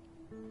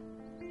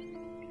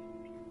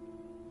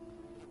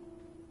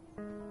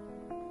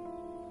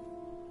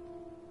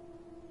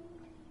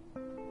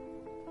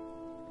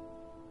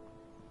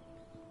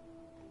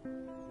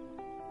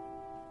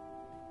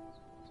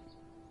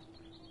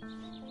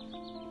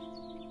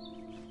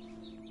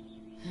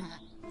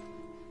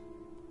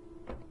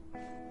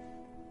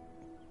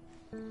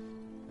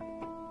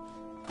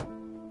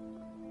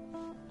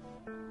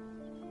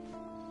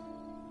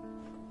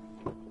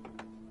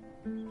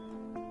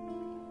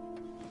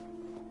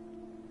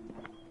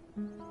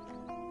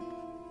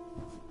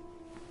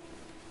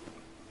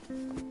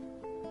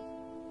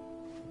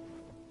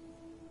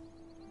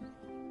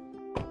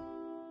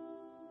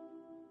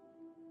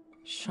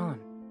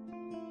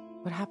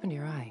 happened to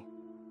your eye?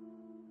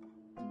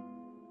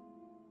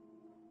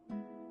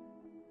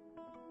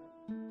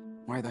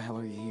 Why the hell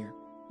are you here?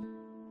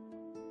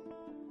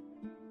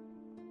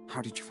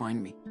 How did you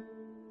find me?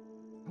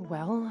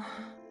 Well,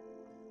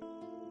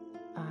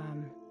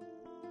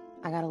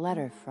 I got a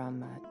letter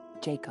from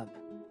Jacob.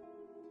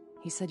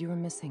 He said you were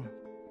missing.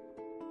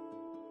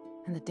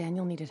 And that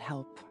Daniel needed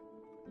help.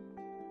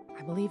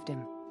 I believed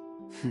him.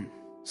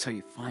 So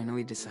you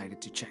finally decided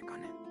to check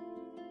on him.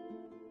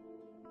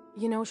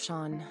 You know,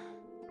 Sean,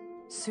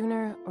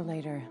 sooner or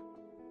later,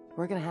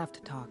 we're gonna have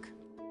to talk.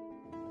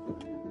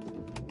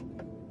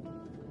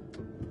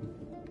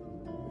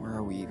 Where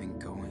are we even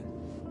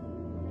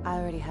going? I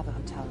already have a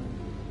hotel room.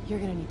 You're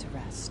gonna need to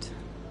rest.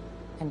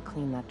 And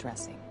clean that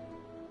dressing.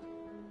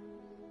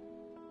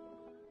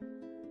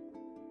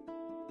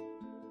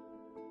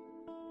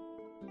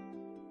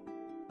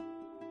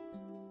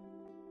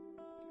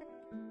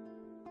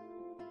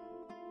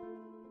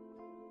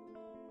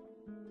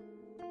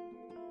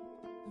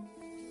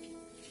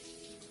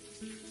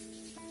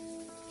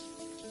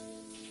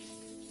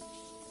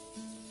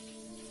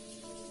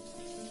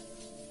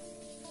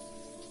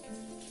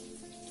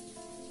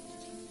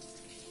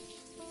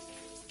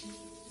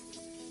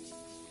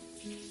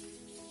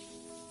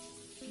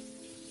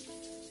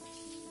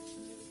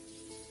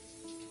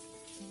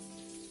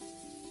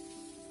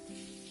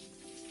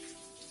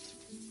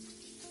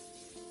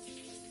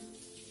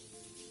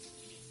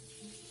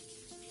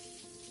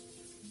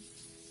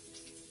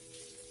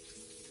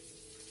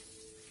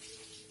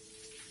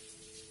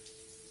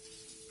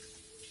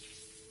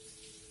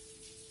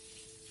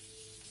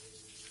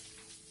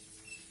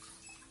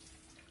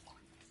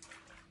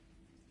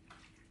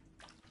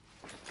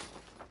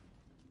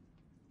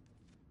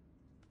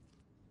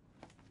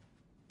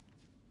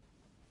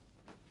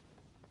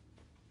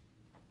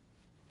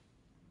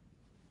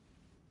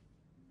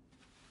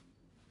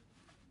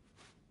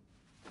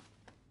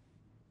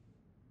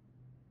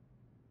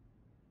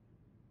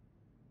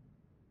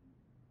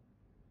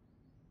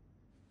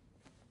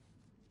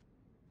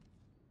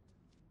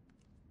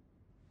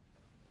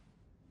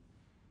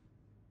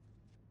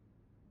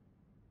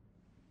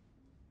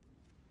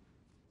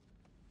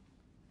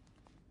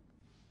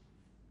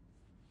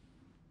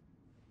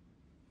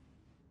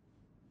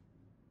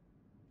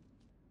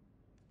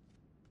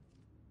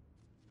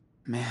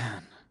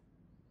 Man.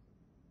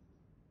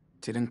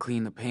 Didn't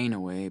clean the pain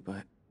away,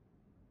 but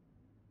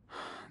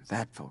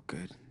that felt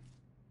good.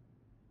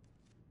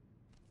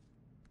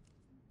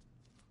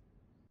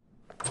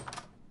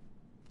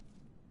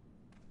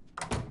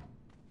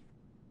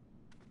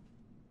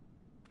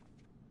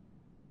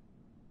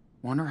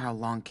 Wonder how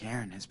long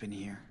Karen has been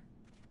here.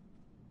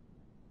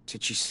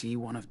 Did she see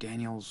one of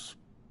Daniel's...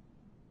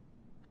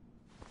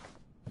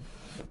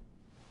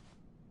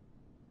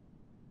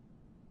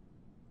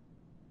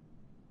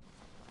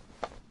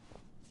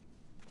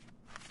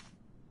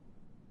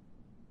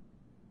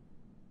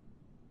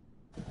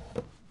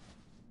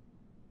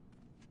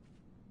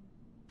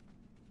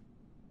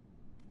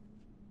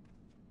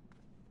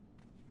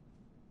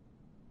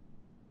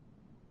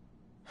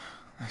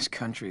 This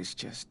country's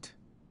just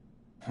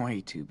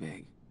way too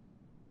big.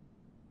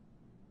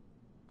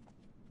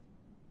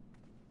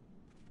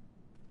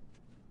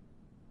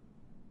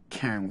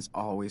 Karen was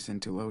always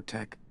into low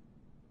tech.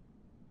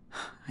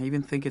 I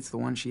even think it's the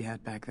one she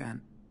had back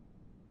then.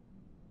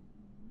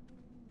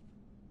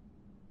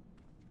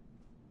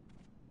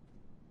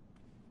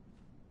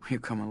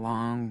 We've come a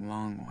long,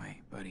 long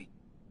way, buddy.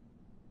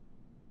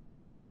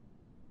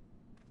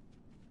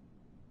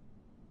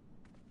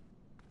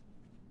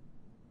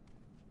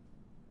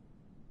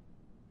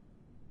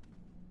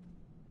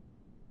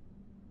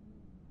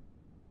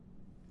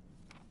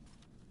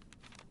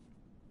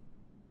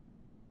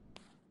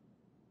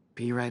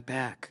 Be right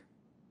back.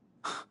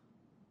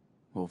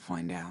 We'll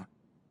find out.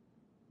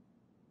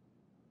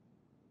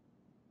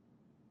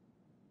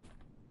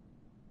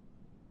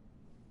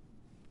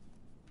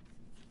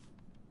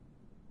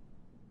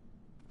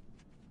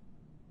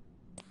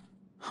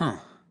 Huh.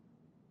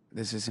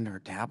 This isn't her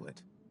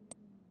tablet.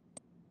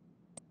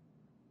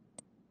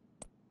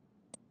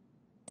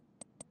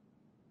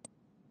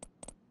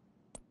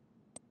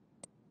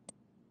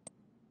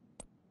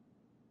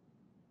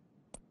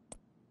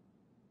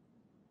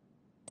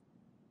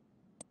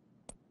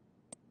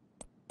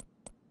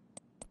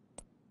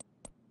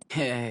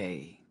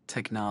 Hey,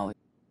 technology.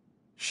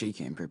 She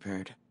came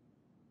prepared.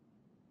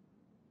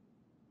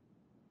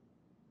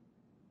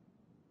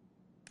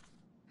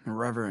 The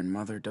Reverend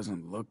Mother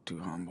doesn't look too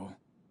humble.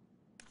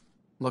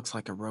 Looks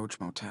like a roach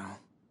motel.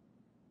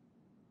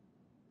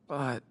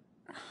 But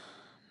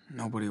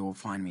nobody will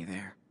find me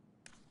there.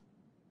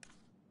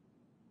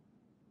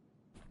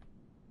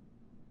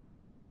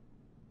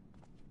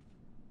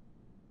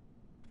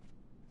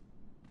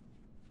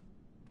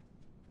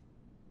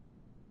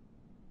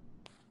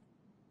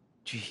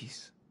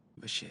 Jeez,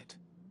 the shit.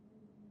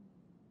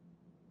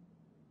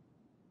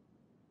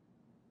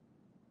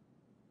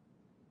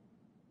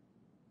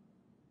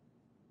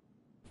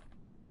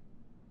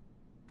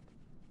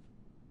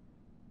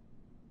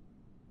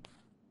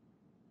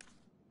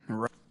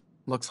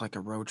 Looks like a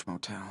roach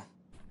motel.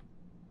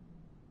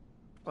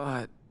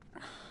 But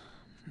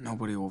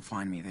nobody will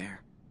find me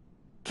there.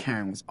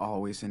 Karen was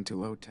always into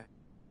low-tech.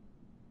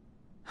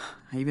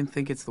 I even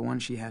think it's the one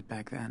she had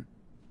back then.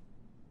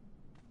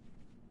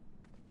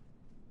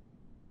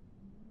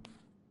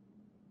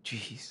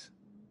 Jeez.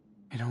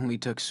 It only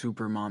took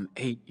Supermom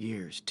 8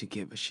 years to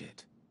give a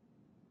shit.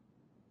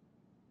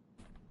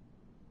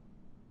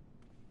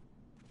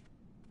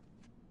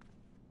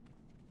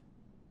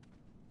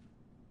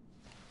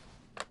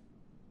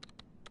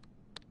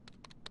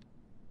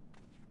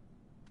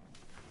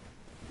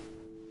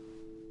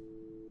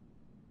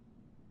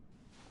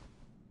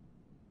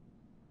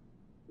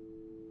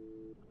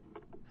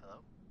 Hello?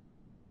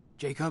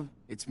 Jacob,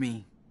 it's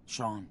me,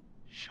 Sean.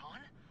 Sean?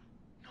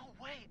 No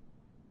way!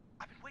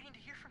 I've been waiting to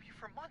hear from you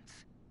for months.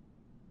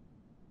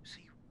 So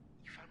you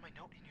found my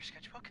note in your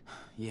sketchbook?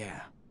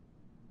 Yeah,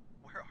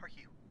 Where are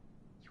you?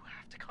 You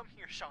have to come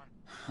here, Sean.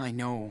 I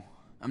know.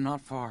 I'm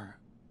not far.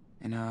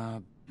 In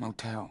a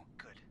motel.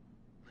 Good.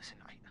 Listen,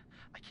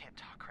 I can't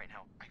talk right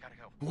now. I gotta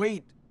go.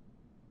 Wait!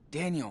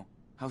 Daniel,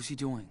 how's he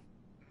doing?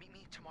 Meet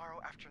me tomorrow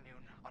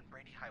afternoon on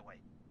Brady Highway.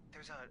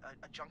 There's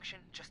a junction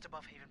just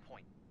above Haven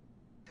Point.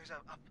 There's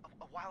a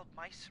wild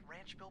mice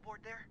ranch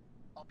billboard there.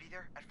 I'll be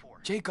there at 4.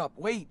 Jacob,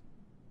 wait!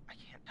 I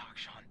can't talk,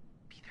 Sean.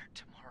 Be there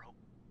tomorrow.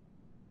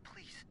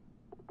 Please.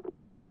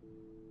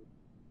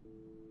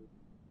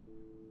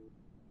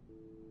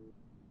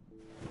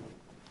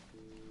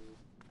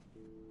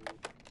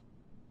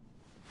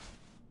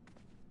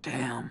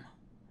 Damn.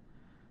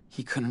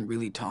 He couldn't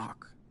really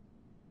talk.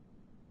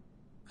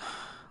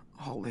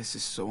 All this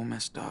is so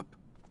messed up.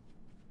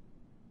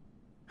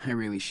 I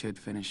really should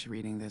finish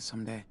reading this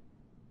someday.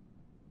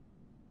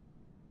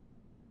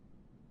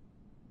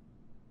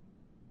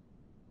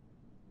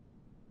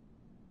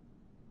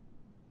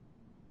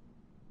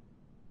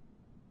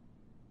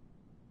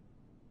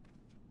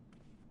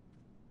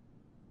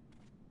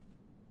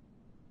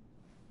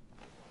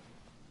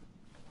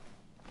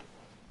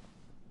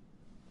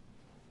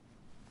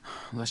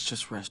 Let's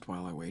just rest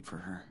while I wait for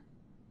her.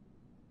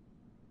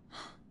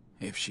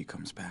 If she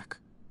comes back.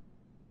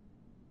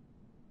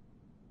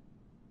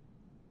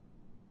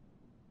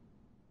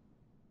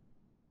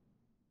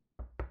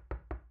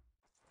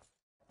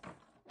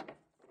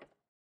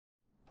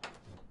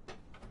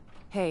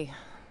 Hey,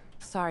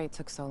 sorry it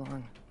took so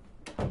long.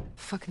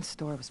 Fucking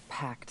store was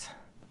packed.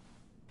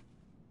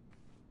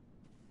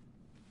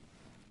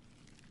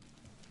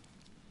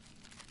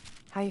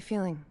 How you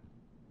feeling?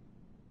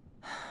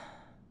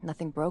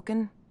 Nothing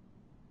broken?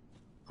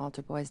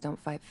 Altar boys don't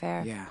fight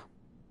fair? Yeah.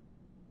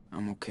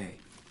 I'm okay.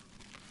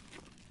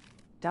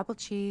 Double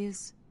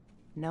cheese,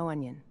 no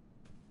onion,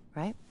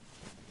 right?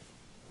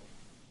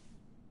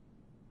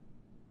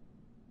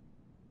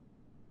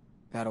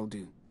 That'll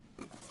do.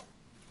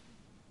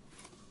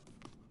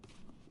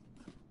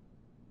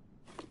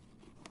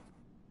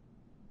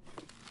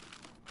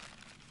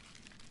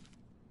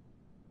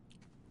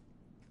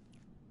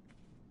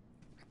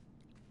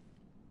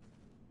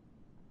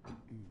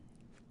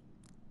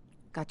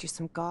 Got you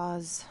some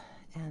gauze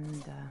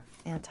and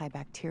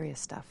antibacteria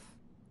stuff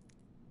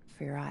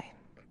for your eye.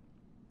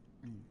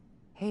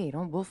 Hey,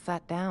 don't wolf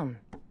that down.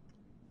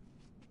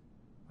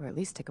 Or at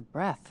least take a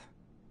breath.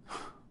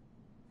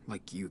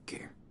 Like you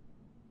care.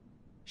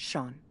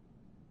 Sean,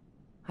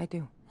 I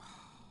do.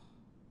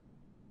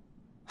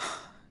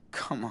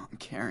 Come on,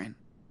 Karen.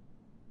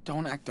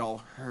 Don't act all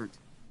hurt.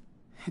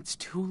 It's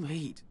too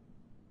late.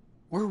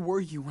 Where were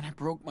you when I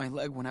broke my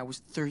leg when I was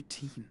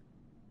 13?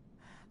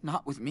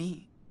 Not with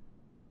me.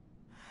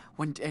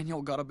 When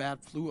Daniel got a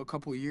bad flu a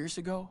couple years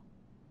ago,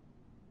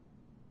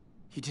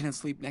 you didn't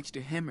sleep next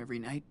to him every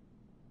night.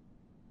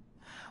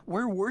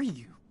 Where were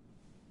you?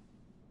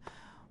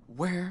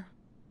 Where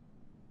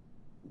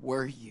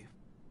were you?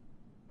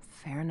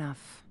 Fair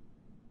enough.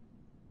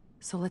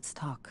 So let's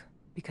talk,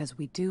 because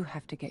we do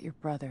have to get your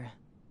brother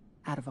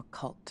out of a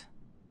cult.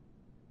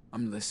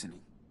 I'm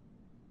listening.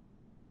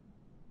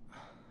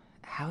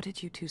 How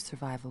did you two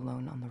survive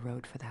alone on the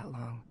road for that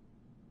long?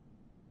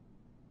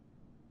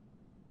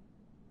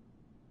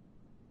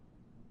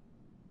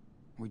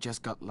 We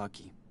just got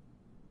lucky.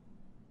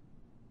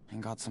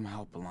 And got some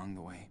help along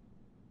the way.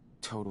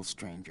 Total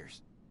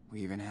strangers.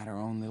 We even had our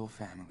own little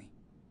family.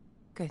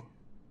 Good.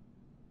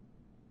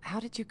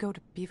 How did you go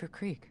to Beaver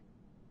Creek?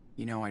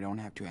 You know I don't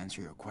have to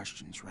answer your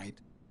questions, right?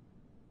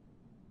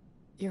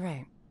 You're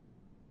right.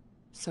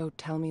 So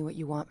tell me what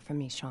you want from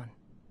me, Sean.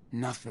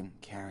 Nothing,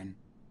 Karen.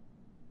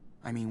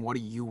 I mean, what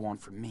do you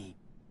want from me?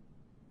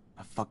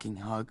 A fucking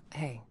hug?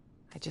 Hey,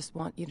 I just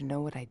want you to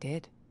know what I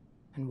did.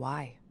 And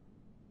why.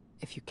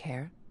 If you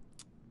care.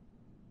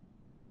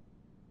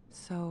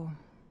 So,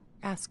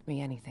 ask me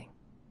anything.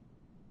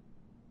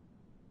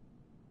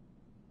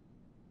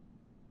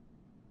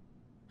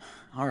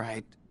 All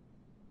right.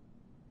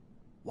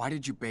 Why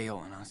did you bail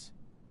on us?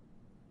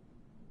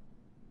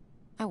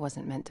 I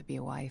wasn't meant to be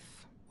a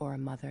wife or a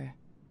mother.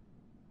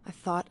 I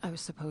thought I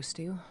was supposed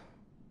to.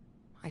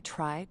 I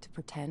tried to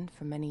pretend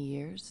for many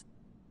years.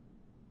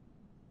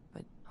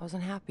 But I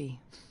wasn't happy.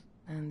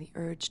 and the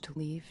urge to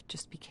leave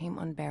just became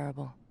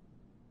unbearable.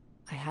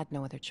 I had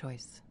no other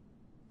choice.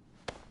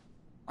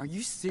 Are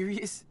you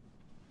serious?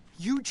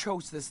 You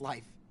chose this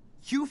life.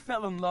 You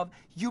fell in love.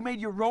 You made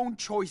your own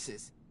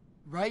choices,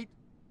 right?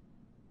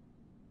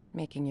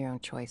 Making your own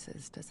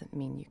choices doesn't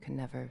mean you can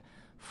never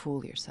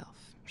fool yourself,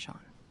 Sean.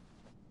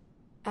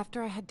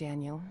 After I had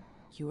Daniel,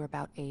 you were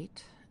about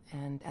 8,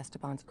 and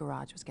Esteban's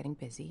garage was getting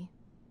busy.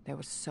 There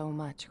was so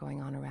much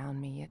going on around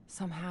me, yet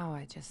somehow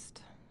I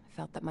just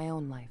felt that my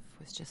own life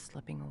was just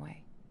slipping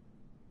away.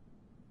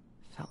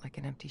 Felt like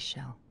an empty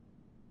shell.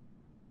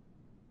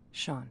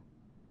 Sean,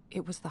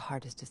 it was the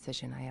hardest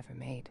decision I ever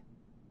made.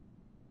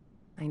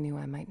 I knew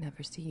I might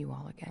never see you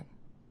all again,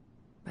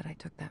 but I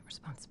took that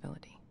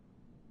responsibility.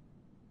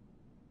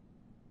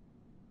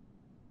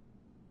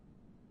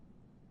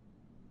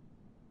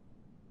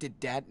 Did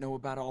Dad know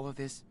about all of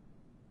this?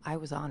 I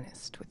was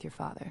honest with your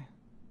father.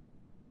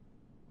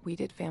 We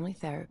did family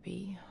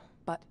therapy,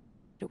 but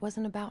it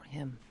wasn't about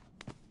him.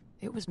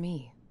 It was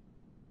me.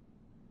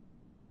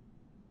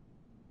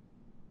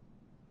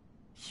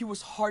 He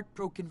was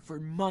heartbroken for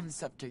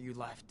months after you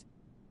left.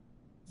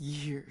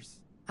 Years.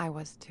 I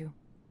was too.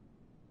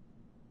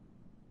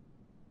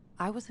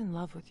 I was in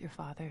love with your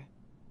father.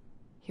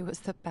 He was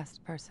the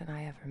best person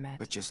I ever met.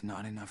 But just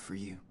not enough for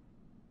you.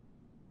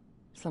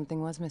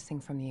 Something was missing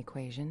from the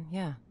equation,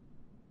 yeah.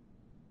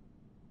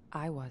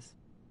 I was.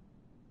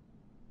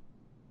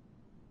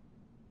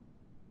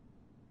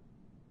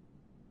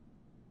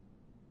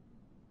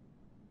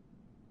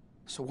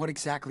 So what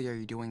exactly are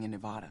you doing in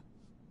Nevada?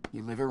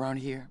 You live around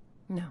here?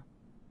 No.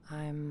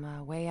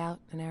 I'm way out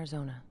in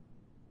Arizona.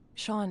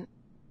 Sean,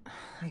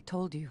 I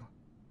told you.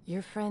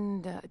 Your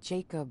friend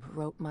Jacob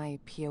wrote my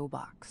P.O.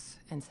 box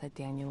and said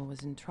Daniel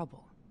was in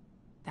trouble.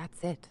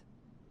 That's it.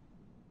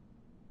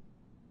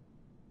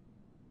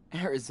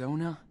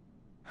 Arizona?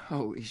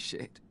 Holy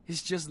shit.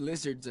 It's just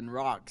lizards and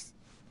rocks.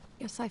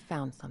 Yes, I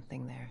found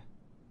something there.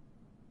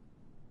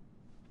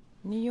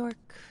 New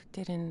York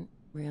didn't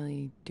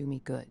really do me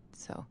good,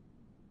 so...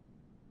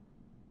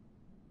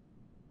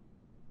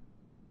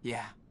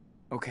 Yeah,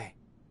 okay.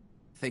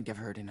 Think I've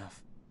heard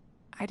enough.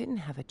 I didn't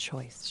have a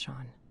choice,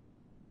 Sean.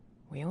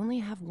 We only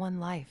have one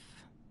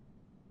life,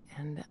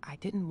 and I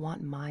didn't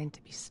want mine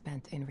to be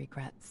spent in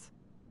regrets.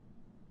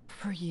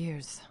 For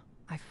years,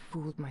 I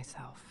fooled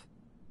myself,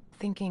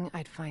 thinking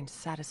I'd find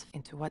satisfaction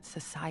into what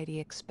society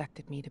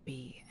expected me to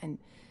be, and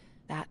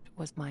that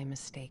was my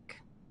mistake.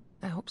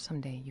 I hope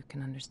someday you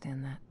can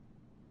understand that.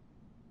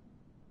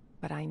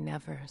 But I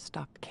never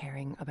stopped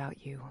caring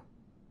about you.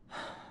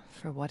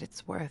 For what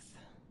it's worth,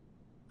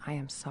 I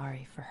am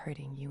sorry for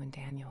hurting you and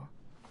Daniel,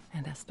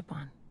 and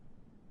Esteban.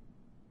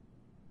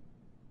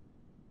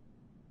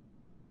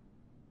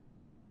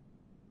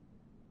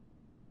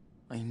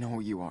 I know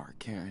you are,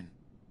 Karen.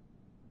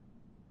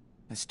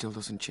 That still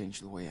doesn't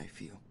change the way I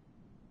feel.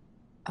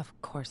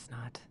 Of course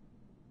not.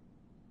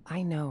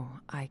 I know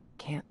I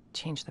can't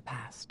change the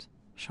past,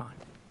 Sean.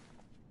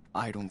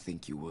 I don't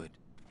think you would.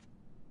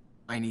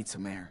 I need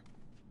some air.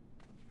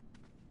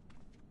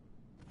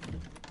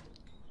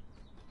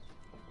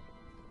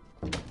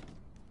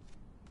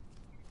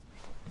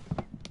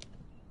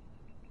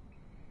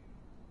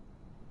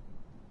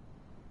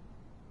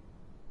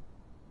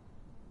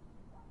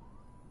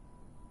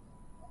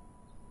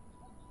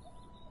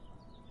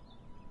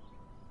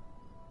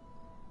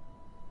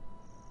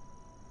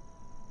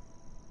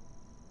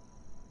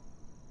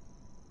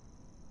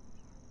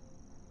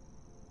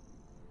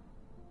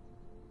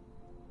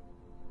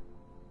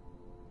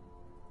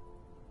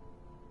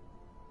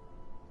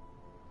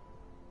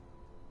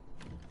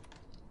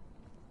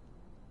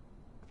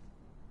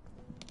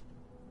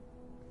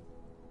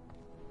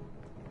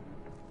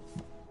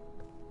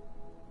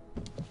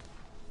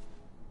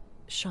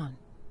 Sean,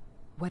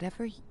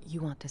 whatever you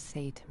want to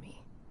say to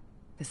me,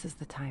 this is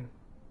the time.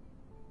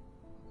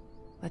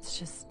 Let's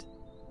just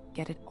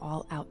get it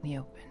all out in the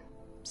open.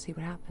 See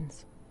what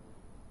happens.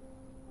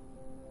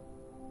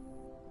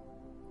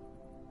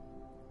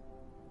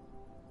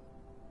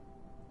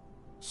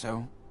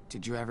 So,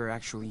 did you ever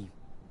actually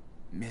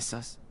miss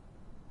us?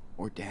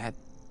 Or Dad?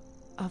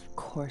 Of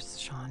course,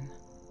 Sean.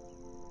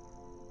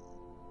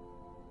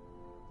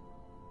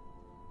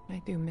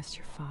 I do miss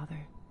your father.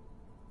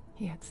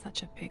 He had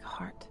such a big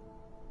heart.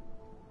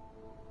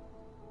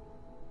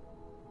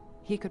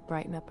 He could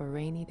brighten up a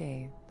rainy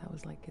day. That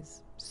was like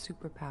his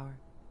superpower.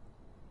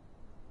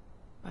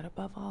 But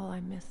above all, I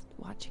missed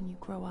watching you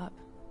grow up.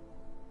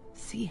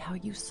 See how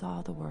you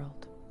saw the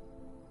world.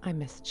 I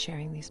missed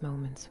sharing these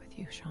moments with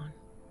you, Sean.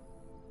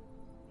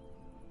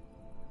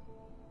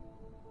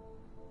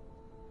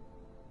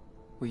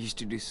 We used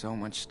to do so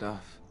much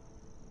stuff.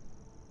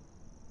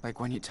 Like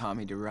when you taught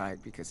me to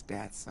ride because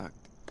Dad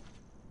sucked.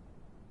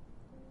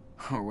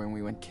 Or when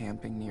we went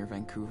camping near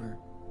Vancouver.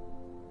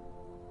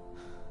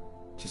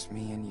 Just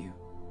me and you.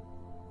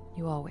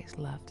 You always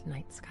loved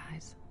night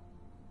skies.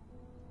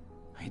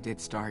 I did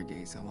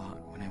stargaze a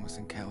lot when I was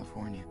in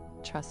California.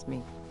 Trust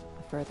me,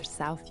 the further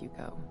south you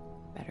go,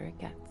 the better it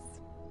gets.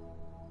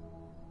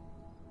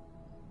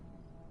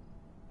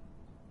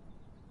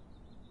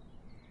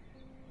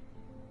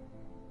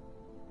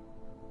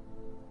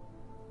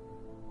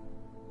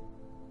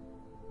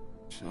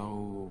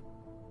 So...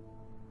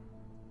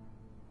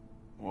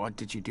 what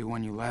did you do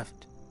when you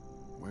left?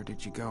 Where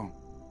did you go?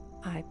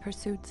 I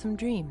pursued some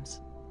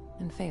dreams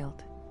and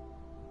failed.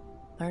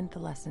 Learned the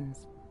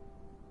lessons.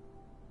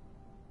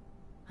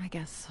 I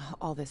guess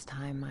all this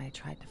time I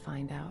tried to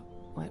find out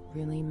what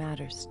really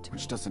matters to me.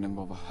 Which doesn't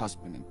involve a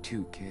husband and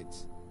 2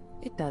 kids.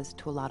 It does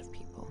to a lot of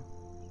people,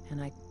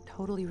 and I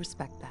totally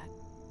respect that.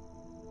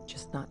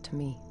 Just not to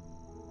me.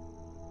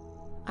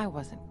 I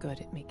wasn't good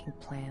at making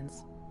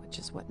plans, which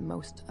is what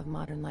most of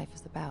modern life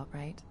is about,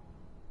 right?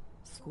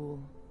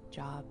 School,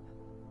 job,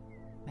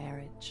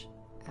 marriage.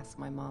 Ask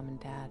my mom and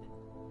dad.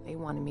 They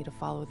wanted me to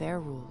follow their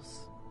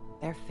rules,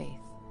 their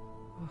faith.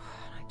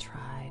 I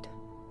tried,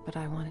 but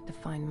I wanted to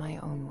find my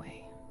own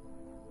way,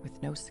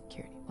 with no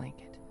security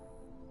blanket.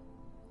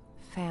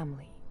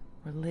 Family,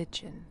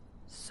 religion,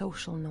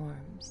 social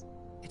norms.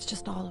 It's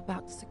just all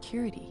about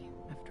security,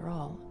 after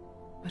all.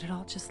 But it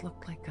all just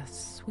looked like a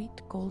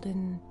sweet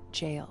golden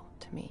jail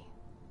to me.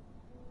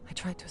 I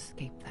tried to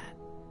escape that.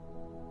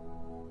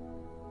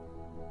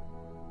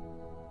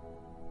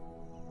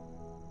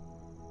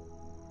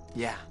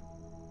 Yeah.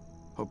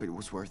 Hope it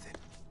was worth it.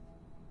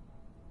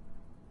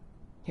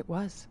 It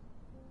was.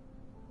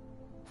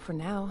 For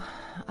now,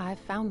 I've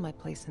found my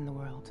place in the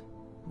world,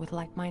 with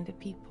like-minded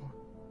people.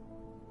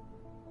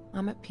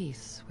 I'm at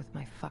peace with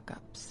my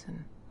fuck-ups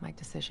and my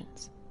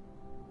decisions.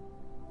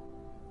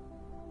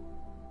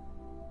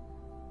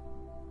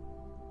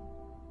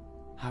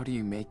 How do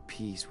you make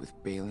peace with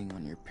bailing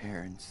on your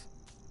parents,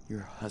 your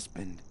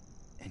husband,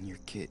 and your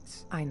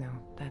kids? I know,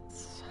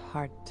 that's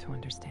hard to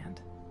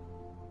understand.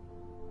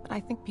 But I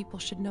think people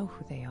should know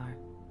who they are,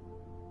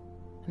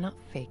 and not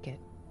fake it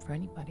for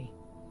anybody.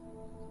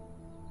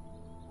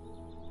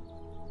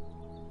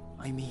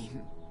 I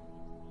mean,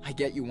 I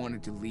get you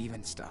wanted to leave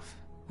and stuff,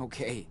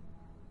 okay.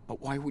 But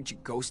why would you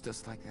ghost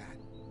us like that?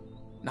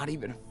 Not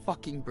even a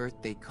fucking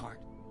birthday card.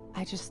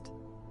 I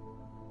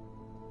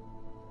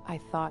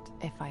thought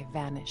if I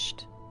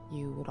vanished,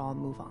 you would all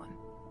move on.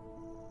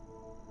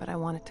 But I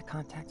wanted to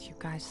contact you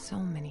guys so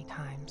many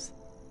times.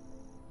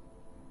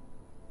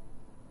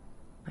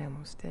 I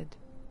almost did.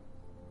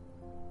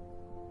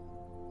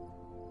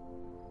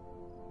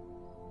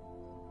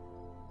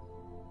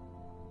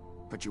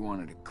 But you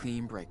wanted a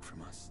clean break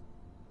from us.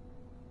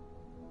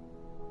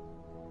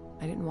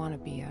 I didn't want to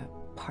be a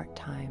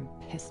part-time,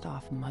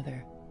 pissed-off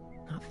mother.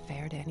 Not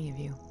fair to any of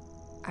you.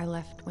 I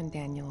left when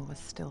Daniel was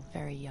still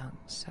very young,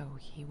 so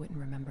he wouldn't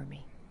remember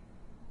me.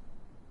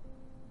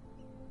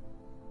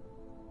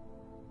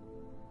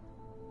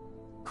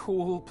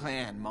 Cool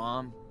plan,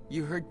 Mom.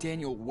 You hurt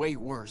Daniel way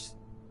worse.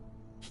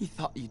 He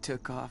thought you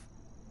took off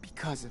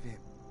because of it.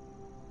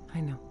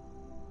 I know.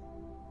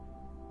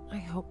 I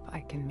hope I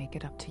can make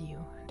it up to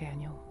you,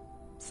 Daniel,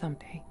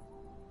 someday.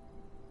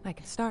 I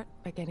can start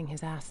by getting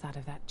his ass out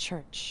of that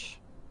church.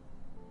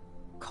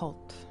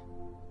 Cult.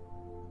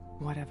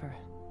 Whatever.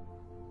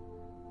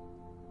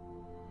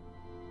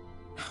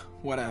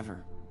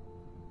 Whatever.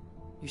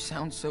 You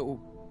sound so...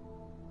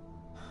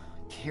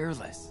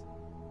 careless.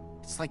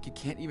 It's like you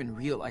can't even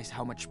realize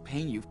how much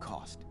pain you've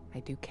caused.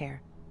 I do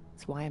care.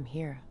 That's why I'm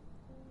here.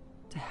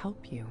 To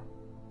help you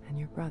and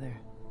your brother.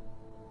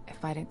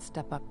 If I didn't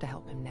step up to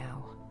help him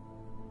now,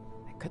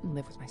 I couldn't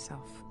live with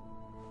myself.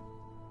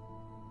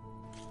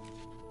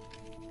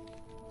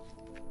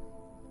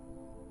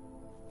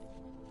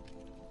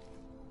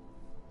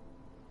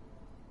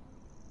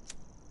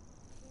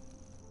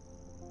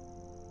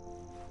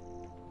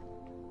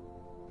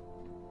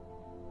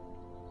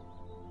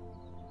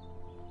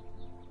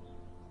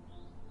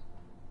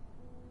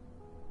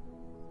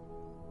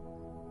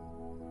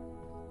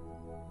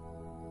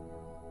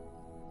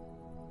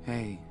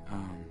 Hey,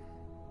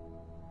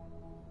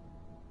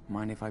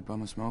 mind if I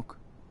bum a smoke?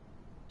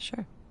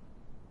 Sure.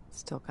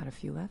 Still got a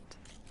few left.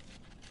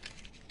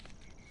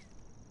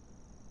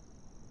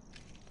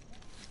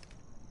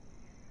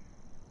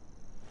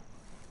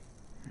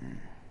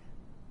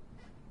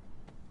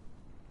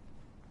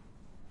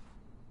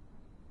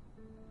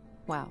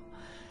 Wow.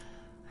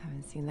 I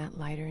haven't seen that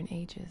lighter in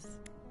ages.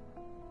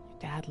 Your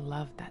dad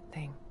loved that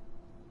thing.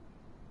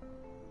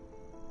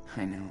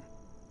 I know.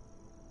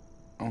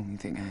 Only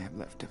thing I have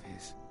left of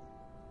his.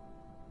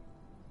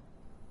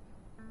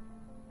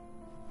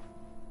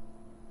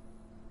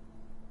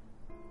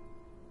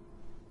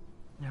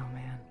 No,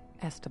 man.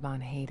 Esteban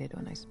hated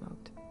when I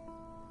smoked.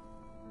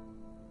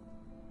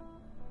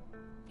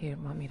 He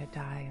didn't want me to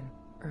die an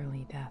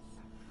early death.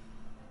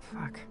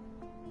 Fuck.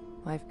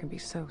 Life can be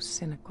so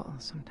cynical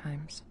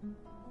sometimes.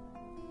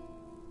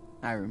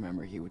 I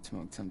remember he would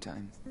smoke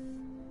sometimes.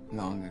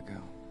 Long ago.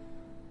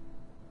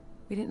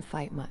 We didn't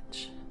fight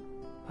much,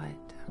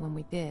 but when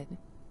we did,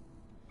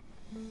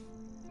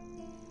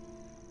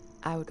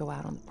 I would go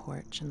out on the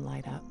porch and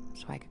light up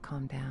so I could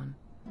calm down.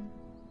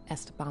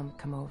 Esteban would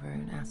come over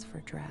and ask for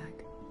a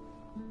drag.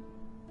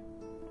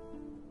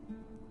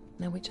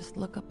 Then we'd just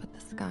look up at the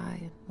sky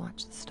and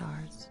watch the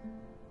stars,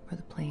 or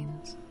the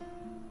planes.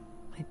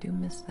 I do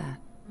miss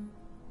that.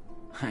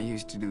 I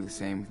used to do the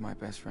same with my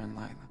best friend,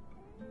 Lila.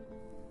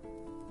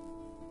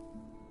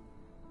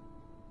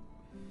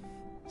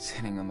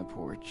 Sitting on the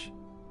porch.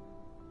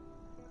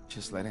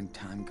 Just letting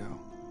time go.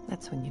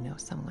 That's when you know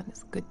someone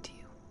is good to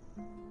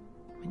you.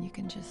 When you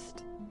can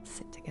just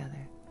sit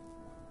together,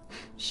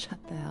 shut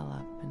the hell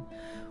up, and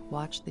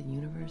watch the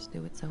universe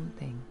do its own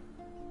thing.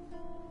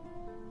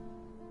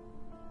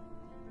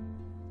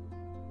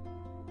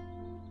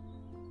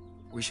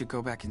 We should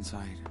go back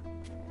inside.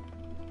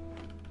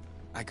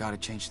 I gotta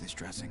change this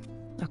dressing.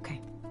 Okay,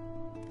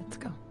 let's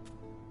go.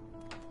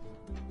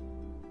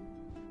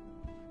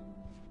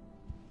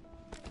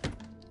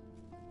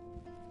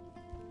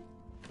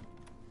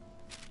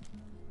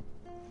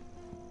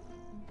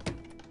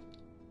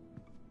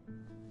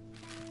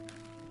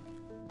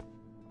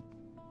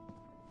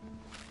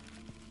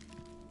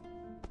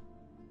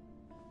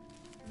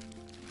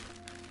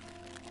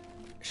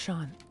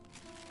 Sean,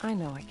 I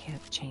know I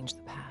can't change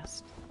the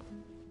past.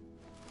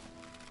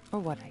 Or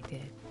what I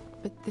did,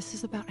 but this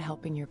is about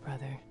helping your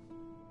brother.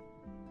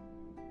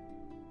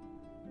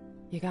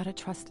 You gotta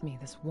trust me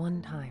this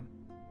one time.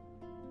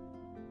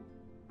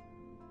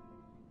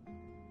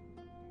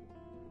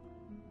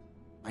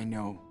 I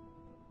know.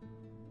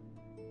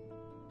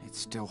 It's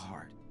still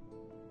hard.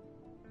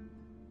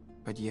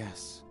 But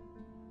yes,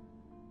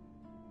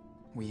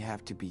 we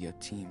have to be a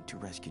team to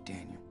rescue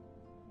Daniel.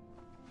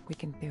 We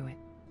can do it.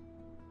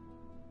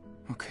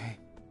 Okay.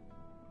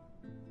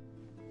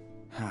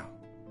 How?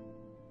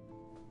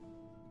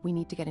 We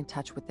need to get in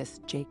touch with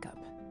this Jacob.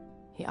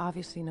 He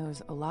obviously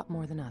knows a lot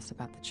more than us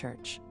about the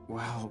church.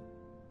 Well,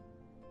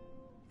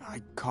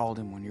 I called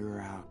him when you were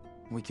out.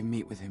 We can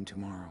meet with him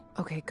tomorrow.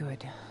 Okay,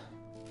 good.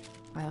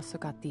 I also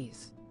got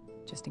these,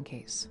 just in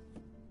case.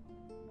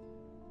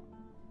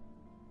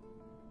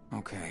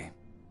 Okay.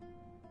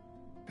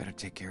 Better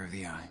take care of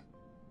the eye.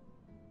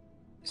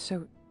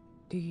 So,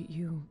 do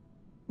you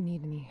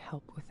need any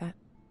help with that?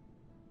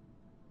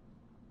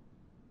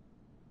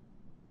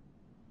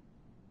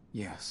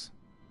 Yes.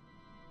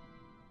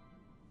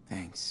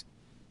 Thanks.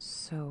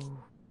 So,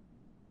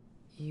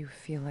 you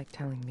feel like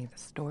telling me the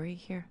story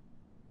here?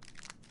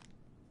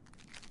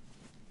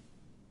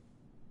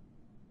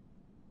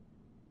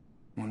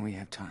 When we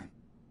have time.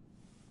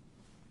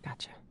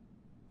 Gotcha.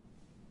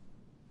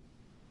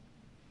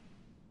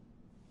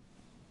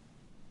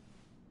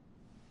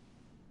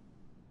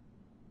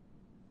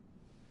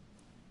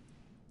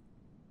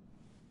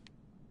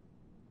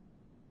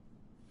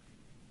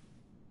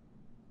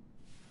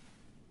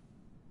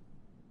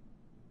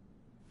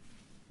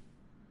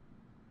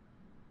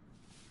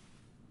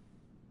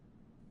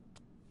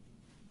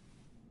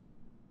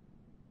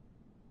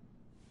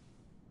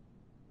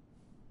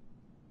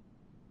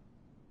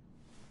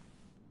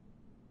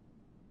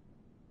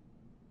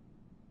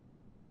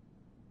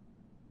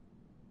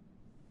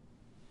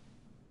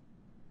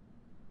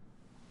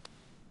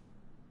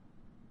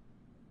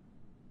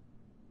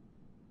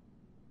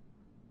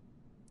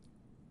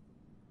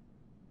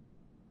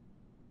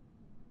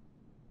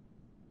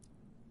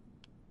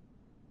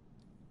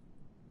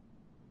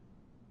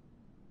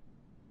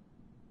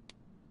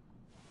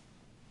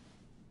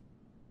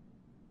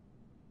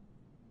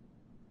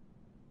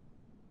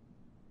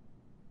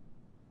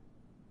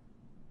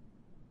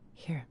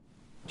 Here,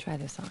 try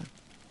this on.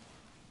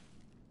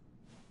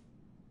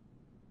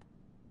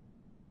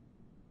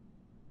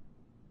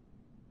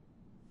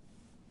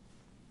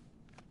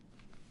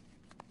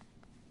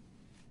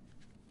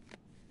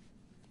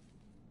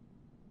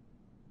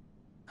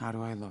 How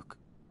do I look?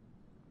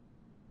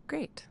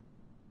 Great.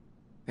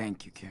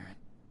 Thank you, Karen.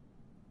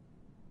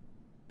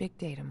 Big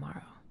day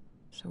tomorrow,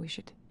 so we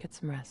should get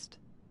some rest.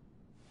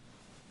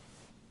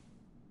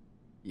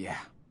 Yeah.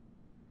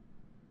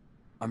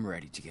 I'm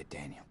ready to get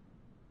Daniel.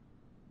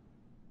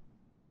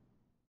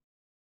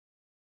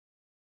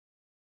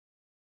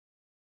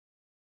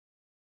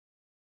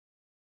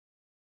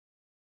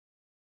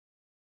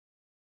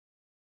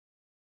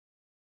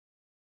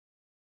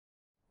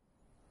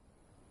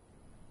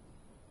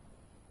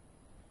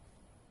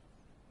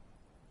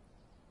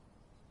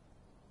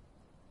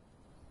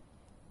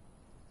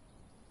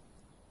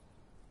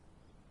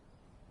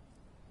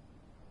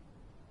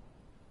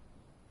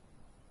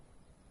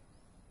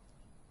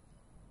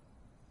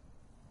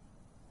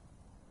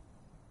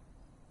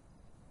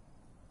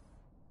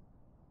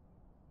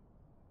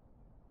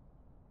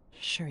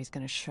 Sure he's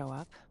gonna show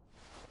up?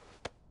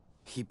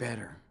 He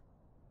better.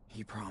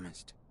 He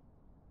promised.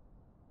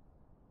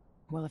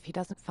 Well, if he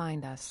doesn't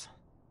find us,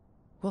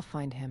 we'll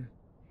find him.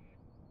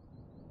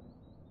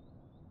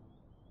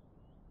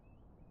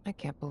 I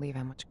can't believe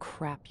how much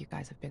crap you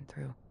guys have been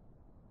through.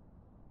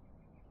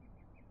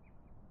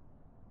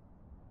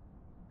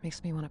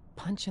 Makes me want to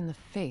punch in the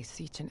face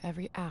each and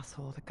every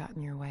asshole that got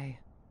in your way.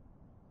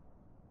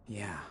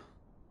 Yeah.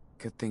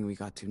 Good thing we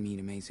got to meet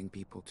amazing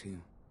people, too.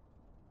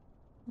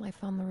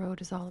 Life on the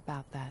road is all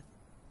about that.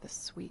 The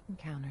sweet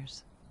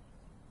encounters.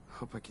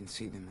 Hope I can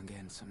see them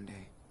again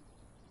someday.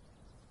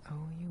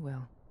 Oh, you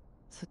will.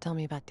 So tell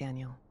me about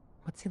Daniel.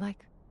 What's he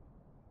like?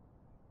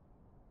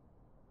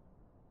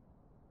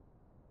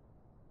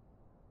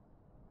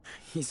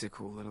 He's a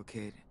cool little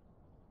kid.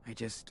 I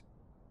just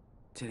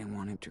didn't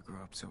want him to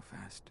grow up so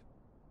fast.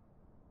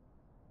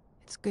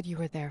 It's good you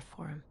were there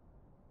for him.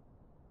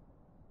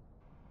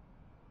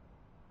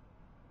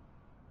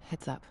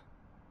 Heads up.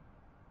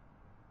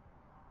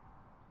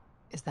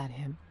 Is that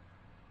him?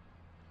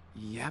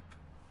 Yep.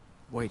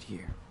 Wait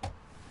here.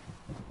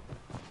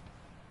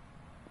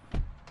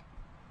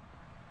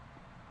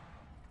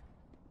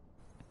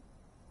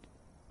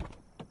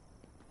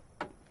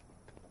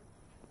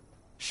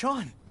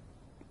 Sean!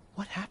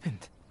 What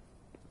happened?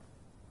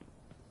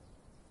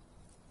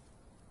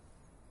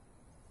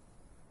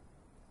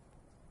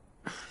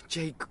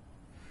 Jake,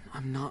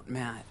 I'm not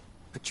mad,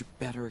 but you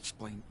better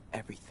explain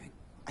everything.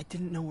 I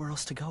didn't know where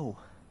else to go.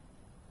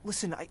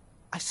 Listen,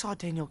 I saw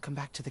Daniel come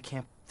back to the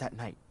camp that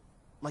night.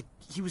 Like,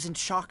 he was in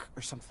shock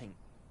or something.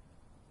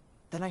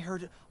 Then I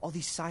heard all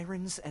these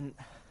sirens, and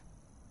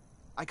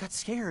I got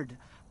scared.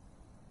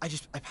 I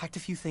packed a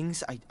few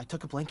things, I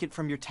took a blanket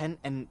from your tent,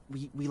 and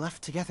we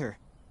left together.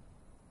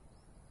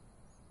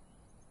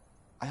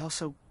 I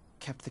also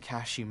kept the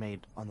cash you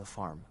made on the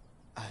farm.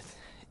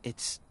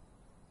 It's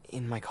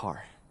in my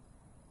car.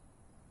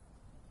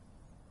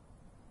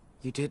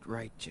 You did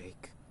right,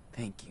 Jake.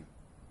 Thank you.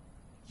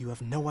 You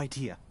have no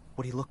idea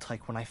what he looked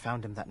like when I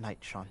found him that night,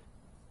 Sean.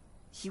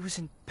 He was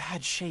in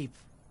bad shape,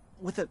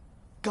 with a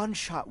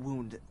gunshot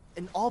wound,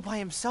 and all by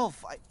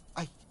himself.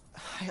 I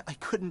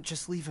couldn't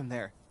just leave him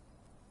there.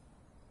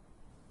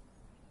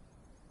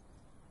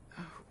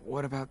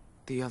 What about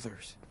the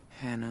others?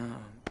 Hannah,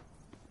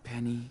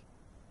 Penny?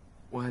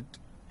 What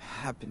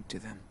happened to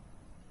them?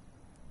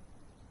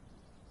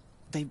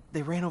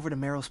 They ran over to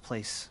Meryl's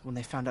place when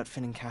they found out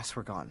Finn and Cass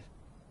were gone.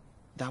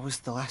 That was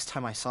the last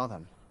time I saw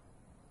them.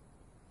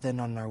 Then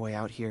on our way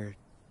out here,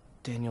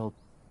 Daniel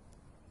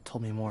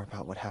told me more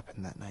about what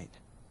happened that night.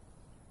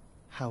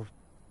 How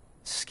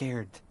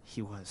scared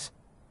he was.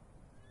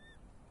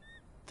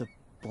 The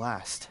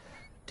blast.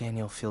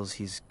 Daniel feels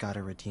he's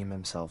gotta redeem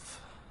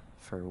himself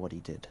for what he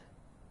did.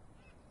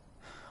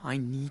 I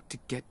need to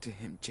get to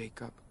him,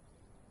 Jacob.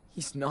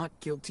 He's not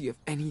guilty of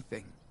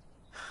anything.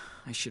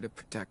 I should have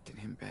protected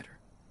him better.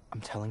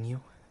 I'm telling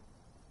you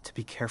to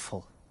be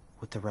careful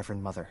with the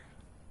Reverend Mother.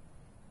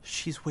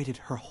 She's waited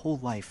her whole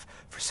life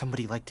for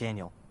somebody like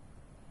Daniel.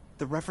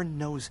 The Reverend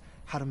knows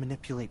how to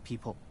manipulate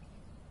people.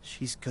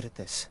 She's good at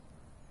this.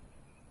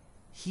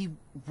 He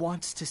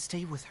wants to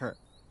stay with her.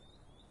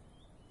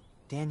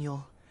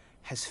 Daniel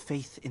has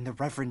faith in the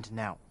Reverend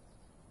now.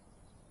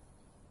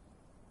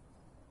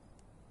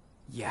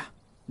 Yeah,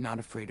 not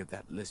afraid of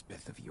that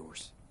Lisbeth of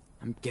yours.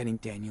 I'm getting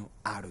Daniel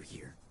out of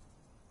here.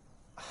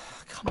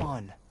 Come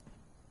on.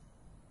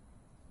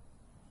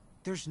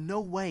 There's no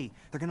way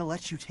they're gonna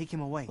let you take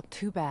him away. Well,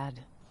 too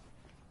bad.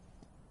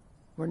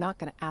 We're not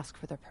gonna ask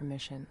for their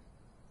permission.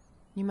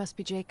 You must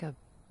be Jacob.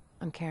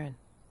 I'm Karen.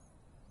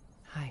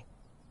 Hi.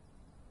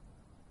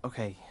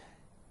 Okay.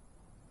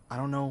 I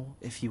don't know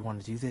if you want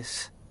to do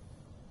this,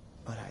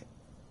 but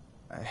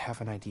I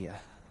have an idea.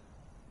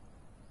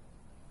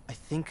 I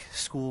think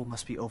school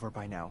must be over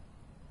by now,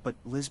 but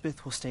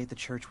Lisbeth will stay at the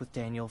church with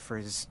Daniel for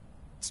his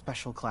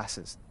special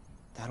classes.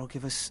 That'll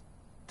give us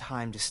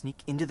time to sneak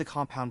into the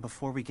compound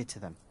before we get to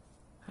them.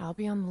 I'll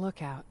be on the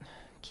lookout.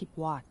 Keep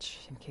watch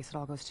in case it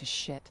all goes to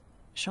shit.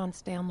 Sean,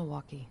 stay on the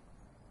walkie.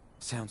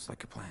 Sounds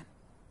like a plan.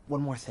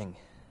 One more thing.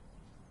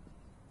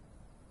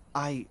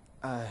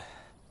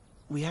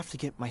 We have to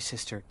get my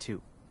sister,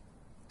 too.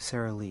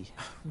 Sarah Lee.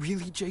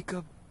 Really,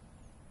 Jacob?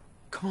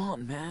 Come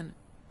on, man.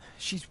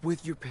 She's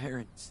with your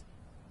parents.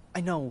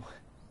 I know.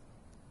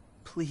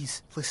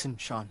 Please, listen,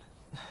 Sean.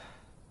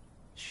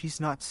 She's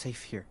not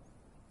safe here.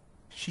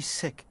 She's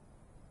sick.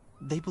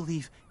 They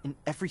believe in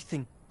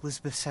everything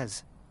Lisbeth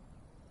says.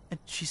 And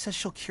she says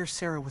she'll cure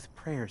Sarah with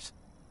prayers.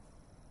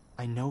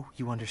 I know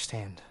you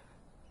understand,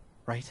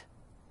 right?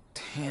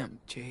 Damn,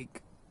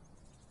 Jake.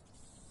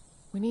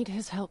 We need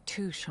his help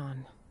too,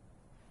 Sean.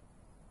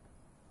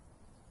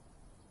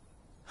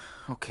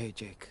 Okay,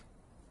 Jake.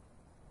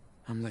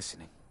 I'm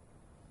listening.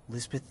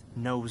 Lisbeth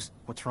knows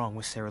what's wrong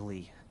with Sarah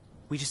Lee.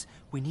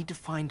 We need to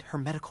find her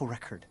medical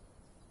record.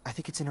 I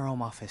think it's in her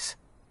home office.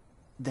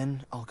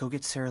 Then I'll go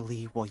get Sarah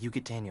Lee while you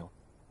get Daniel.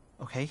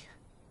 Okay?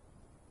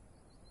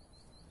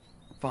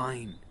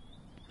 Fine.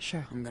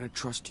 Sure. I'm gonna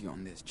trust you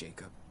on this,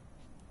 Jacob.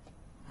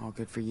 All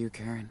good for you,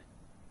 Karen?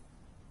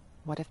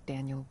 What if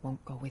Daniel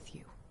won't go with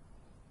you?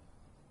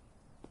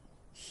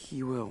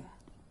 He will.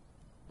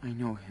 I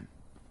know him.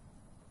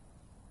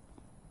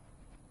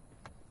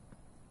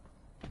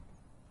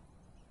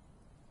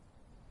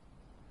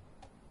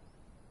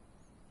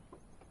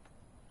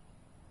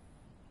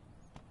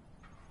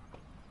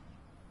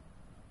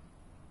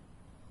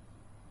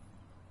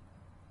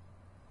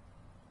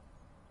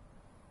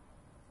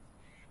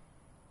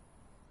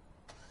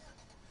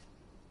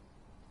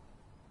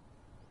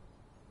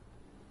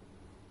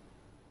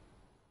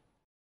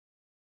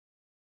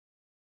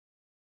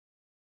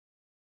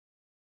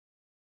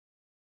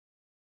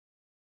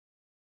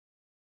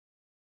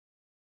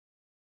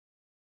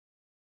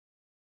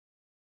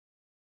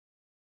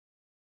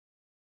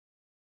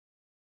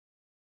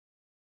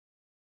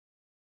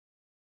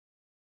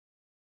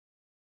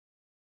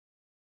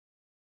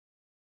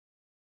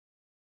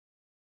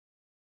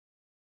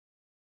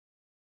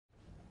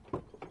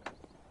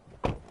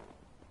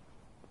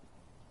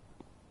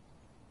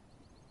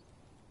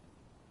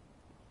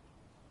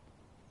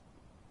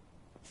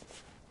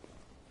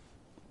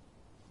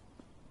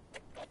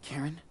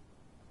 Karen?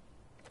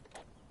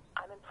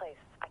 I'm in place.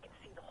 I can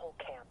see the whole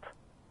camp.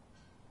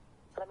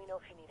 Let me know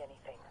if you need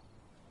anything.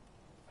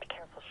 Be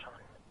careful, Sean.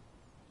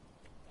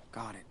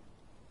 Got it.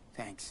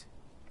 Thanks.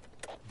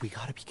 We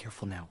gotta be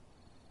careful now.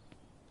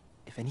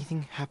 If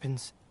anything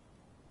happens,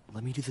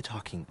 let me do the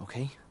talking,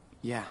 okay?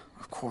 Yeah,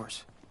 of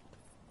course.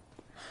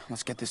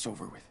 Let's get this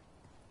over with.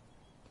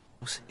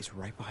 House is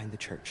right behind the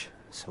church,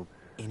 so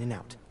in and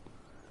out.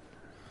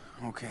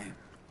 Okay.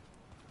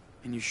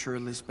 And you sure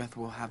Lisbeth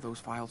will have those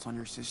files on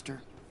your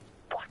sister?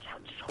 Watch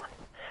out, Sean.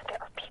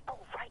 There are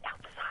people right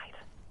outside.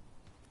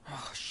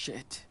 Oh,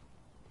 shit.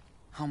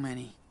 How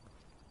many?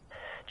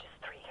 Just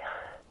 3.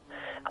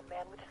 A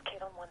man with his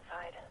kid on one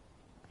side,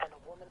 and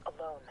a woman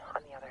alone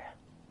on the other.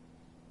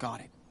 Got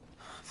it.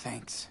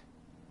 Thanks.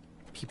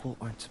 People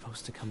aren't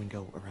supposed to come and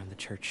go around the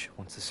church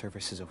once the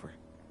service is over.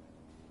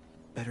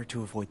 Better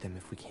to avoid them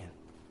if we can.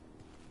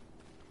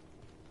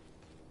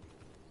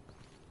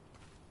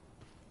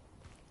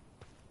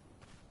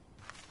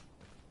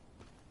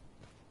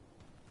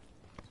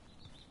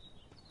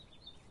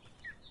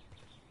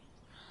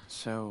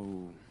 So,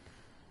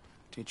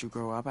 did you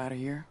grow up out of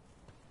here?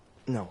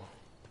 No.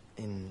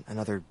 In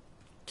another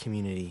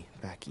community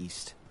back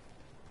east.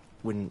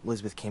 When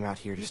Lisbeth came out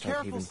here to start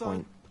careful, Haven son.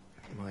 Point,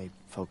 my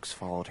folks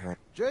followed her.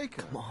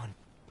 Jacob! Come on.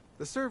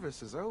 The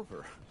service is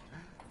over.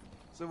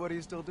 So what are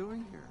you still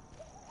doing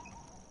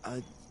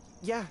here?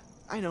 Yeah,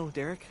 I know,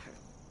 Derek.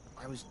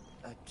 I was,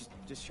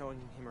 just showing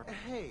him around.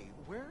 Hey,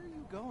 where are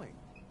you going?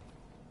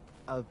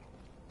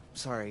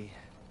 Sorry.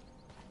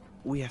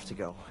 We have to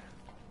go.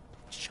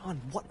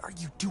 Sean, what are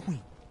you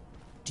doing?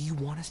 Do you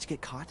want us to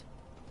get caught?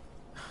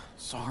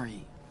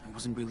 Sorry, I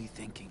wasn't really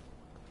thinking.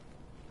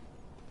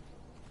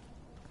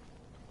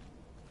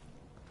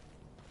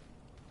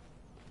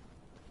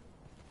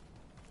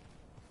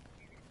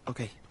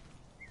 Okay.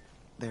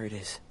 There it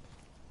is.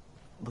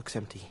 Looks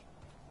empty.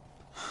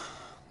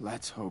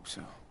 Let's hope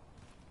so.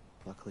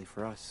 Luckily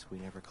for us, we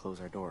never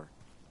close our door.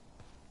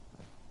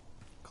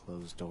 A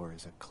closed door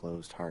is a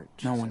closed heart.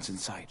 No one's in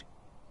sight.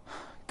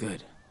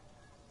 Good.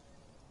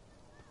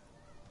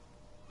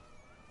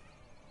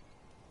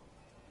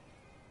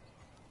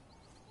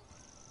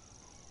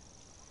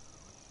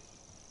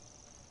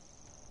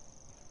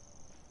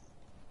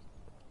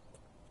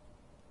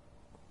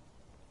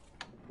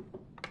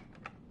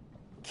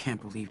 Can't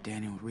believe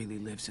Daniel really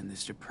lives in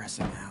this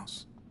depressing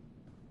house.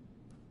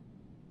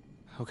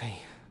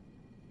 Okay.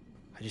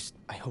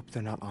 I hope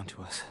they're not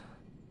onto us.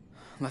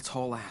 Let's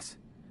haul ass.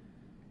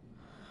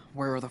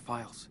 Where are the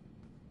files?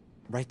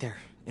 Right there,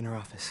 in her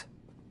office.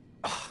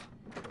 Ugh,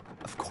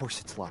 of course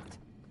it's locked.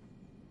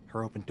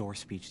 Her open door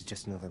speech is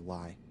just another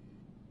lie.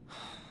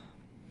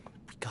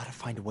 We gotta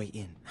find a way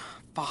in.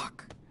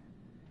 Fuck.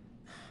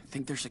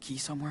 Think there's a key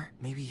somewhere?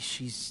 Maybe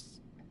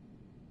she's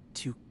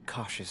too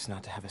cautious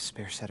not to have a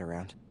spare set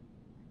around.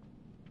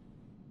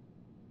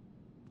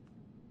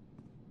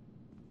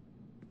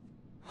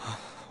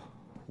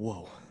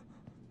 Whoa.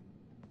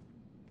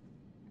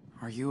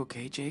 Are you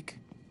okay, Jake?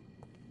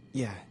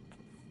 Yeah.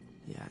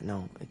 Yeah,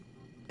 no,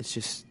 it's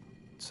just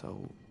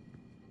so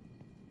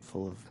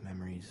full of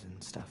memories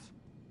and stuff.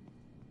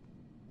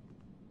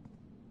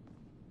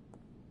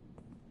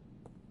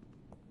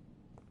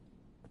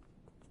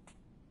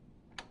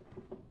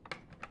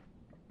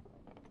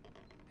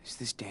 Is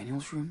this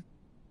Daniel's room?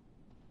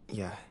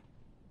 Yeah.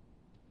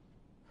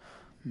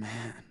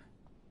 Man.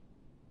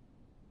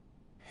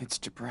 It's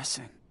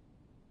depressing.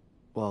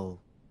 Well,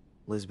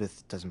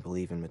 Lisbeth doesn't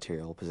believe in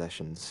material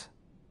possessions,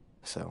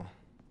 so...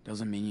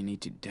 Doesn't mean you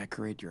need to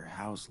decorate your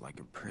house like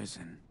a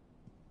prison.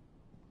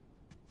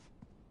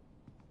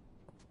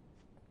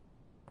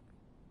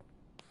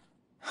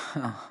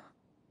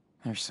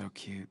 They're so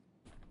cute.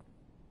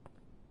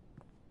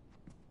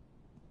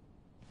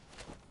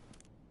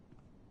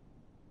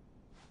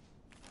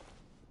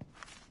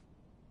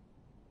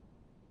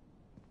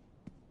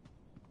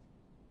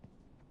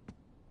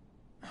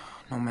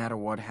 No matter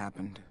what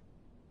happened,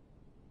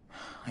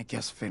 I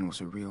guess Finn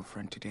was a real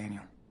friend to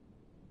Daniel.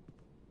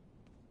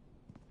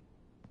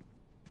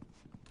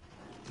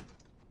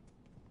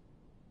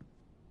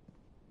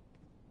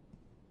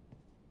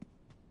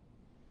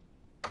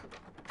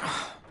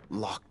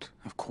 Locked,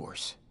 of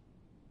course.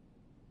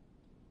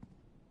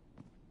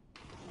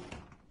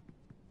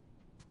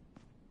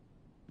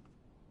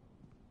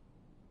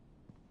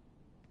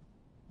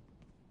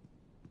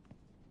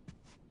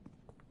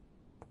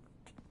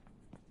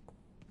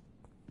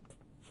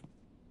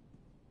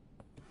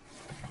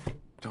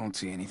 Don't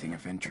see anything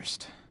of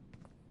interest.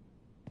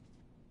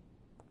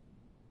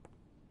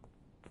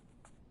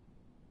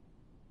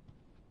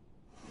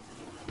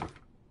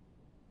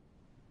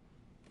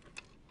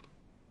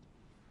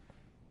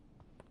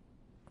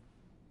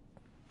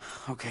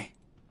 Okay,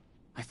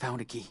 I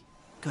found a key.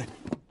 Good.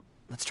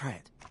 Let's try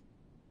it.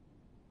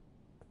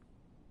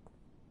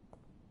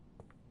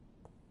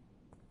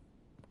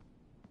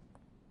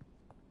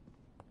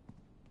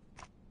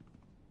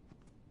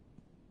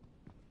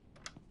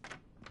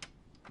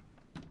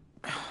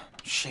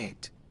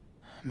 Shit.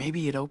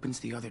 Maybe it opens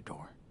the other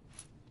door.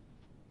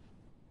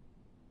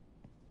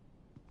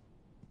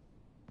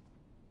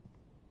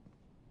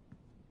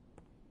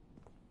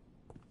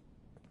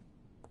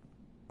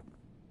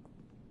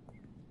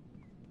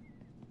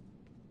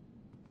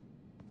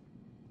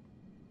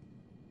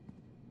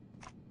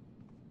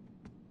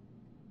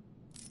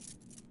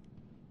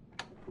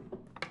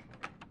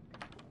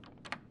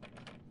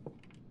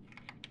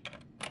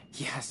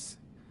 Yes,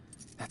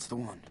 that's the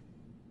one.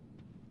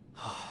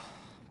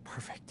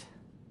 Perfect.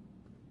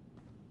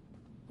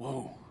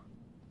 Whoa.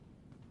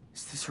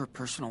 Is this her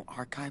personal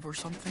archive or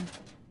something?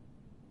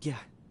 Yeah.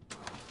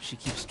 She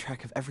keeps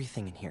track of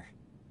everything in here.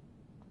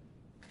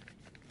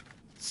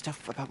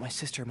 Stuff about my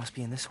sister must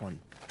be in this one.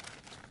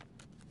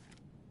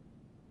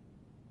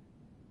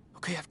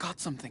 Okay, I've got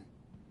something.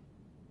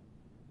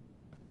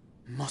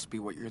 Must be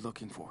what you're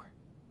looking for.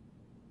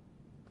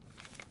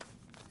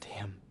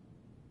 Damn.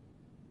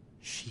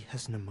 She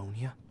has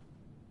pneumonia?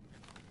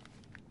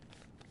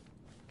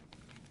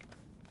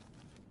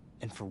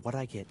 And for what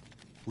I get,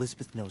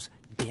 Lisbeth knows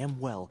damn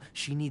well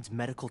she needs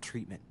medical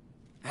treatment.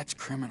 That's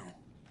criminal.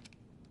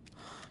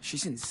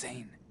 She's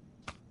insane.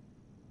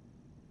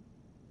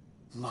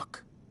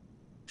 Look,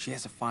 she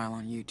has a file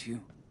on you too.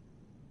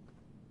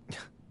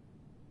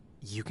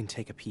 You can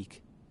take a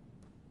peek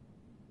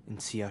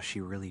and see how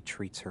she really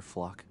treats her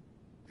flock.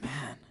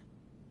 Man,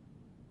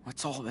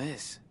 what's all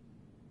this?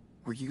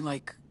 Were you,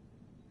 like,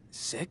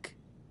 sick?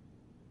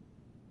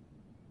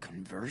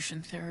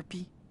 Conversion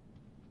therapy?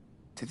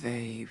 Did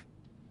they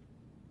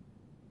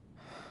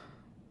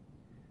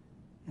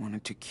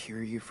wanted to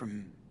cure you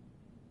from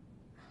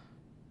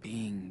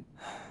being...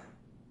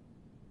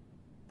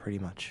 Pretty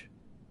much.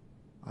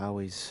 I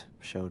always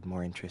showed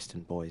more interest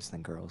in boys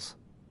than girls.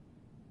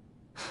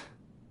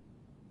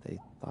 They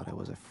thought I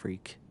was a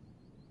freak.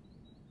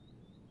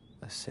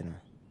 A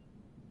sinner.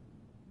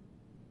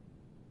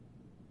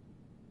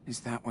 Is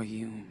that why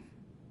you...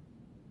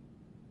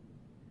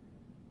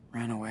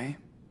 ran away?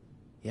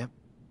 Yep.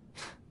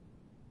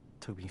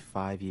 Took me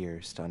 5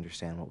 years to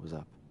understand what was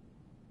up.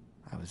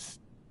 I was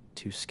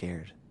too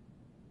scared.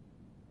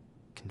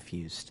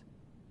 Confused.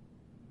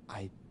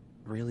 I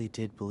really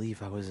did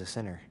believe I was a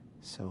sinner,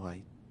 so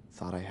I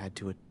thought I had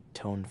to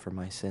atone for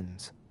my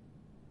sins.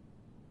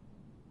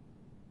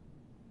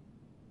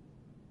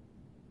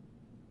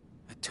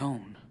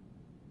 Atone?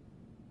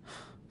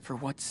 For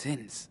what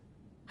sins?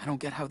 I don't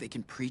get how they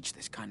can preach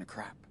this kind of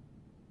crap.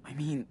 I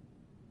mean,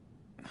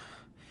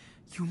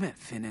 you met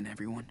Finn and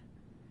everyone.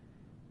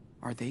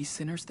 Are they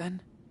sinners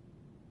then?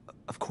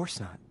 Of course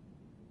not.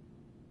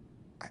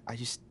 I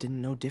just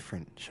didn't know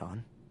different,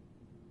 Sean.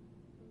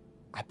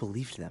 I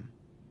believed them.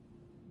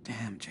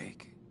 Damn,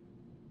 Jake.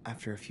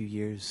 After a few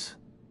years,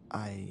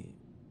 I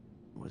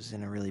was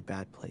in a really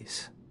bad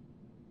place.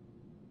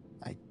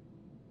 I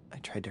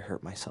tried to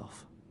hurt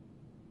myself.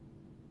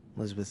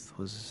 Elizabeth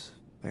was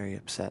very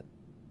upset.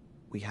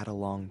 We had a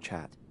long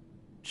chat.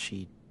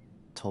 She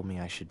told me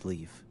I should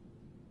leave.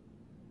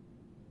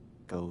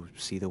 Go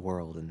see the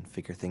world and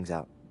figure things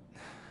out.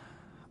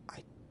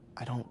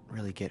 I don't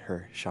really get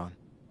her, Sean.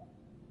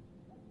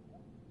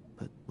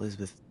 But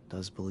Elizabeth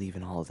does believe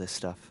in all of this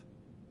stuff.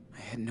 I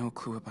had no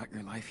clue about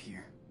your life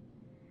here.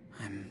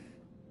 I'm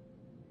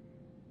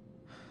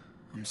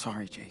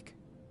sorry, Jake.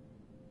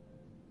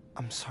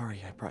 I'm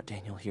sorry I brought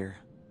Daniel here.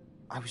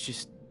 I was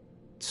just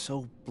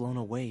so blown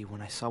away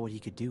when I saw what he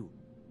could do.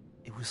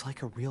 It was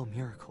like a real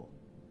miracle.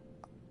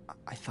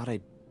 I thought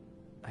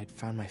I'd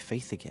found my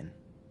faith again.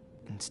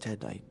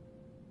 Instead, I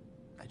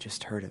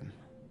just hurt him.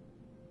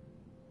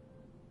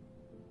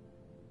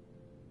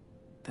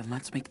 Then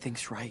let's make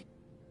things right.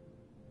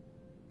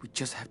 We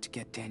just have to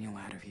get Daniel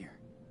out of here.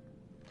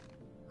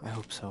 I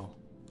hope so.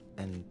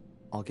 And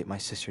I'll get my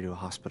sister to a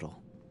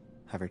hospital.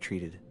 Have her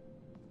treated.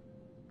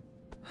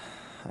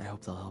 I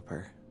hope they'll help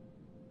her.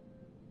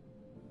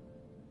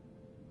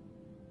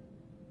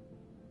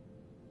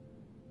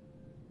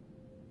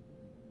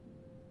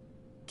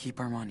 Keep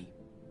our money.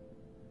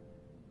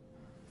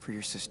 For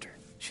your sister.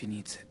 She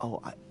needs it.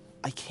 Oh,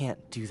 I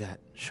can't do that,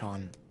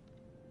 Sean.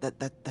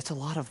 That's a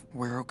lot of...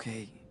 We're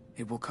okay.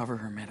 It will cover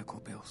her medical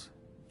bills.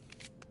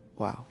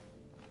 Wow.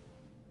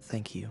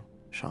 Thank you,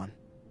 Sean.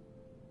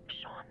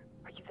 Sean,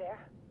 are you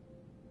there?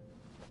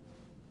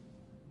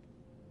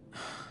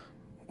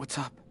 What's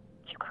up?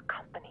 You got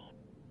company.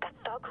 That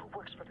thug who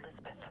works for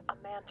Lisbeth. A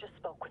man just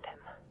spoke with him.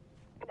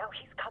 Now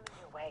he's coming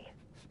your way.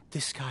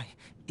 This guy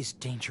is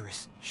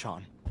dangerous,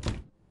 Sean.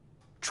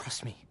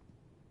 Trust me.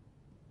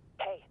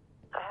 Hey,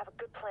 I have a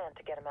good plan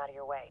to get him out of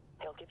your way.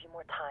 He'll give you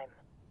more time.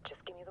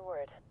 Just give me the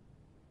word.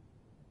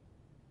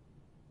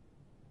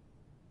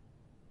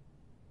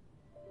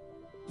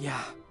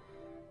 Yeah.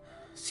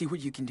 See what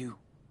you can do.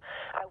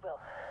 I will.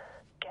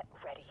 Get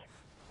ready.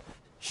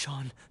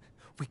 Sean,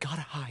 we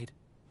gotta hide.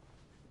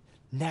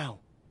 Now.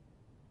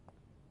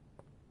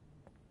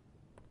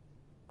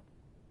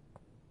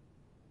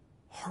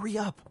 Hurry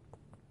up.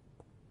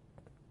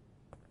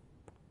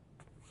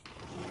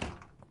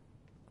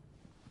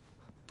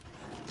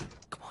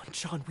 Come on,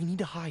 Sean, we need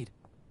to hide.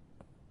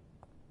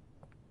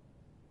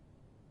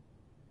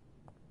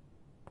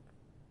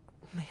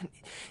 Man,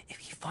 if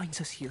he finds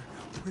us here,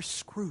 we're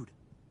screwed.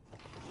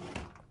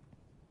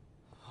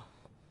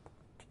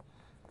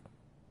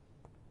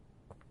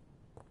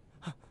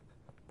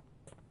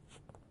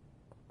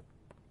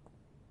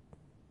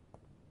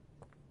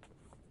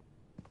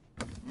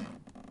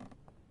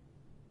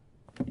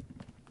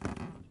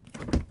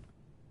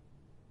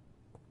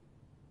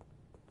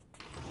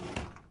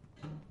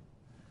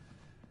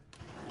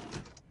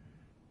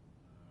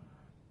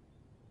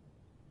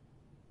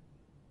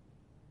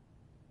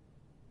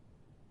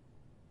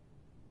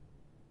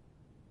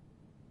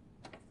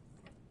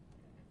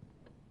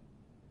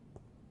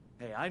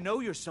 Hey, I know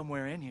you're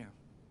somewhere in here.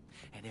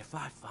 And if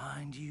I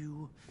find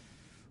you...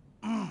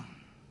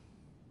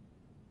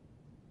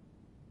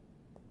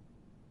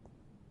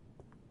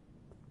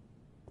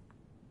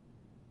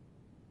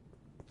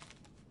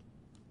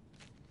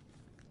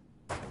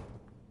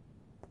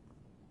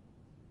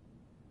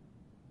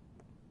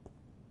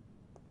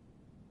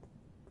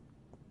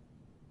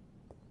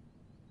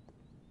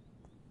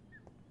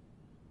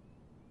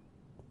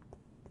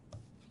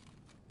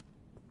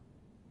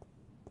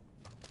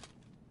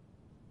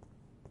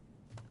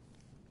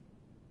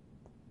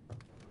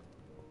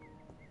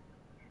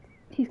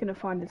 He's gonna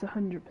find us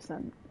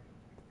 100%.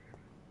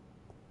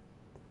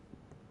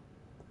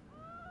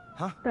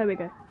 Huh? There we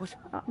go.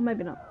 What?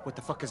 Maybe not. What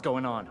the fuck is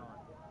going on?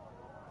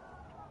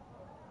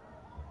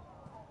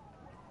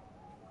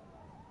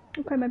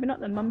 Okay, maybe not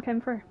then. Mum came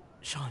through.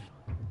 Sean,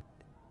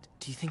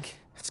 do you think...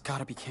 It's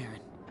gotta be Karen.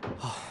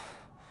 Oh,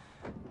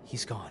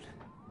 he's gone.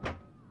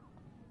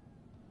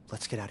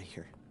 Let's get out of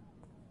here.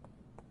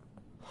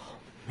 Oh,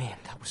 man,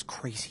 that was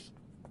crazy.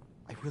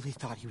 I really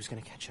thought he was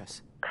gonna catch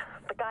us.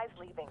 The guy's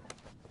leaving.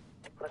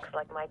 Looks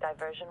like my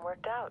diversion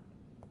worked out.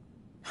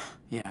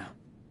 Yeah.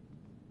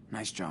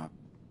 Nice job.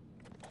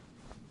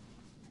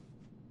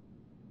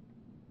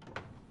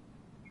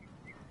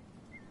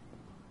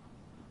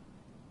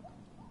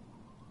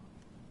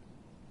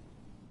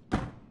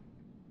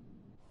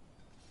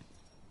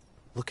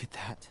 Look at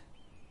that.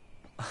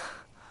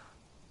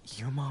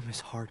 Your mom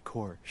is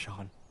hardcore,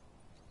 Sean.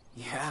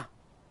 Yeah.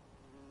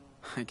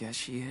 I guess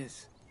she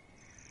is.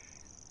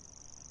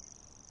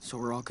 So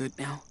we're all good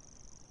now?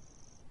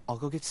 I'll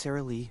go get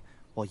Sarah Lee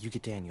while you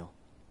get Daniel.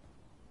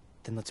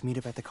 Then let's meet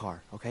up at the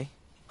car, okay?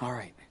 All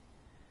right.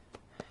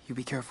 You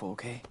be careful,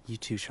 okay? You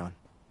too, Sean.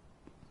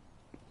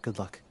 Good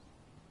luck.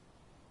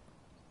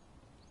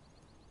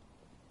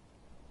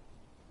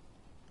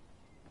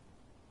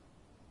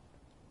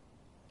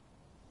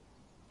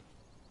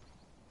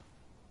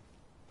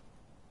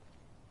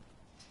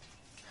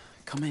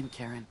 Come in,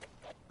 Karen.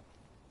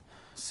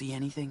 See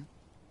anything?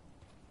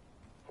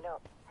 No,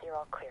 you're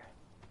all clear.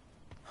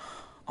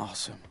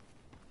 Awesome.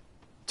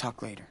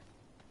 Talk later.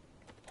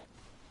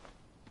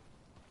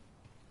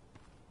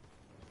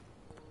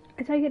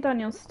 I take it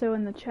Daniel's still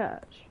in the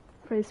church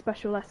for his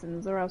special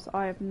lessons, or else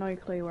I have no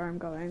clue where I'm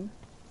going.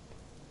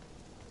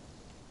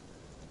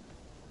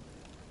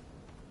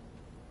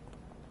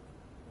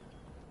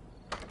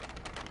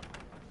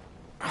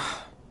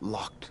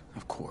 Locked,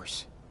 of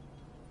course.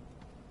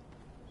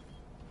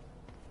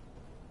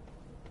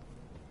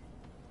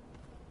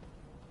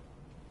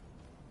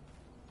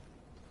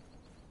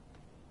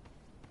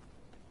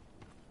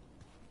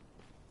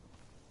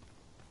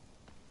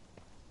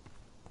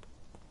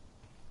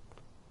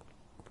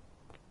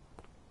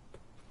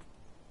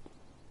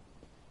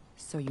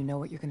 So you know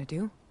what you're gonna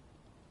do?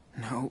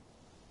 No.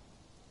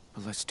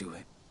 But let's do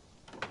it.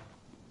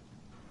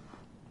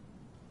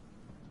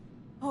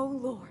 Oh,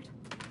 Lord.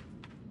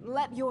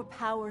 Let your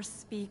power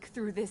speak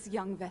through this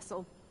young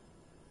vessel.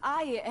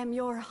 I am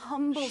your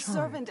humble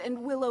servant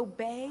and will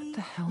obey What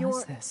the hell your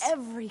is this?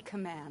 every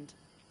command.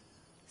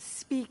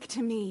 Speak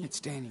to me.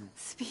 It's Daniel.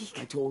 Speak.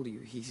 I told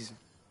you, he's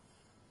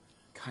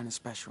kind of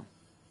special.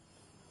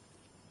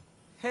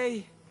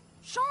 Hey!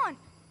 Sean!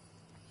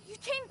 You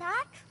came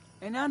back?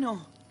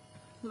 Enano!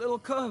 Little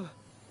cub!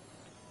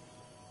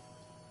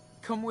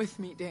 Come with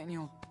me,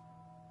 Daniel.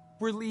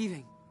 We're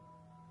leaving.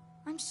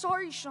 I'm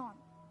sorry, Sean.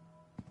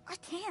 I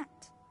can't.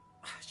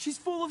 She's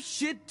full of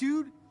shit,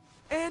 dude.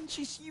 And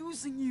she's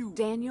using you.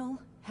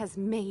 Daniel has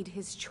made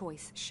his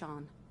choice,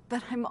 Sean.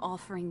 But I'm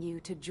offering you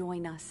to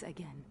join us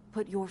again.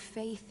 Put your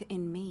faith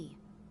in me,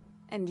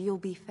 and you'll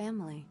be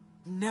family.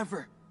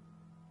 Never.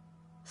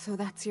 So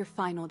that's your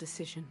final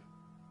decision.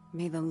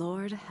 May the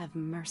Lord have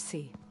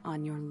mercy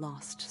on your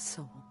lost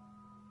soul.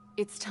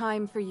 It's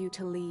time for you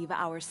to leave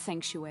our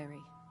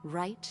sanctuary,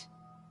 right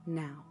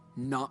now.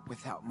 Not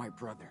without my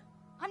brother.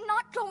 I'm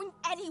not going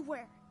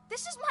anywhere.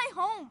 This is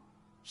my home.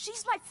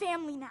 She's my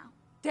family now.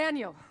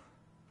 Daniel,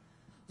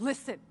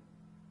 listen.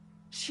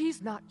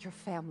 She's not your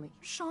family.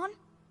 Sean?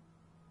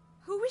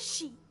 Who is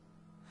she?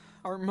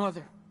 Our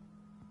mother.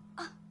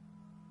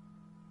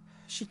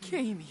 She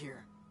came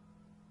here.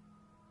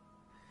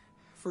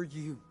 For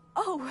you.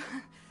 Oh,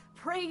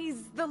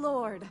 praise the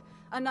Lord.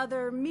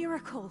 Another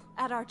miracle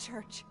at our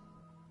church.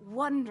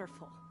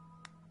 Wonderful.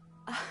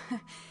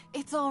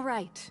 It's all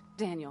right,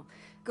 Daniel.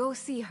 Go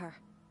see her.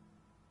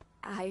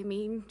 I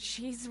mean,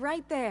 she's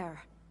right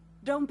there.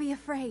 Don't be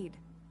afraid.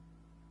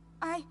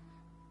 I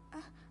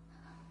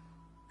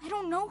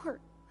don't know her.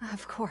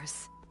 Of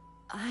course.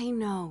 I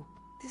know.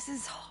 This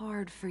is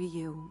hard for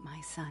you,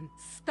 my son.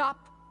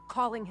 Stop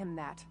calling him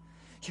that.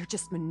 You're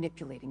just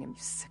manipulating him,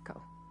 you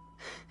sicko.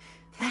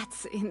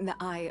 That's in the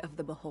eye of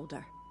the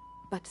beholder.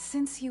 But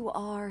since you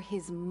are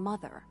his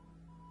mother,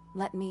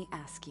 let me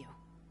ask you,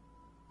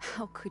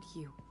 how could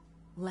you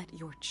let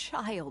your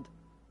child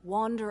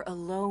wander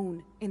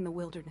alone in the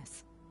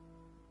wilderness?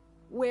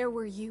 Where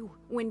were you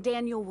when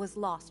Daniel was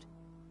lost?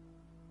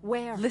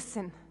 Where?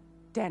 Listen,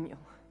 Daniel.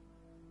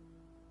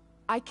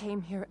 I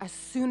came here as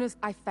soon as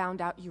I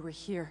found out you were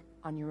here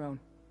on your own.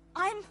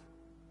 I'm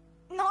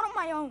not on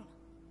my own.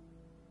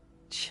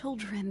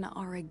 Children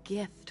are a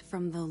gift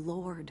from the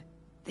Lord.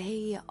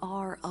 They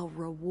are a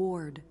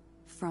reward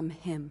from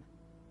Him.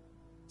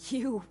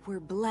 You were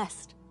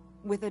blessed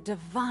with a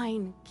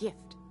divine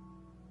gift.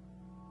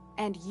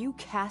 And you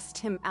cast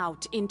him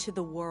out into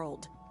the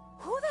world.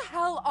 Who the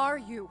hell are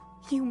you?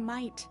 You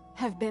might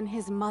have been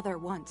his mother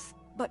once,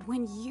 but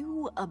when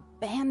you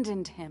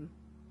abandoned him,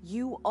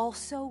 you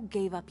also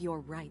gave up your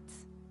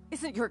rights.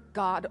 Isn't your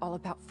God all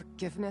about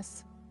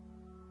forgiveness?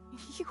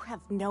 You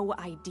have no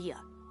idea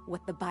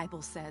what the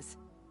Bible says.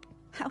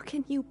 How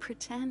can you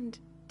pretend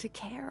to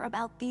care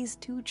about these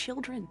two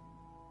children?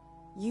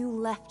 You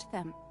left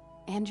them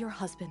and your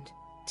husband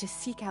to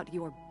seek out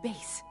your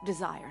base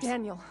desires.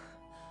 Daniel,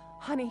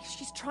 honey,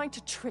 she's trying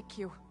to trick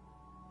you.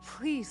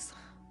 Please,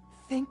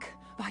 think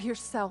by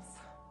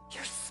yourself.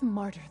 You're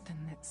smarter than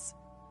this.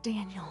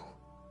 Daniel,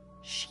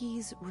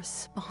 she's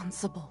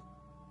responsible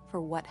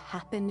for what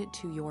happened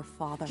to your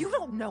father. You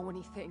don't know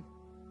anything.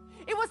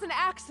 It was an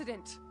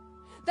accident.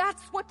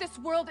 That's what this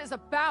world is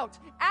about.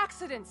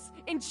 Accidents,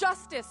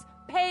 injustice,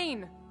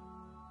 pain.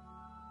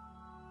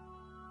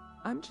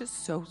 I'm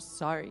just so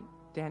sorry,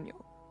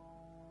 Daniel.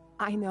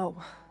 I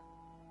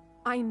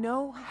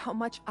know how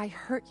much I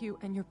hurt you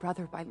and your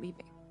brother by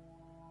leaving.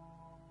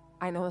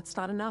 I know it's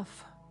not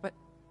enough, but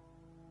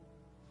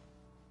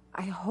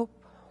I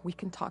hope we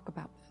can talk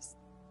about this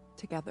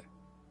together.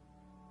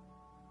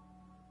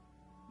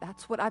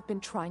 That's what I've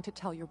been trying to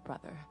tell your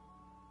brother,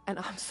 and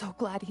I'm so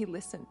glad he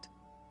listened.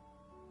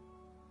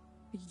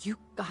 You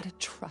gotta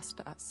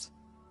trust us.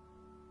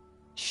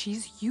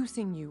 She's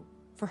using you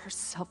for her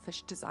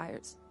selfish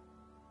desires.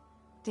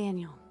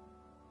 Daniel,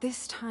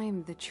 this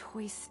time the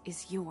choice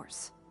is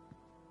yours.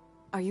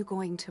 Are you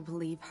going to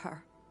believe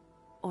her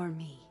or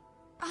me?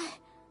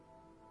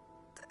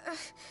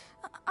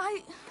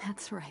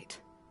 That's right.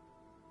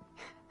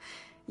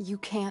 You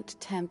can't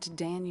tempt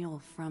Daniel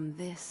from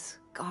this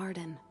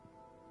garden.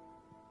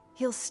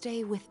 He'll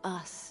stay with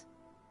us,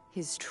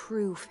 his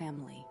true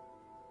family,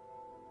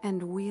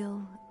 and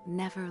we'll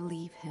never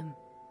leave him.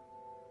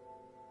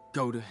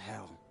 Go to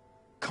hell.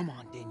 Come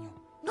on, Daniel.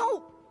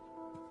 No!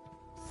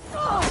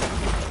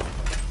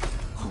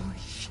 Holy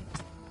shit.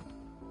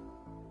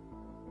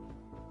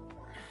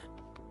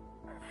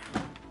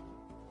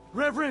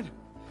 Reverend,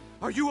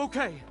 are you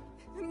okay?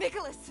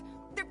 Nicholas,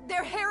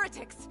 they're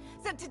heretics,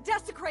 sent to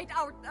desecrate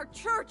our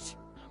church.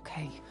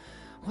 Okay,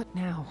 what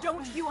now?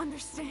 Don't you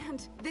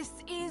understand? This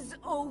is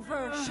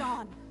over,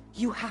 Sean.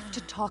 You have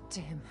to talk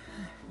to him.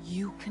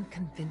 You can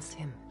convince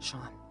him,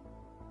 Sean.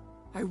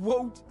 I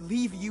won't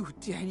leave you,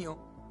 Daniel.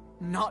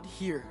 Not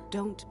here.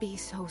 Don't be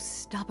so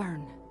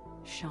stubborn,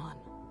 Sean.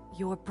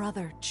 Your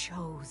brother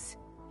chose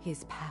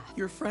his path.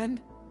 Your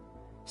friend,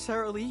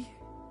 Sarah Lee?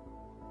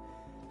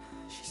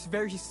 She's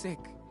very sick.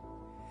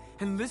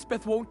 And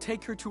Lisbeth won't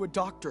take her to a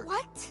doctor.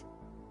 What?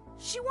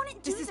 She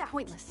wouldn't do that. This is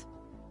pointless.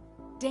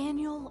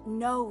 Daniel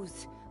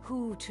knows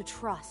who to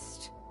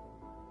trust.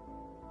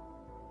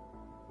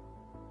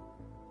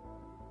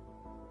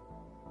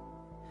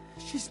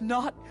 She's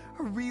not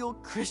a real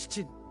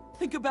Christian.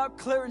 Think about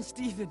Claire and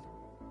Stephen.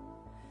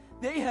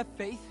 They have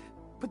faith,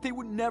 but they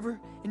would never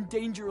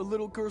endanger a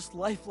little girl's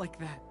life like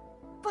that.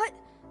 But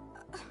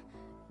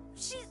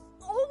she's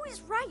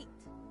always right.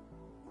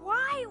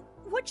 Why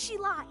would she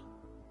lie?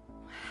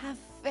 Have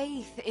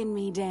faith in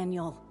me,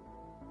 Daniel.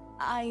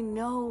 I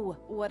know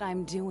what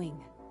I'm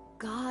doing.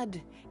 God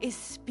is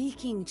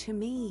speaking to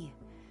me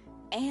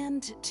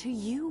and to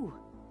you.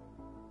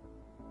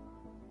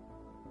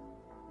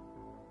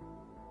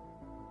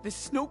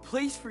 This is no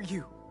place for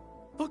you.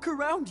 Look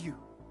around you.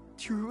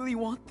 Do you really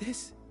want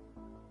this?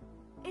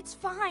 It's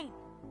fine.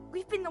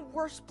 We've been the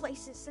worst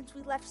places since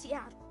we left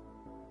Seattle.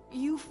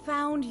 You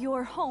found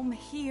your home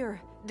here,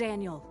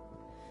 Daniel.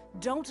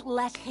 Don't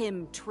let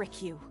him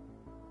trick you.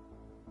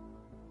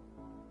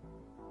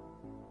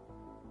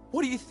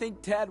 What do you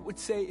think Dad would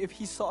say if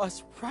he saw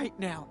us right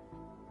now?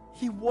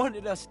 He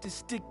wanted us to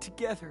stick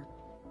together.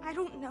 I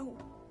don't know.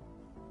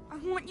 I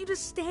want you to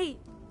stay,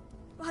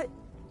 but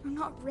you're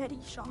not ready,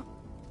 Sean.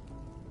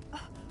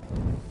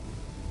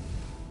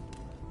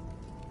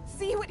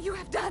 See what you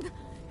have done?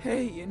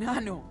 Hey,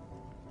 Enano.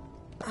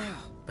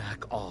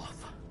 Back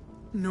off.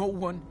 No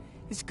one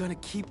is gonna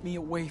keep me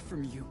away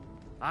from you.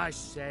 I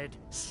said,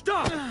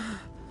 stop!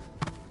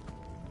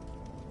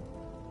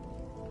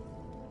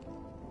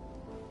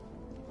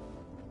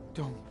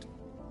 Don't.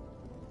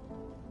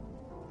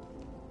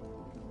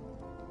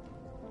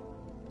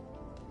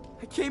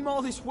 I came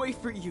all this way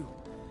for you,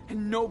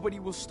 and nobody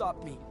will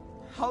stop me.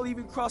 I'll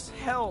even cross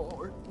hell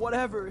or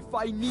whatever if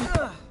I need.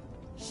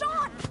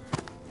 Sean!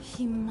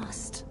 He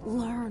must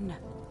learn.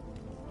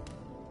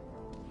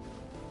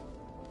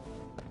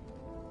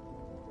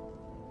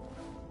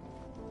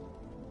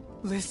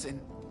 Listen,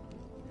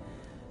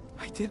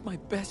 I did my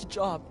best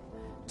job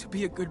to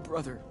be a good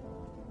brother.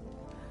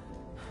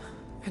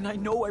 And I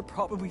know I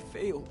probably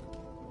failed.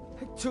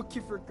 I took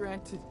you for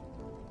granted.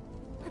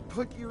 I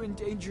put you in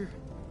danger.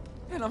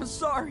 And I'm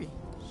sorry.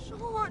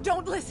 Sean,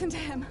 don't listen to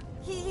him.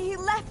 He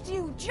left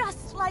you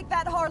just like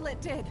that harlot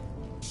did.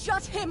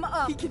 Shut him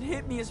up. He can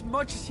hit me as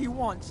much as he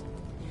wants.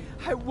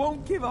 I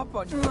won't give up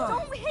on you.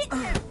 Don't hit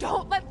him.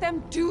 Don't let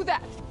them do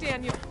that,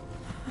 Daniel.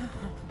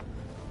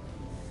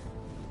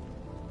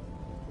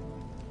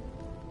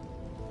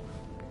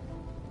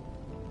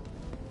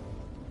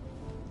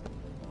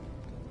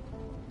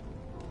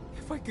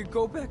 If I could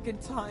go back in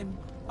time,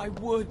 I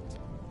would.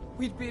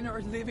 We'd be in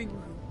our living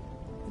room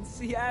in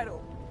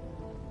Seattle.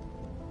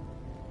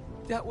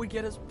 That would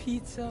get us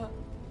pizza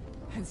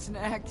and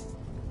snacks,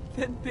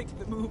 then pick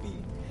the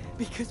movie,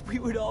 because we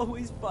would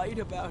always fight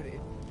about it.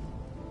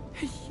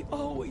 And he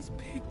always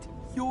picked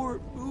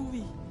your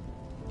movie.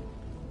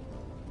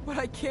 But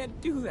I can't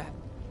do that.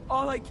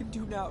 All I can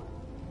do now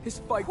is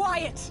fight.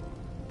 Quiet!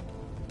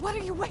 What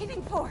are you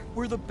waiting for?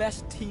 We're the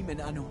best team in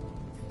Anu.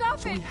 Stop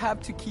so it! we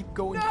have to keep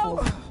going No!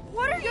 forward.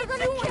 What are you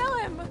gonna kill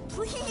him?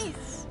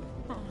 Please!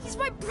 He's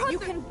my brother! You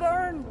can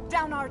burn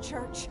down our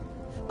church,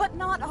 but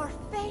not our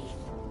faith.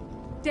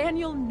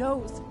 Daniel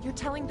knows you're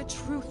telling the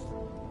truth.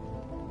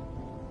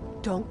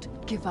 Don't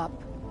give up.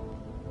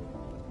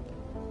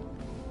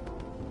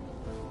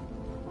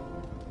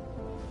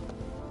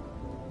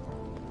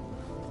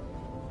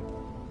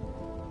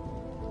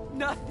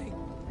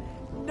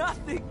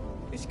 Nothing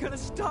is gonna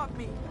stop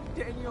me,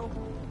 Daniel.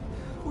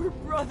 We're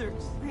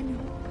brothers. I know.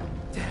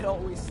 Dad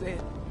always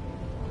said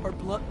our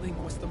blood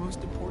link was the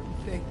most important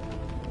thing.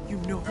 You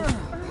know.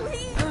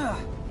 Please!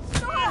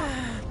 Stop!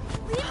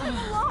 Leave him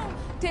alone!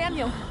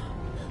 Daniel,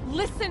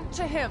 listen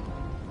to him.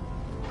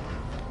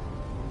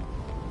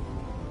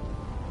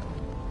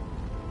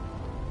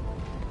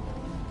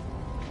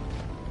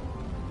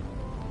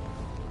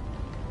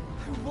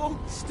 I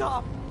won't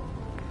stop.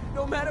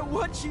 No matter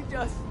what she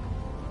does.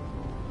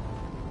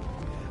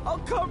 I'll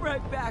come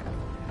right back.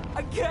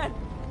 Again.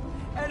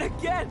 And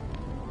again.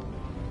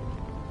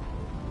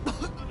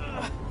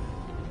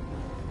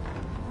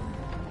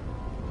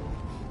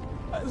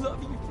 I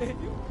love you,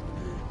 Daniel.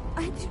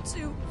 I do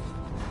too.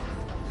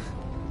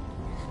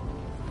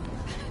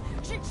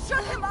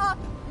 Shut him up!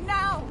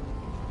 Now!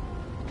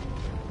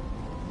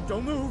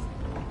 Don't move.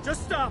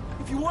 Just stop.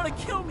 If you want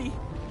to kill me,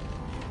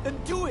 then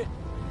do it.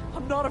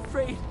 I'm not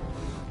afraid.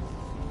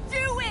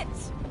 Do it!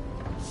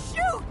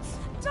 Shoot!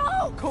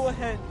 Don't! Go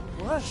ahead.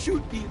 What?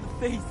 Shoot me in the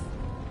face.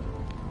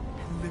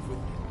 And live with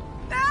me.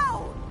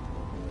 Now!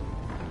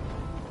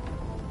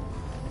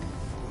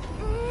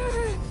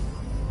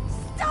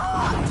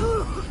 Stop!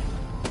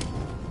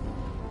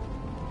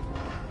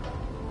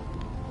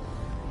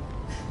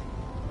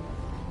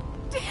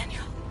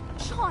 Daniel!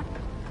 Sean!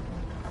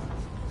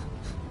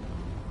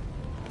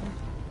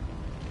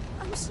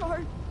 I'm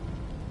sorry.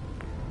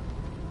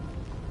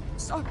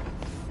 Sorry.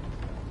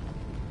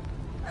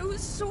 I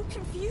was so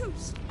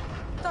confused.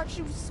 Thought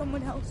she was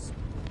someone else.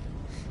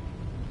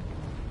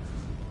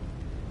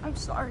 I'm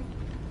sorry.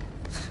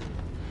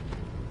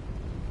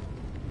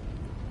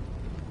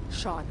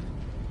 Sean,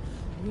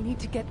 we need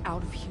to get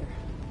out of here.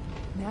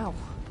 Now.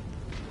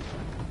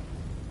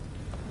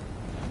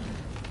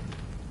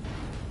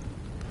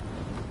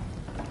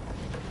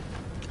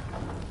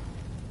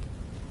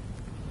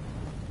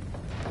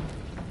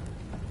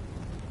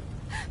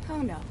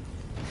 Oh no.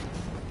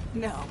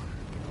 No.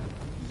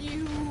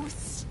 You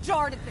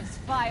started this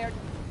fire.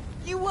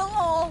 You will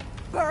all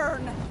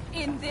burn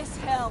in this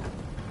hell.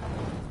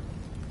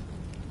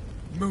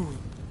 Move.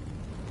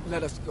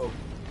 Let us go.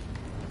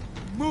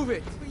 Move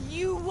it.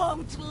 You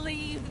won't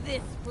leave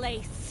this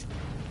place.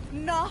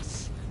 Not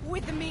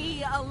with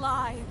me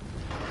alive.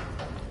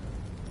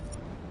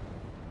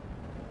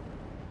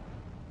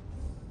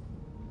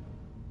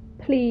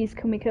 Please,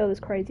 can we kill this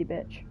crazy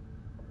bitch?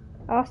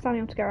 Ask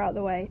Daniel to get her out of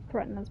the way,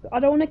 threaten us, but I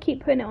don't want to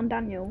keep putting it on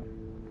Daniel.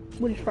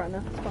 We'll just threaten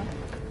her, it's fine.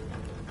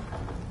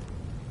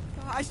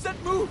 I said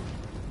move!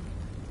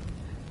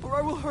 Or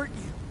I will hurt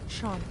you.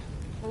 Sean,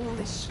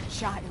 foolish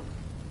child.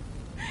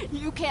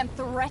 You can't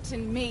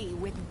threaten me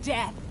with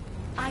death.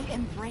 I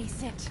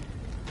embrace it.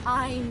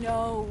 I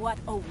know what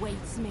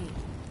awaits me.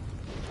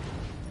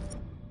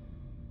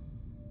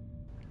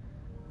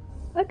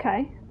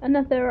 Okay,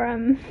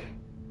 another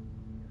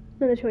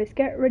choice.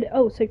 Get rid of...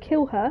 Oh, so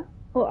kill her,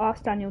 or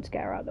ask Daniel to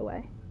get her out of the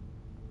way.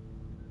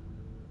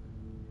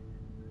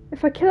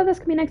 If I kill her, that's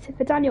going to be negative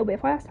for Daniel, but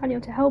if I ask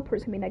Daniel to help her,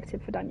 it's going to be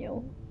negative for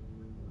Daniel.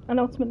 And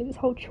ultimately, this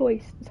whole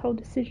choice, this whole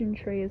decision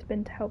tree has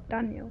been to help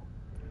Daniel.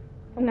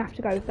 I'm going to have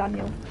to go with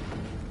Daniel.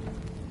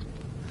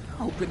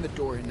 Open the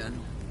door, Nanu.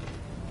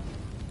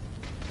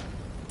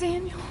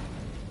 Daniel,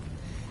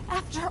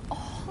 After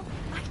all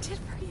I did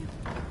for you,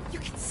 you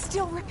can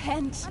still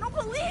repent. I don't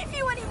believe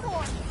you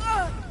anymore!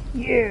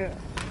 Yeah.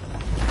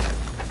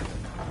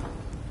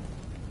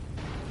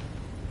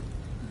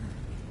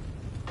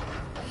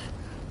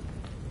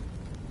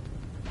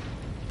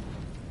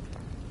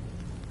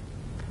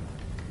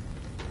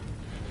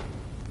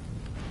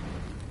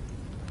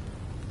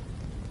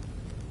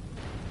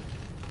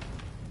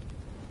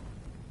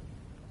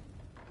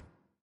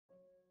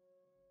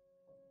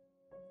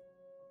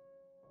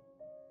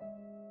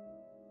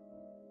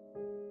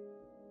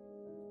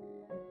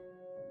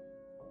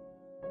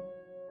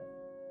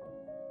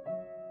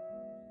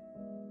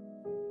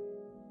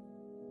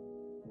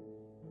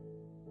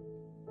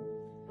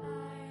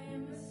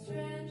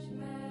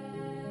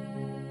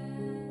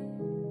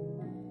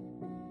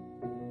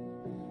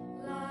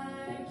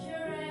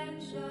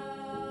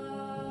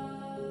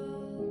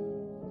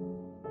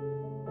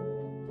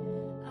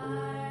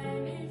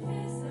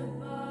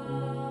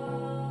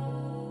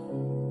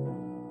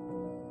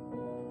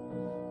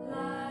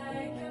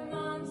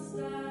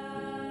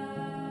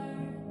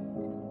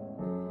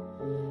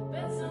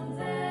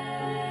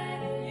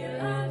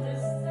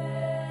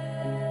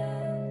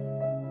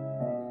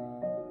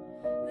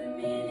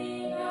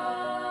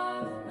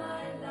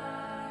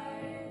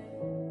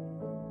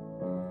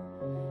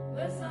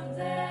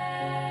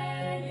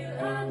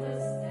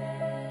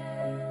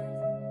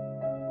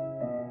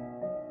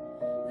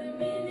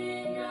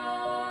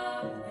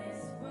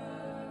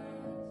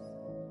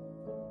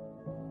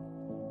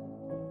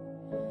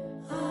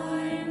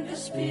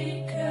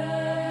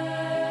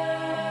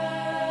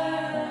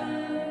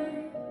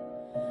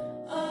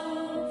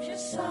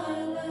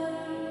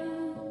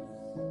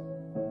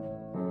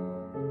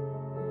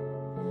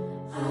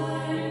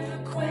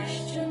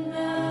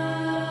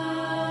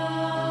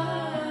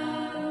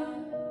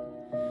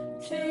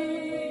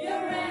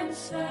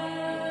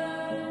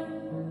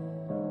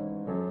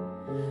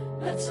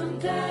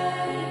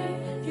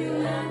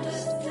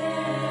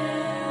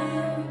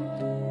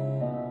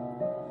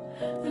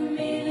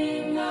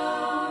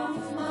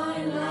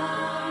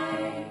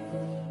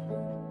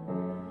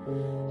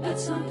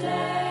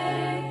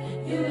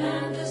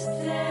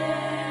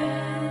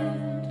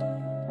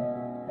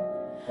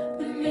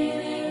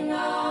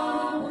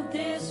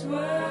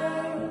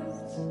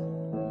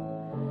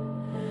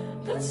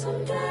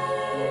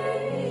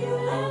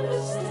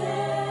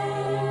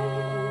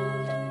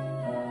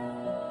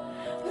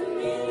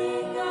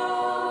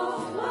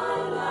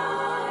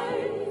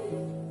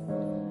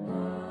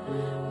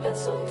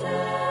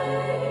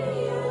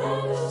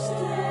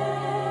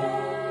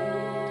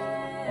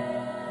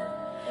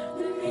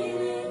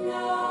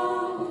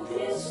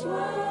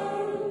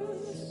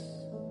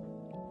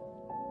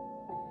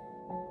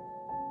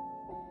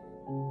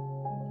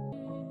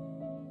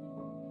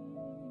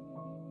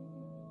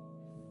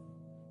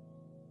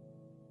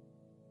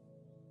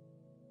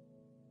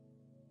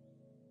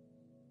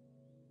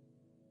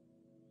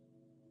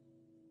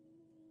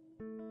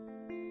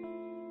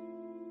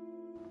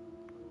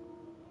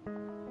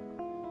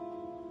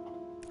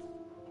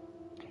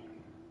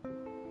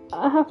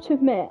 I have to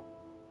admit,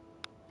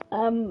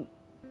 I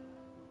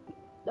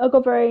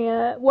got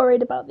very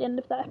worried about the end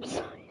of that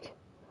episode.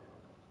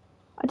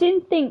 I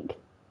didn't think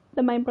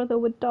the main brother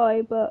would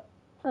die, but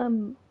I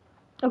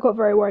got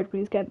very worried when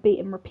he was getting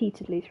beaten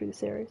repeatedly through the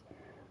series.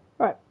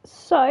 Right,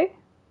 so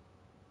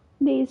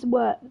these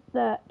were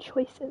the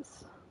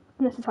choices,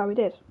 and this is how we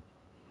did.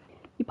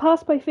 You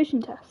passed both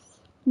vision tests.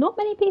 Not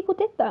many people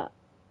did that.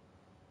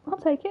 I'll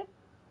take it.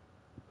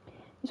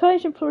 You told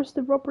Agent Flores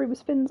the robbery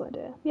was Finn's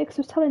idea. Yeah, because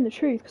I was telling the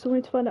truth, because I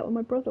wanted to find out where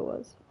my brother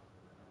was.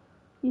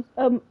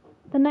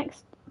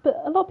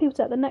 But a lot of people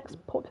said the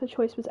next popular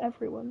choice was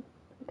everyone.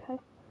 Okay.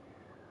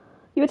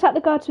 You attacked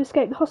the guard to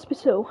escape the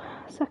hospital.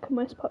 Second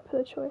most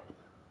popular choice.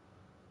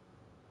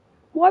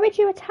 Why would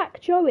you attack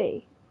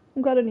Joey?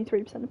 I'm glad only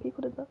 3% of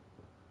people did that.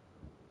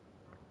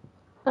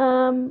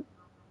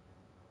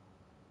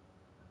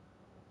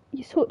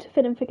 You talked to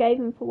Finn and forgave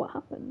him for what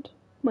happened.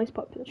 Most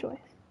popular choice.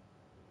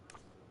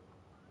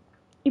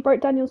 You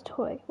broke Daniel's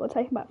toy. Well,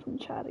 taken back from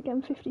Chad.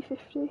 Again,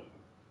 50-50.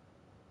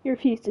 You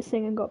refused to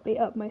sing and got beat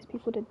up. Most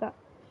people did that.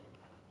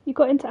 You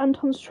got into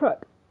Anton's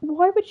truck.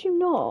 Why would you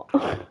not?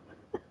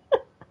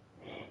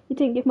 You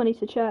didn't give money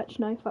to church.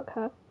 No, fuck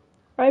her.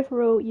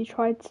 Overall, you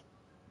tried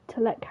to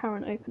let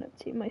Karen open up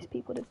to you. Most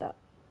people did that.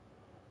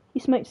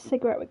 You smoked a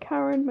cigarette with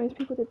Karen. Most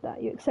people did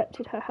that. You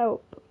accepted her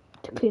help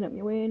to clean up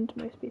your wound.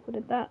 Most people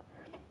did that.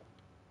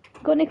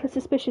 Got Nicholas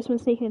suspicious when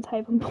sneaking into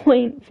Haven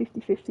Point.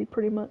 50-50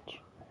 pretty much.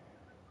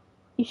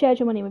 You shared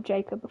your money with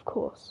Jacob, of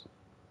course.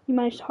 You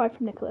managed to hide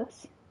from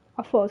Nicholas.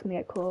 I thought I was going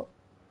to get caught.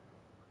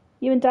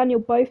 You and Daniel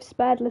both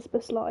spared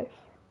Lisbeth's life.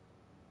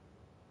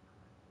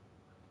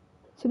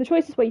 So the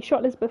choices were you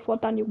shot Lisbeth while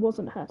Daniel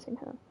wasn't hurting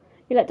her.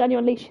 You let Daniel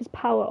unleash his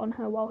power on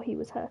her while he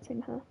was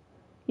hurting her.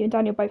 You and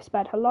Daniel both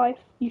spared her life.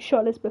 You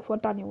shot Lisbeth while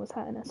Daniel was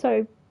hurting her.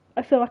 So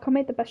I feel like I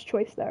made the best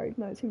choice there,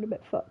 even though it seemed a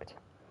bit fucked.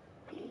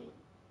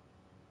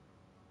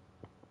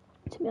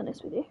 To be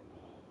honest with you.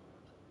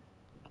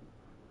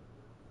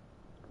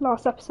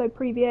 Last episode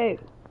preview.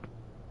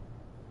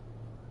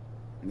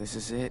 This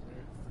is it.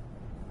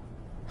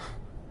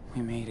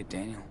 We made it,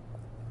 Daniel.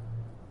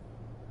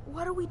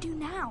 What do we do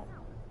now?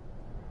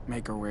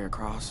 Make our way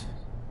across.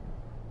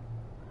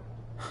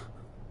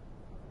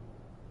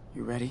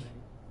 You ready?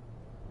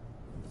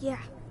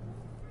 Yeah,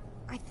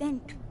 I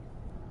think.